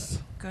 Yes.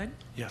 Good?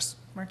 Yes.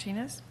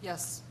 Martinez?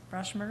 Yes.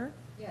 Rauschenberger?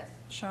 Yes.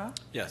 Shaw?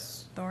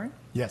 Yes. Thorne?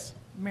 Yes.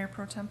 Mayor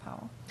Pro Tem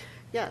Powell?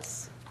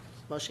 Yes,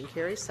 motion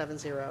carries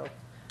 7-0.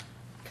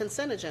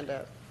 Consent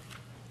agenda.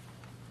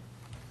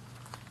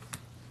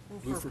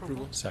 Move for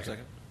approval. Second.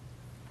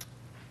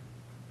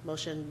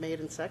 Motion made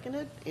and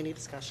seconded. Any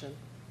discussion?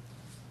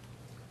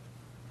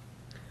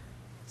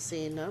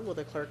 Seeing none, will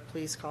the clerk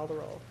please call the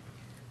roll?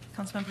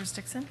 Councilmembers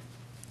Dixon?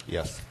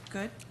 Yes.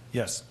 Good?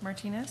 Yes.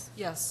 Martinez?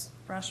 Yes.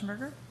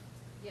 Rauschenberger?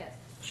 Yes.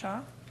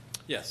 Shaw?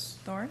 Yes.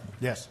 Thorne?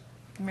 Yes.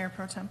 Mayor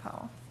Pro Tem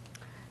Powell?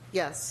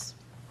 Yes,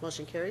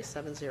 motion carries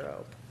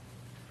 7-0.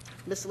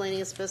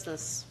 Miscellaneous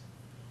business.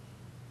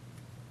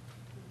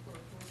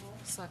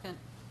 Second.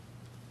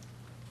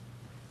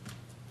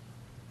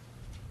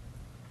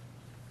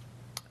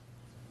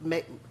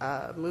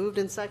 Moved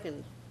and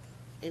second.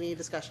 Any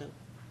discussion?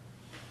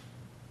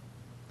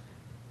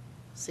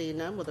 Seeing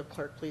none, will the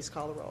clerk please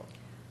call the roll?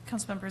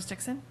 Councilmembers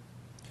Dixon?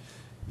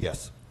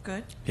 Yes.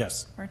 Good?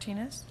 Yes.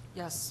 Martinez?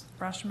 Yes.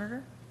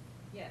 Rauschenberger?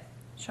 Yes.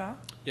 Shaw?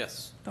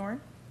 Yes. Thorne?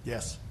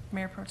 Yes.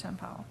 Mayor Pro Tem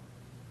Powell?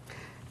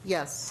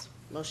 Yes,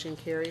 motion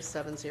carries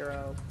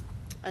 7-0.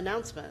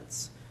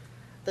 Announcements.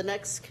 The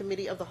next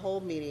Committee of the Whole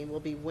meeting will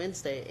be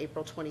Wednesday,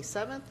 April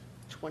 27th,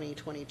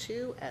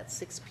 2022 at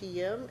 6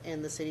 p.m.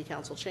 in the City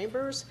Council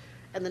chambers.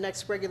 And the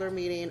next regular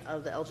meeting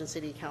of the Elgin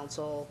City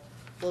Council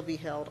will be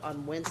held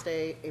on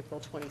Wednesday, April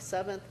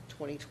 27th,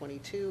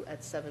 2022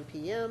 at 7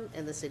 p.m.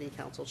 in the City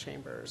Council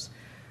chambers.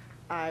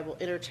 I will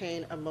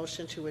entertain a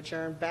motion to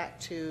adjourn back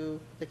to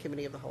the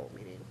Committee of the Whole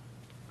meeting.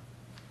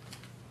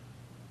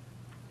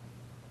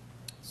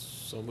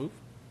 So move.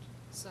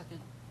 Second.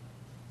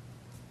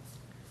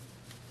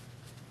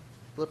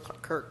 Will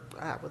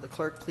the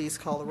clerk please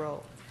call the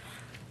roll?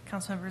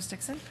 Councilmembers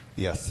Dixon?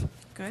 Yes.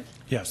 Good?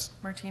 Yes.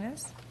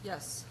 Martinez?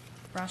 Yes.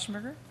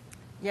 Rauschenberger?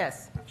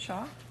 Yes.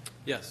 Shaw?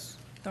 Yes.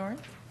 Thorne?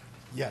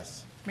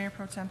 Yes. Mayor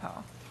Pro Tem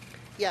Powell?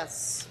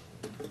 Yes.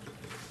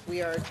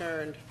 We are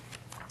adjourned.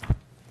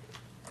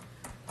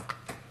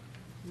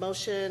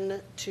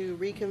 Motion to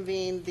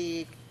reconvene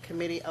the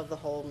Committee of the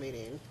Whole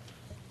meeting.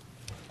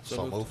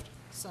 So moved.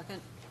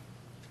 Second.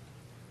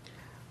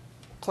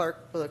 Will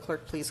the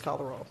clerk please call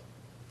the roll?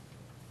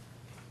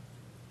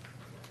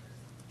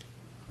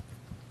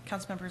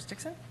 Councilmembers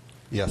Dixon?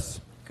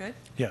 Yes. Good?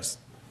 Yes.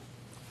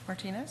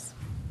 Martinez?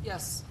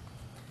 Yes.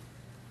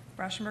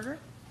 Rauschenberger?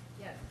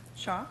 Yes.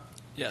 Shaw?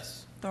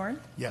 Yes. Thorne?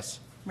 Yes.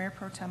 Mayor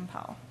Pro Tem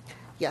Powell?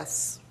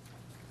 Yes.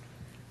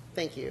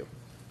 Thank you.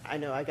 I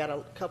know I got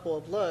a couple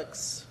of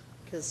looks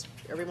because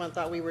everyone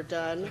thought we were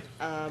done.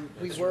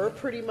 We were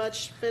pretty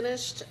much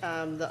finished.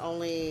 The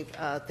only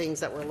things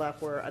that were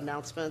left were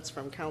announcements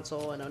from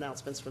council and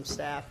announcements from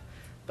staff.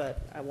 But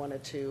I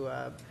wanted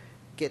to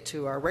get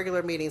to our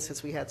regular meeting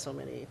since we had so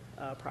many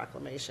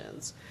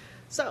proclamations.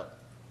 So,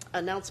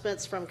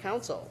 announcements from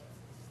council.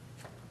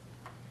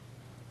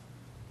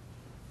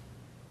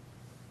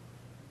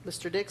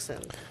 Mr.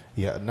 Dixon?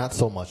 Yeah, not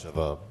so much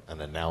of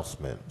an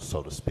announcement,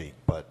 so to speak,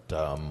 but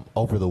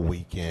over the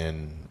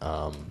weekend,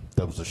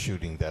 there was a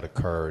shooting that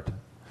occurred,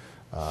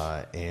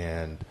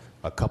 and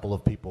a couple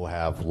of people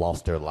have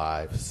lost their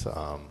lives.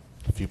 A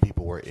few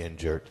people were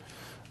injured,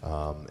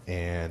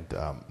 and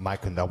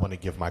I want to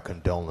give my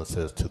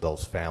condolences to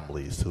those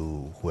families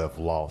who have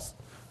lost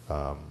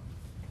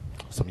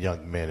some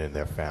young men in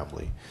their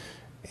family.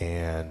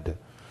 And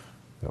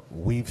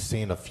we've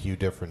seen a few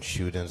different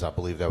shootings. I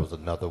believe there was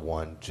another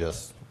one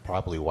just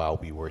probably while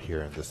we were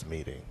here in this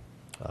meeting.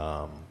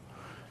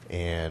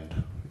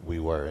 And we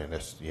were in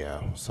this,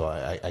 so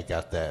I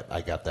got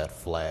that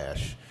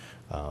flash.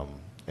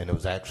 And it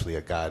was actually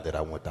a guy that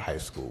I went to high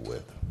school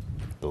with,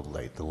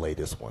 the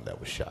latest one that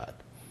was shot.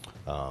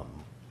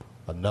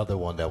 Another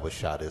one that was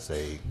shot is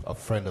a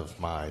friend of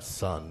my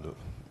son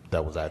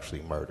that was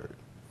actually murdered.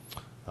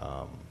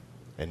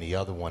 And the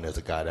other one is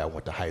a guy that I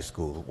went to high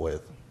school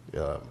with.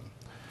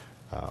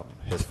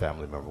 His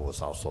family member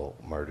was also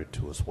murdered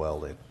too as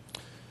well,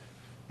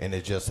 and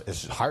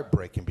it's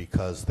heartbreaking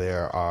because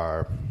this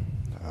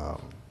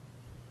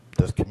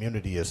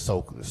community is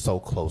so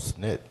close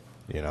knit.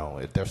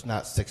 There's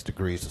not 6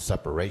 degrees of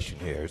separation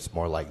here. It's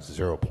more like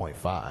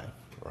 0.5,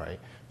 right?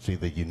 So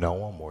either you know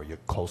them or you're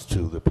close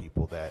to the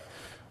people that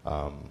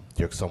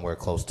you're somewhere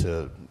close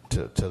to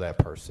that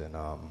person.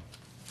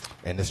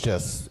 And it's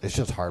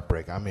just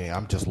heartbreaking. I mean,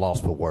 I'm just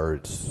lost for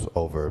words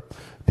over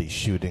these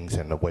shootings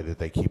and the way that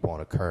they keep on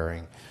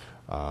occurring.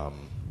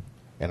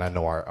 And I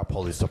know our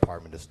police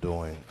department is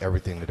doing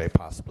everything that they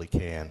possibly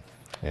can.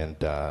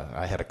 And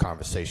I had a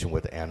conversation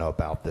with Anna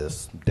about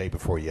this day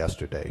before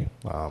yesterday,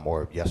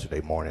 or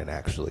yesterday morning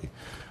actually.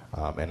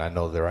 And I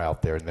know they're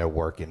out there and they're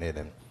working it.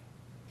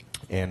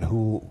 And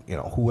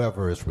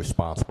whoever is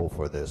responsible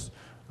for this,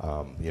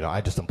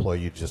 I just implore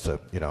you just to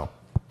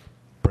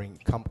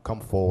come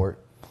forward.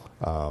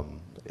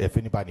 If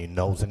anybody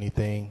knows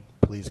anything,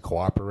 please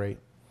cooperate.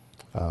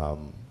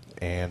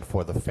 And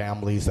for the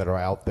families that are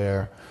out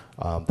there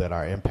that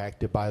are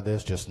impacted by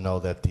this, just know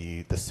that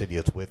the city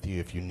is with you.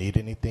 If you need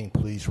anything,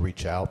 please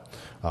reach out.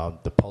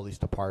 The police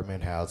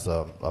department has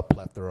a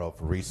plethora of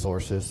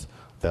resources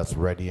that's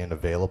ready and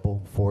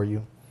available for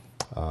you.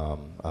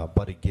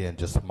 But again,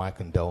 just my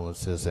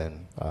condolences,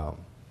 and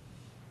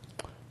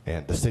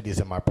the city is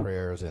in my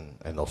prayers,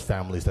 and those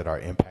families that are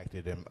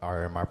impacted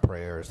are in my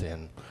prayers,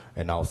 and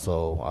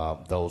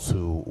also those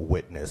who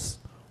witness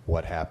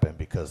what happened,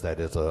 because that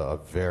is a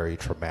very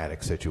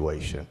traumatic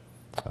situation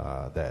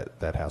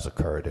that has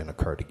occurred and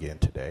occurred again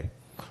today.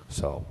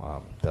 So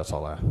that's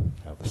all I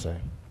have to say.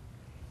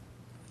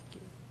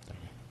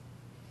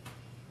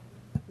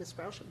 Ms.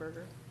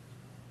 Rauschenberger?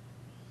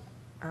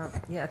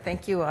 Yeah,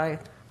 thank you. I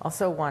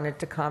also wanted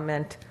to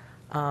comment.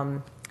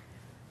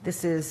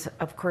 This is,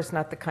 of course,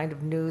 not the kind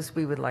of news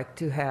we would like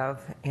to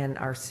have in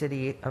our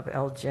city of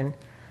Elgin.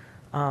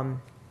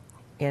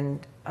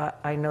 And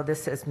I know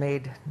this has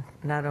made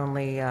not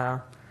only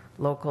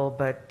local,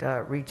 but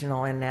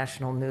regional and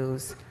national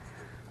news.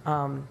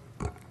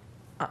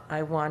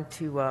 I want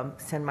to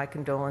send my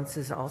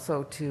condolences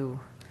also to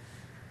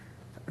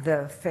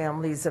the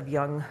families of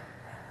young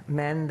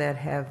men that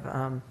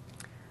have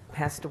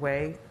passed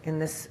away in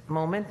this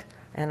moment.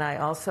 And I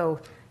also,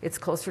 it's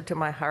closer to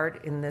my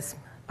heart in this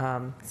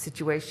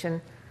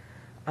situation.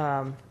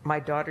 My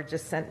daughter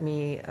just sent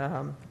me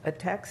a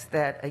text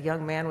that a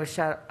young man was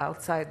shot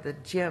outside the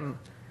gym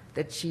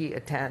that she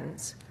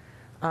attends.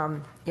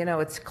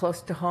 It's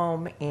close to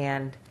home,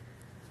 and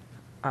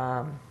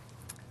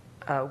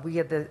we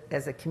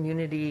as a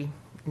community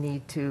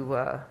need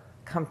to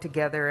come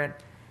together.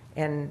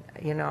 And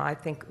I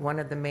think one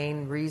of the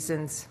main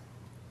reasons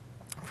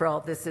for all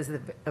this is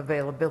the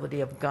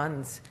availability of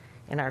guns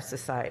in our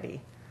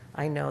society.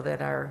 I know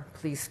that our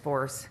police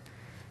force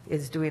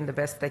is doing the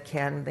best they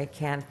can. They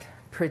can't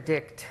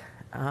predict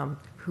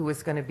who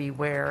is going to be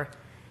where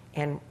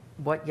and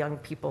what young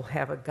people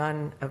have a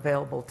gun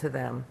available to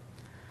them.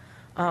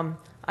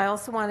 I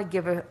also want to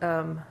give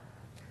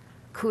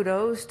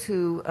kudos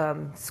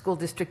to School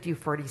District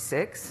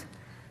U46.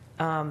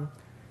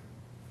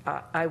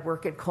 I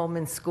work at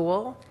Coleman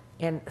School,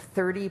 and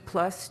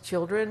 30-plus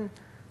children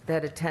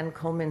that attend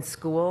Coleman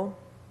School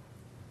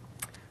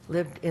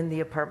lived in the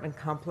apartment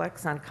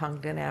complex on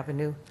Congdon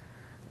Avenue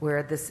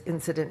where this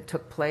incident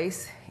took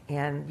place,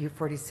 and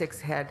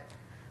U46 had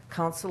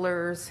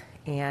counselors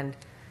and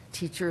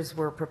teachers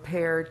were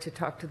prepared to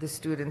talk to the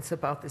students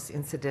about this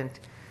incident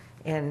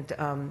and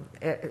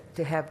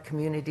to have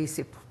community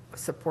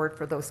support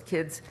for those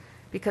kids,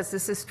 because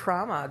this is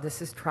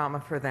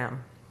trauma for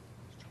them.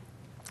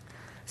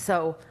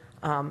 So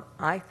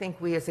I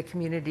think we as a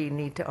community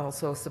need to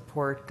also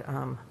support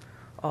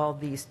all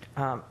these,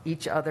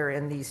 each other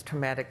in these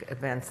traumatic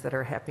events that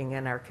are happening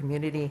in our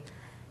community,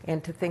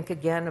 and to think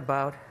again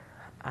about,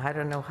 I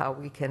don't know how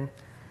we can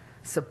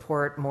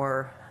support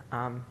more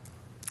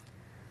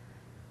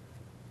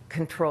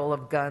control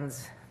of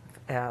guns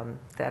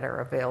that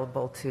are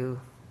available to,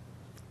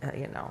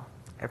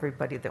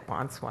 everybody that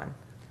wants one.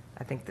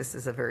 I think this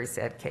is a very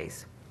sad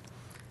case.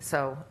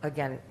 So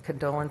again,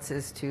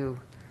 condolences to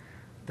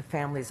the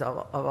families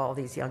of all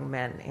these young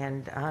men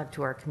and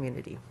to our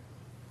community.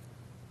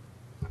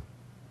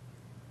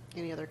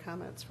 Any other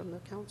comments from the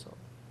council?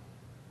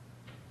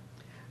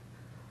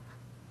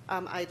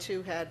 I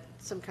too had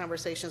some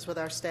conversations with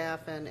our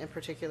staff and in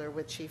particular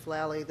with Chief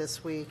Lally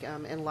this week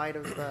in light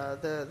of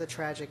the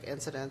tragic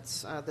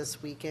incidents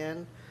this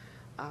weekend.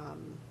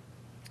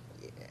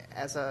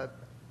 As a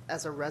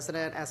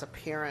resident, as a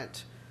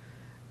parent,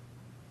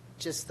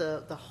 just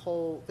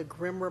the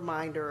grim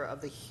reminder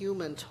of the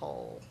human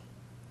toll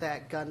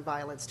that gun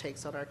violence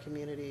takes on our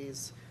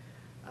communities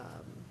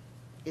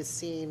is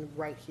seen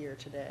right here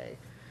today.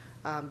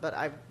 But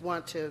I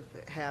want to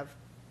have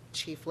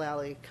Chief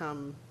Lally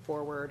come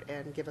forward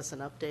and give us an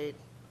update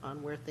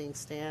on where things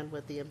stand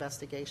with the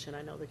investigation.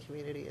 I know the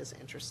community is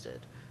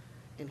interested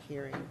in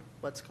hearing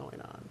what's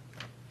going on.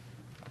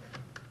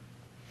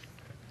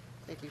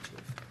 Thank you,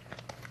 Chief.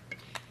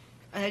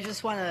 And I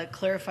just want to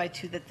clarify,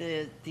 too, that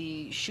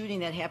the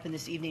shooting that happened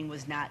this evening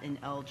was not in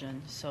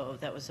Elgin, so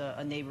that was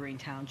a neighboring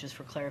town, just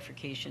for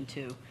clarification,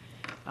 too.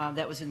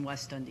 That was in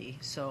West Dundee.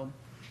 So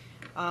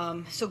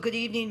good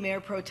evening,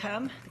 Mayor Pro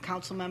Tem, the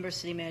council members,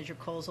 City Manager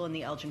Kozel, and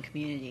the Elgin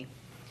community.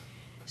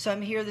 So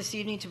I'm here this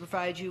evening to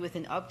provide you with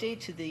an update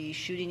to the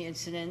shooting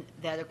incident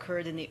that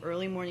occurred in the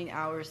early morning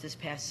hours this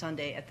past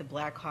Sunday at the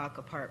Black Hawk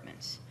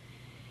Apartments.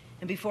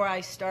 And before I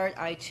start,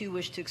 I too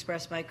wish to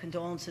express my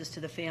condolences to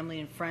the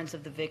family and friends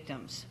of the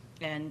victims.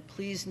 And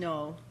please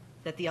know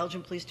that the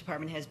Elgin Police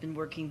Department has been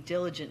working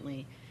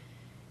diligently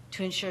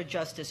to ensure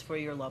justice for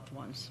your loved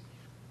ones.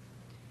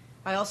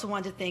 I also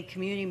want to thank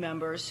community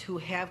members who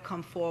have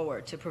come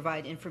forward to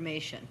provide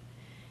information.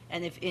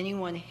 And if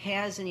anyone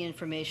has any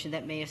information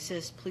that may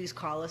assist, please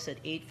call us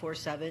at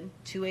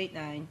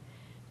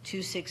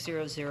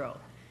 847-289-2600.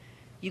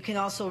 You can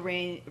also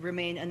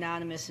remain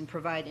anonymous and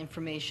provide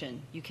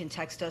information. You can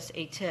text us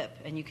a tip,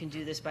 and you can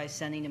do this by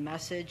sending a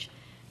message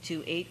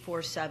to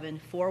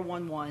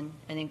 847-411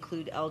 and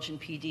include Elgin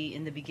PD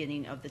in the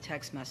beginning of the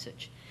text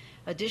message.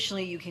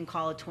 Additionally, you can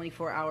call a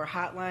 24-hour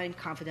hotline,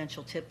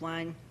 confidential tip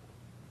line,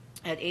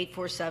 at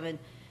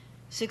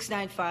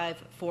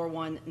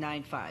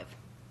 847-695-4195.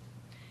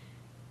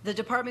 The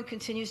department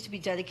continues to be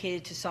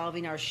dedicated to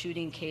solving our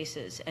shooting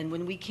cases, and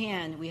when we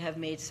can, we have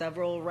made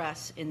several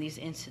arrests in these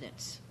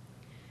incidents.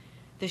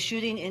 The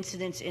shooting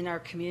incidents in our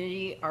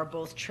community are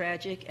both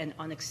tragic and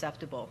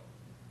unacceptable.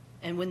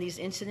 And when these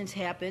incidents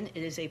happen,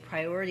 it is a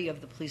priority of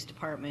the police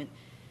department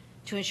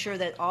to ensure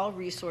that all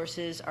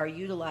resources are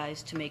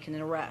utilized to make an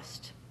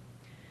arrest.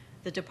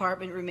 The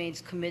department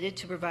remains committed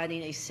to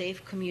providing a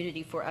safe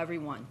community for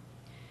everyone,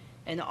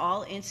 and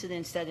all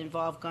incidents that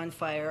involve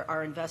gunfire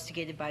are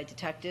investigated by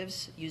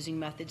detectives using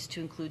methods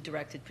to include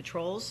directed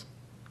patrols,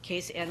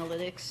 case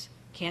analytics,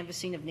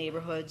 canvassing of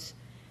neighborhoods,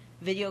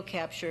 video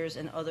captures,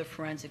 and other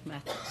forensic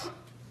methods.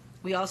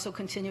 We also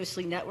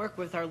continuously network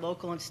with our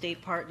local and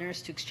state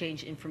partners to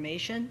exchange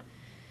information,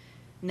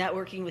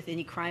 networking with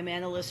any crime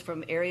analysts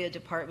from area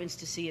departments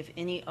to see if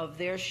any of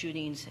their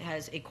shootings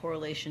has a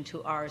correlation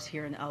to ours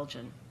here in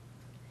Elgin.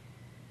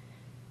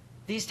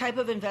 These type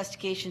of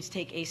investigations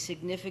take a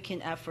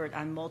significant effort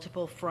on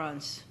multiple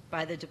fronts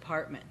by the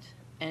department,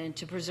 and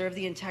to preserve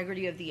the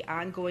integrity of the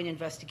ongoing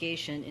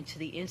investigation into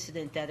the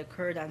incident that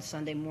occurred on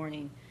Sunday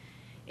morning,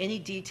 any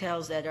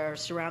details that are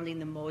surrounding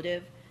the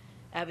motive,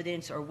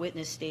 evidence, or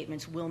witness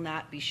statements will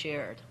not be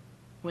shared.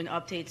 When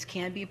updates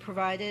can be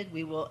provided,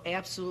 we will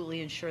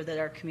absolutely ensure that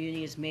our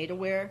community is made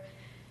aware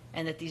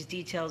and that these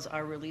details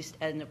are released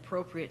at an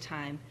appropriate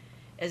time,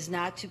 as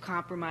not to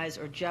compromise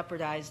or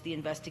jeopardize the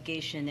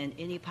investigation and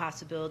any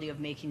possibility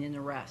of making an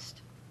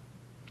arrest.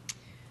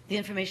 The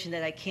information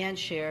that I can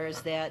share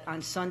is that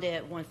on Sunday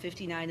at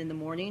 1:59 in the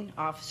morning,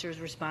 officers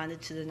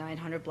responded to the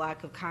 900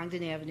 block of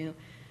Congdon Avenue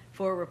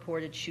for a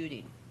reported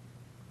shooting.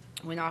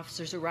 When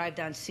officers arrived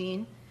on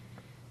scene,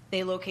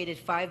 they located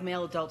 5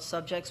 male adult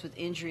subjects with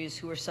injuries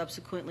who were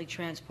subsequently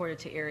transported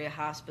to area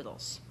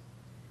hospitals.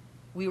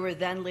 We were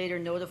then later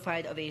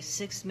notified of a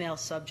 6th male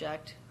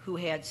subject who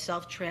had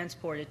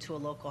self-transported to a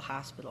local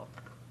hospital.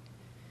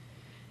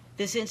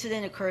 This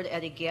incident occurred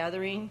at a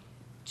gathering.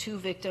 2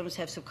 victims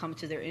have succumbed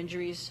to their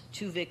injuries,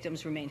 2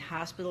 victims remain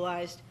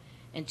hospitalized,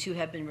 and 2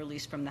 have been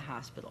released from the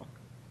hospital.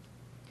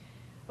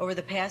 Over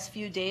the past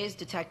few days,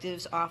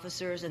 detectives,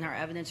 officers, and our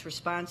evidence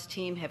response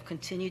team have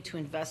continued to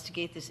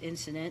investigate this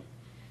incident.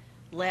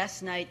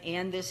 Last night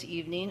and this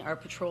evening, our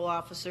patrol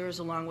officers,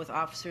 along with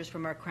officers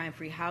from our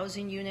crime-free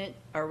housing unit,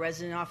 our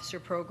resident officer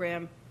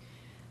program,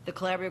 the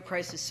Collaborative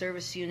Crisis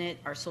Service Unit,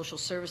 our Social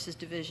Services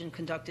Division,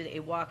 conducted a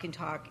walk and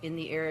talk in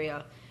the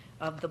area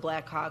of the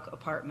Black Hawk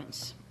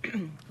Apartments.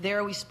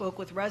 There we spoke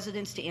with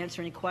residents to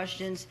answer any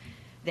questions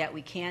that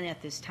we can at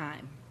this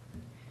time.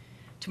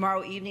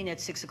 Tomorrow evening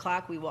at 6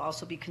 o'clock, we will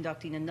also be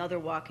conducting another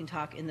walk and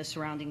talk in the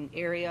surrounding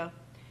area,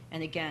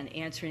 and again,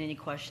 answering any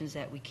questions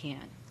that we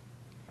can.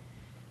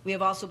 We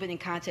have also been in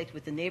contact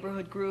with the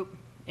neighborhood group,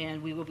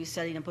 and we will be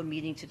setting up a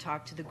meeting to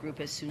talk to the group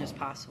as soon as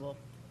possible.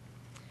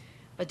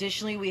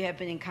 Additionally, we have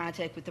been in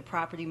contact with the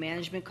property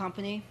management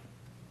company,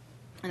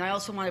 and I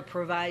also want to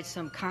provide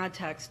some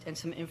context and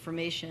some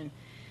information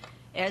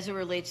as it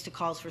relates to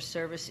calls for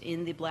service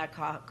in the Black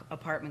Hawk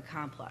apartment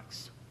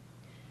complex.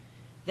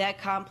 That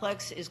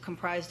complex is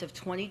comprised of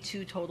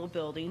 22 total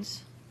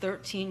buildings,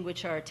 13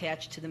 which are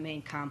attached to the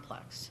main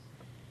complex.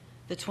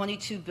 The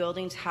 22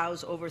 buildings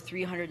house over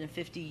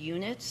 350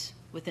 units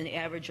with an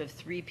average of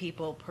 3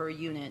 people per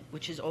unit,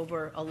 which is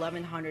over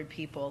 1,100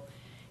 people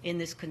in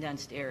this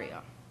condensed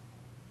area.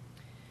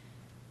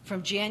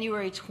 From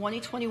January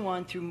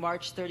 2021 through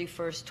March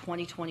 31st,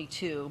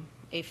 2022,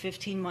 a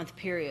 15-month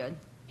period,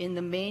 in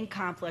the main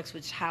complex,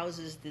 which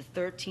houses the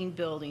 13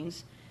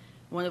 buildings,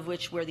 one of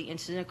which where the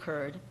incident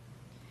occurred,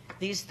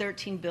 these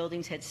 13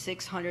 buildings had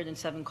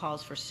 607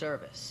 calls for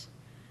service.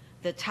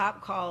 The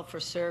top call for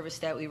service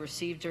that we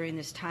received during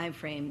this time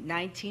frame,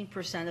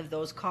 19% of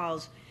those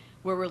calls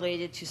were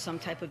related to some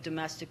type of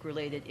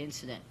domestic-related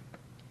incident.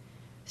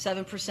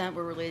 7%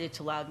 were related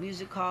to loud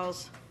music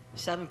calls,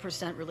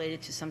 7%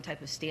 related to some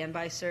type of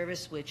standby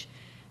service, which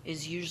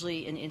is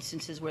usually in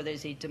instances where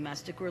there's a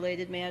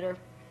domestic-related matter,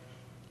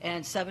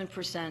 and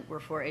 7% were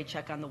for a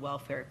check on the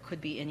welfare. It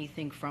could be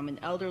anything from an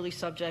elderly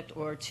subject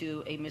or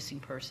to a missing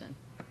person.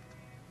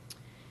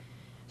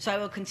 So I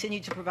will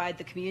continue to provide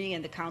the community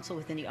and the council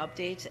with any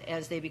updates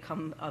as they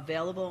become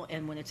available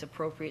and when it's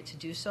appropriate to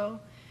do so.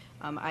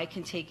 I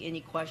can take any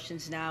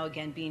questions now,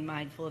 again, being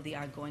mindful of the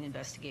ongoing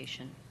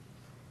investigation.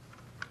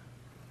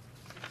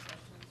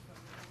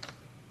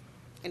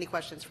 Any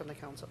questions from the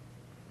council?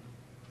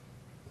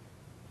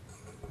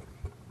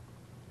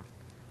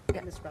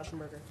 Yeah, Ms.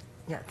 Rauschenberger.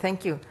 Yeah,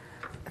 thank you.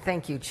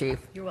 Thank you, Chief.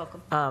 You're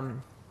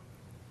welcome.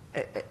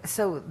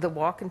 So the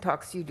walk and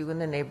talks you do in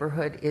the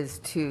neighborhood is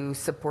to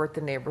support the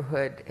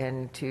neighborhood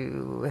and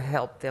to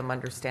help them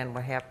understand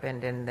what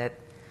happened and that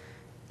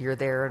you're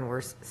there and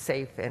we're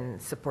safe and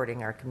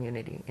supporting our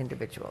community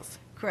individuals.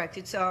 Correct.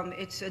 It's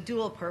a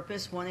dual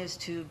purpose. One is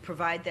to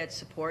provide that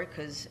support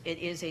because it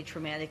is a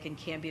traumatic and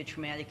can be a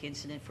traumatic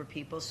incident for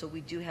people. So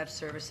we do have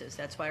services.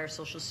 That's why our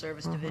social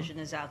service division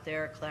is out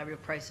there, our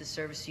collaborative crisis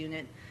service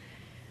unit.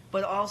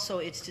 But also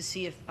it's to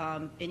see if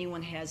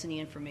anyone has any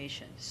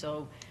information.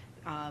 So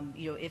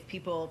if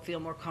people feel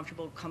more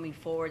comfortable coming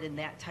forward in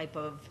that type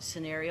of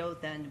scenario,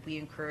 then we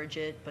encourage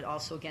it. But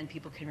also, again,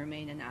 people can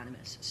remain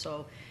anonymous.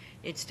 So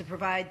it's to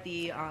provide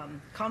the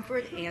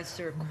comfort,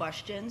 answer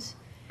questions,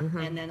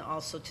 and then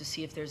also to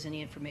see if there's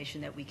any information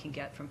that we can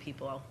get from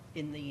people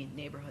in the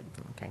neighborhood.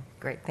 Okay,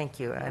 great. Thank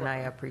you. And I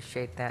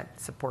appreciate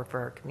that support for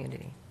our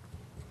community.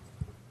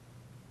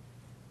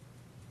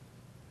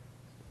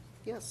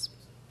 Yes.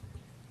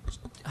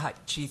 Hi,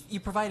 Chief.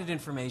 You provided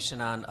information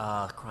on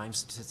crime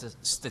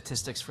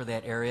statistics for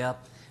that area.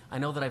 I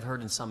know that I've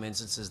heard in some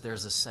instances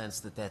there's a sense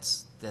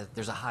that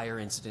there's a higher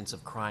incidence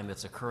of crime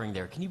that's occurring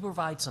there. Can you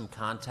provide some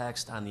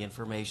context on the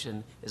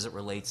information as it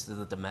relates to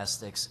the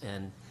domestics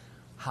and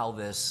how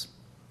this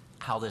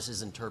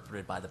is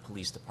interpreted by the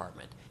police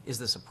department? Is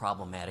this a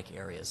problematic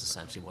area is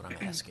essentially what I'm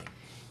asking.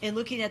 In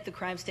looking at the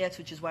crime stats,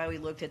 which is why we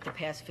looked at the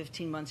past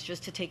 15 months,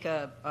 just to take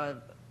a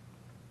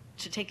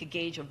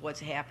gauge of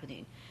what's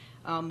happening.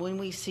 When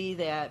we see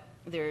that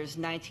there's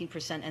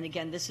 19%, and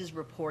again, this is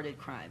reported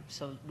crime,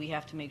 so we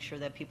have to make sure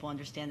that people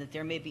understand that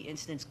there may be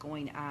incidents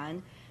going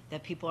on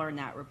that people are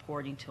not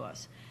reporting to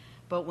us.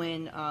 But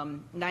when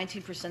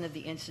 19% of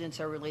the incidents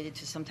are related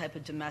to some type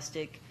of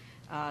domestic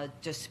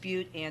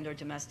dispute and or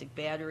domestic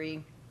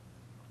battery,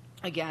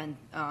 again,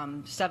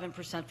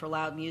 7% for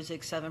loud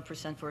music,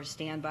 7% for a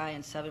standby,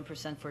 and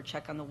 7% for a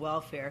check on the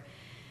welfare,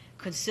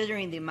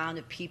 considering the amount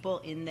of people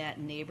in that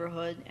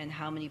neighborhood and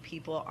how many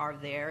people are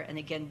there. And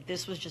again,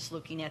 this was just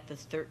looking at the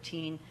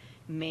 13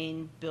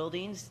 main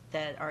buildings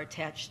that are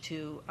attached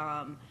to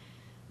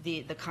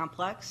the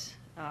complex.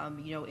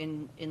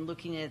 In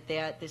looking at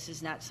that, this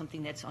is not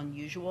something that's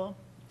unusual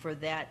for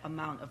that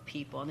amount of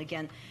people. And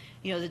again,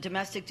 the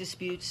domestic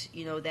disputes,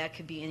 that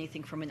could be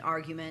anything from an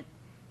argument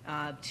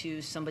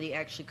to somebody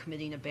actually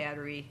committing a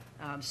battery.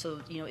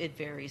 So it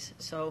varies.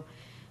 So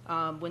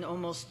when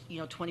almost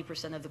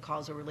 20% of the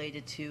calls are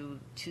related to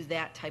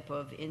that type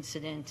of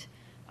incident,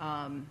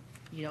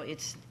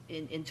 it's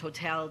in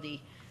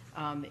totality,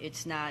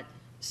 it's not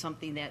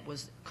something that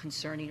was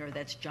concerning or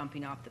that's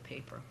jumping off the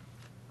paper.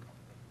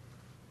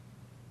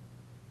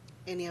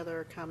 Any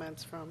other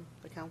comments from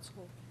the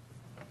council?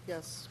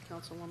 Yes,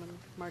 Councilwoman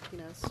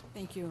Martinez.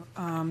 Thank you.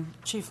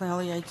 Chief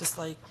Lally, I'd just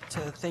like to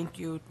thank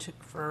you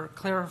for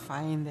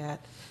clarifying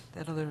that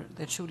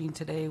shooting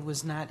today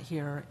was not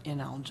here in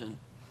Elgin.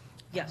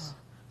 Yes.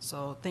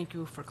 So thank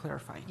you for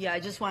clarifying. Yeah, I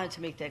just wanted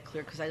to make that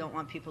clear because I don't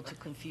want people to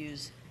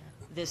confuse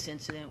this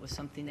incident with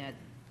something that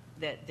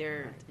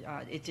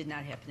it did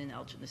not happen in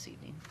Elgin this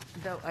evening.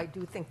 Though I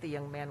do think the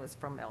young man was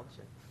from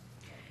Elgin.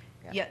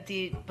 Yeah,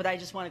 but I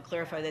just want to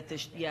clarify that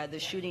the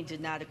shooting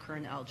did not occur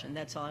in Elgin.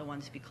 That's all I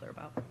wanted to be clear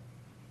about.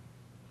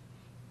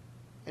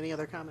 Any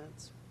other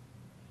comments?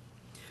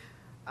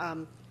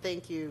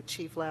 Thank you,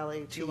 Chief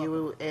Lally, to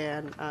you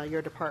and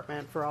your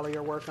department for all of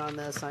your work on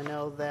this. I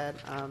know that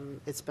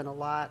it's been a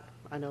lot.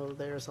 I know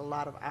there's a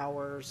lot of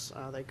hours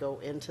that go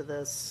into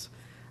this,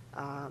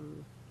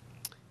 and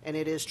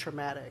it is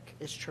traumatic.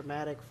 It's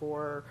traumatic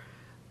for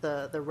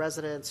the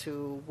residents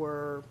who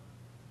were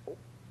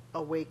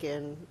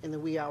awakened in the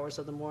wee hours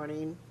of the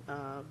morning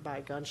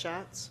by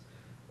gunshots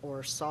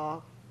or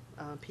saw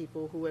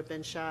people who had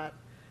been shot.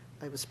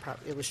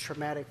 It was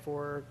traumatic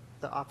for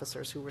the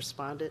officers who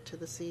responded to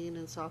the scene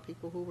and saw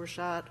people who were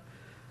shot,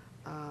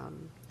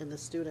 and the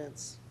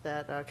students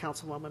that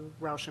Councilwoman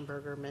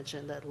Rauschenberger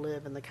mentioned that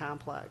live in the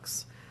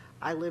complex.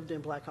 I lived in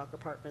Black Hawk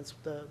Apartments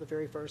the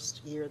very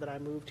first year that I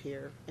moved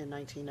here in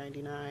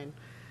 1999,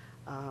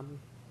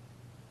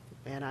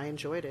 and I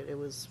enjoyed it. It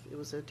was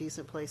a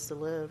decent place to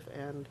live,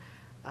 and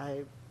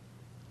I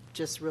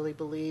just really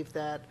believe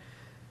that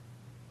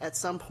at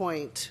some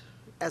point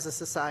as a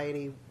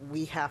society,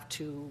 we have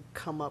to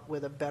come up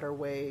with a better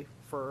way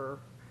for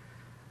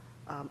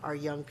our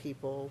young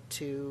people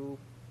to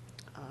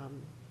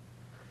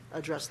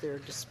address their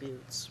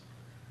disputes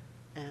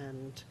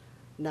and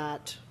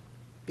not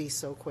be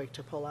so quick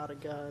to pull out a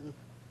gun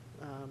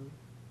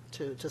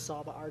to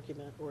solve an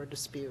argument or a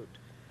dispute.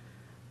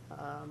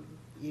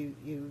 You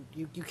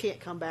can't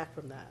come back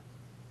from that.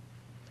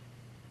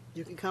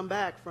 You can come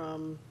back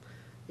from,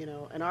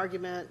 an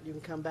argument. You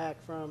can come back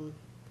from,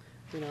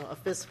 a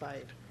fist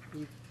fight.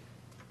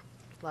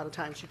 A lot of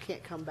times you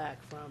can't come back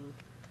from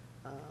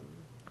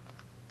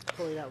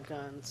pulling out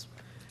guns.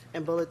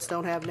 And bullets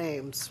don't have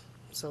names,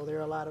 so there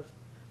are a lot of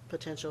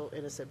potential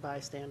innocent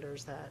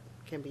bystanders that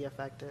can be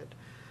affected.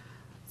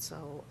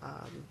 So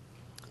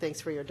thanks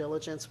for your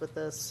diligence with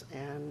this,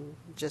 and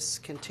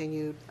just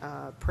continued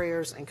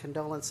prayers and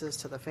condolences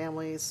to the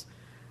families,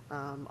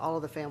 all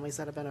of the families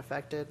that have been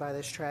affected by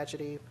this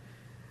tragedy.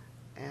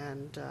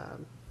 And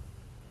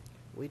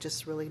we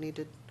just really need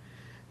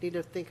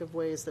to think of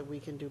ways that we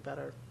can do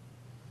better.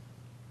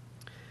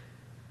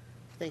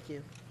 Thank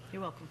you.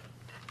 You're welcome.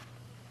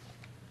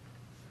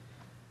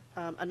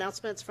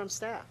 Announcements from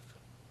staff.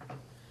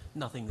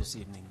 Nothing this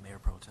evening, Mayor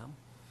Pro Tem.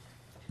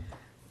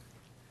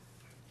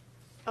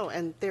 Oh,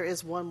 and there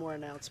is one more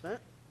announcement.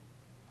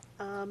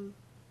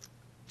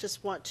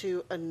 Just want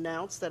to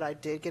announce that I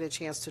did get a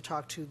chance to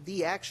talk to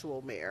the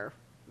actual mayor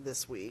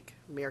this week,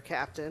 Mayor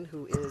Captain,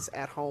 who is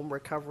at home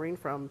recovering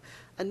from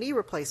a knee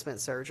replacement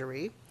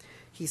surgery.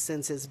 He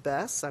sends his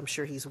best. I'm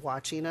sure he's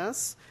watching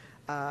us.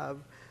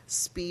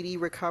 Speedy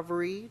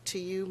recovery to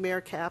you, Mayor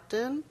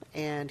Captain.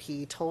 And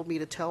he told me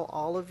to tell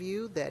all of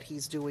you that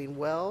he's doing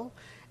well,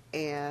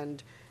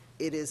 and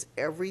it is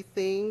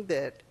everything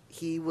that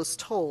he was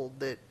told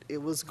that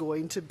it was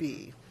going to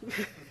be.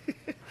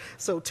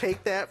 So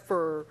take that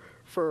for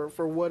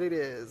what it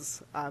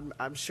is.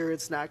 I'm sure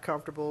it's not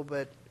comfortable,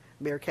 but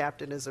Mayor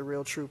Captain is a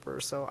real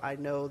trooper. So I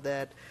know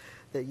that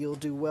you'll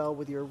do well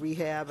with your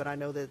rehab, and I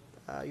know that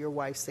your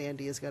wife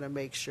Sandy is going to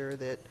make sure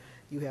that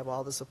you have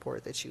all the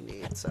support that you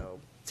need. So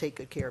take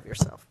good care of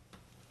yourself.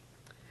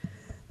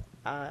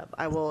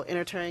 I will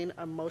entertain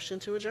a motion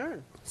to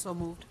adjourn. So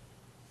moved.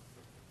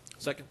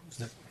 Second.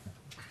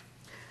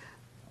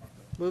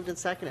 Moved and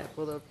seconded.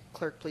 Will the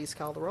clerk please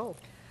call the roll?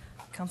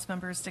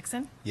 Councilmembers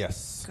Dixon?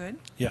 Yes. Good?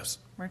 Yes.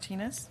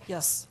 Martinez?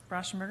 Yes.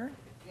 Rauschenberger?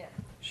 Yes.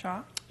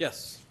 Shaw?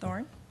 Yes.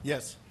 Thorne?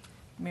 Yes.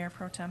 Mayor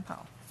Pro Tem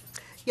Powell?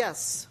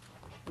 Yes,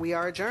 we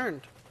are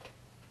adjourned.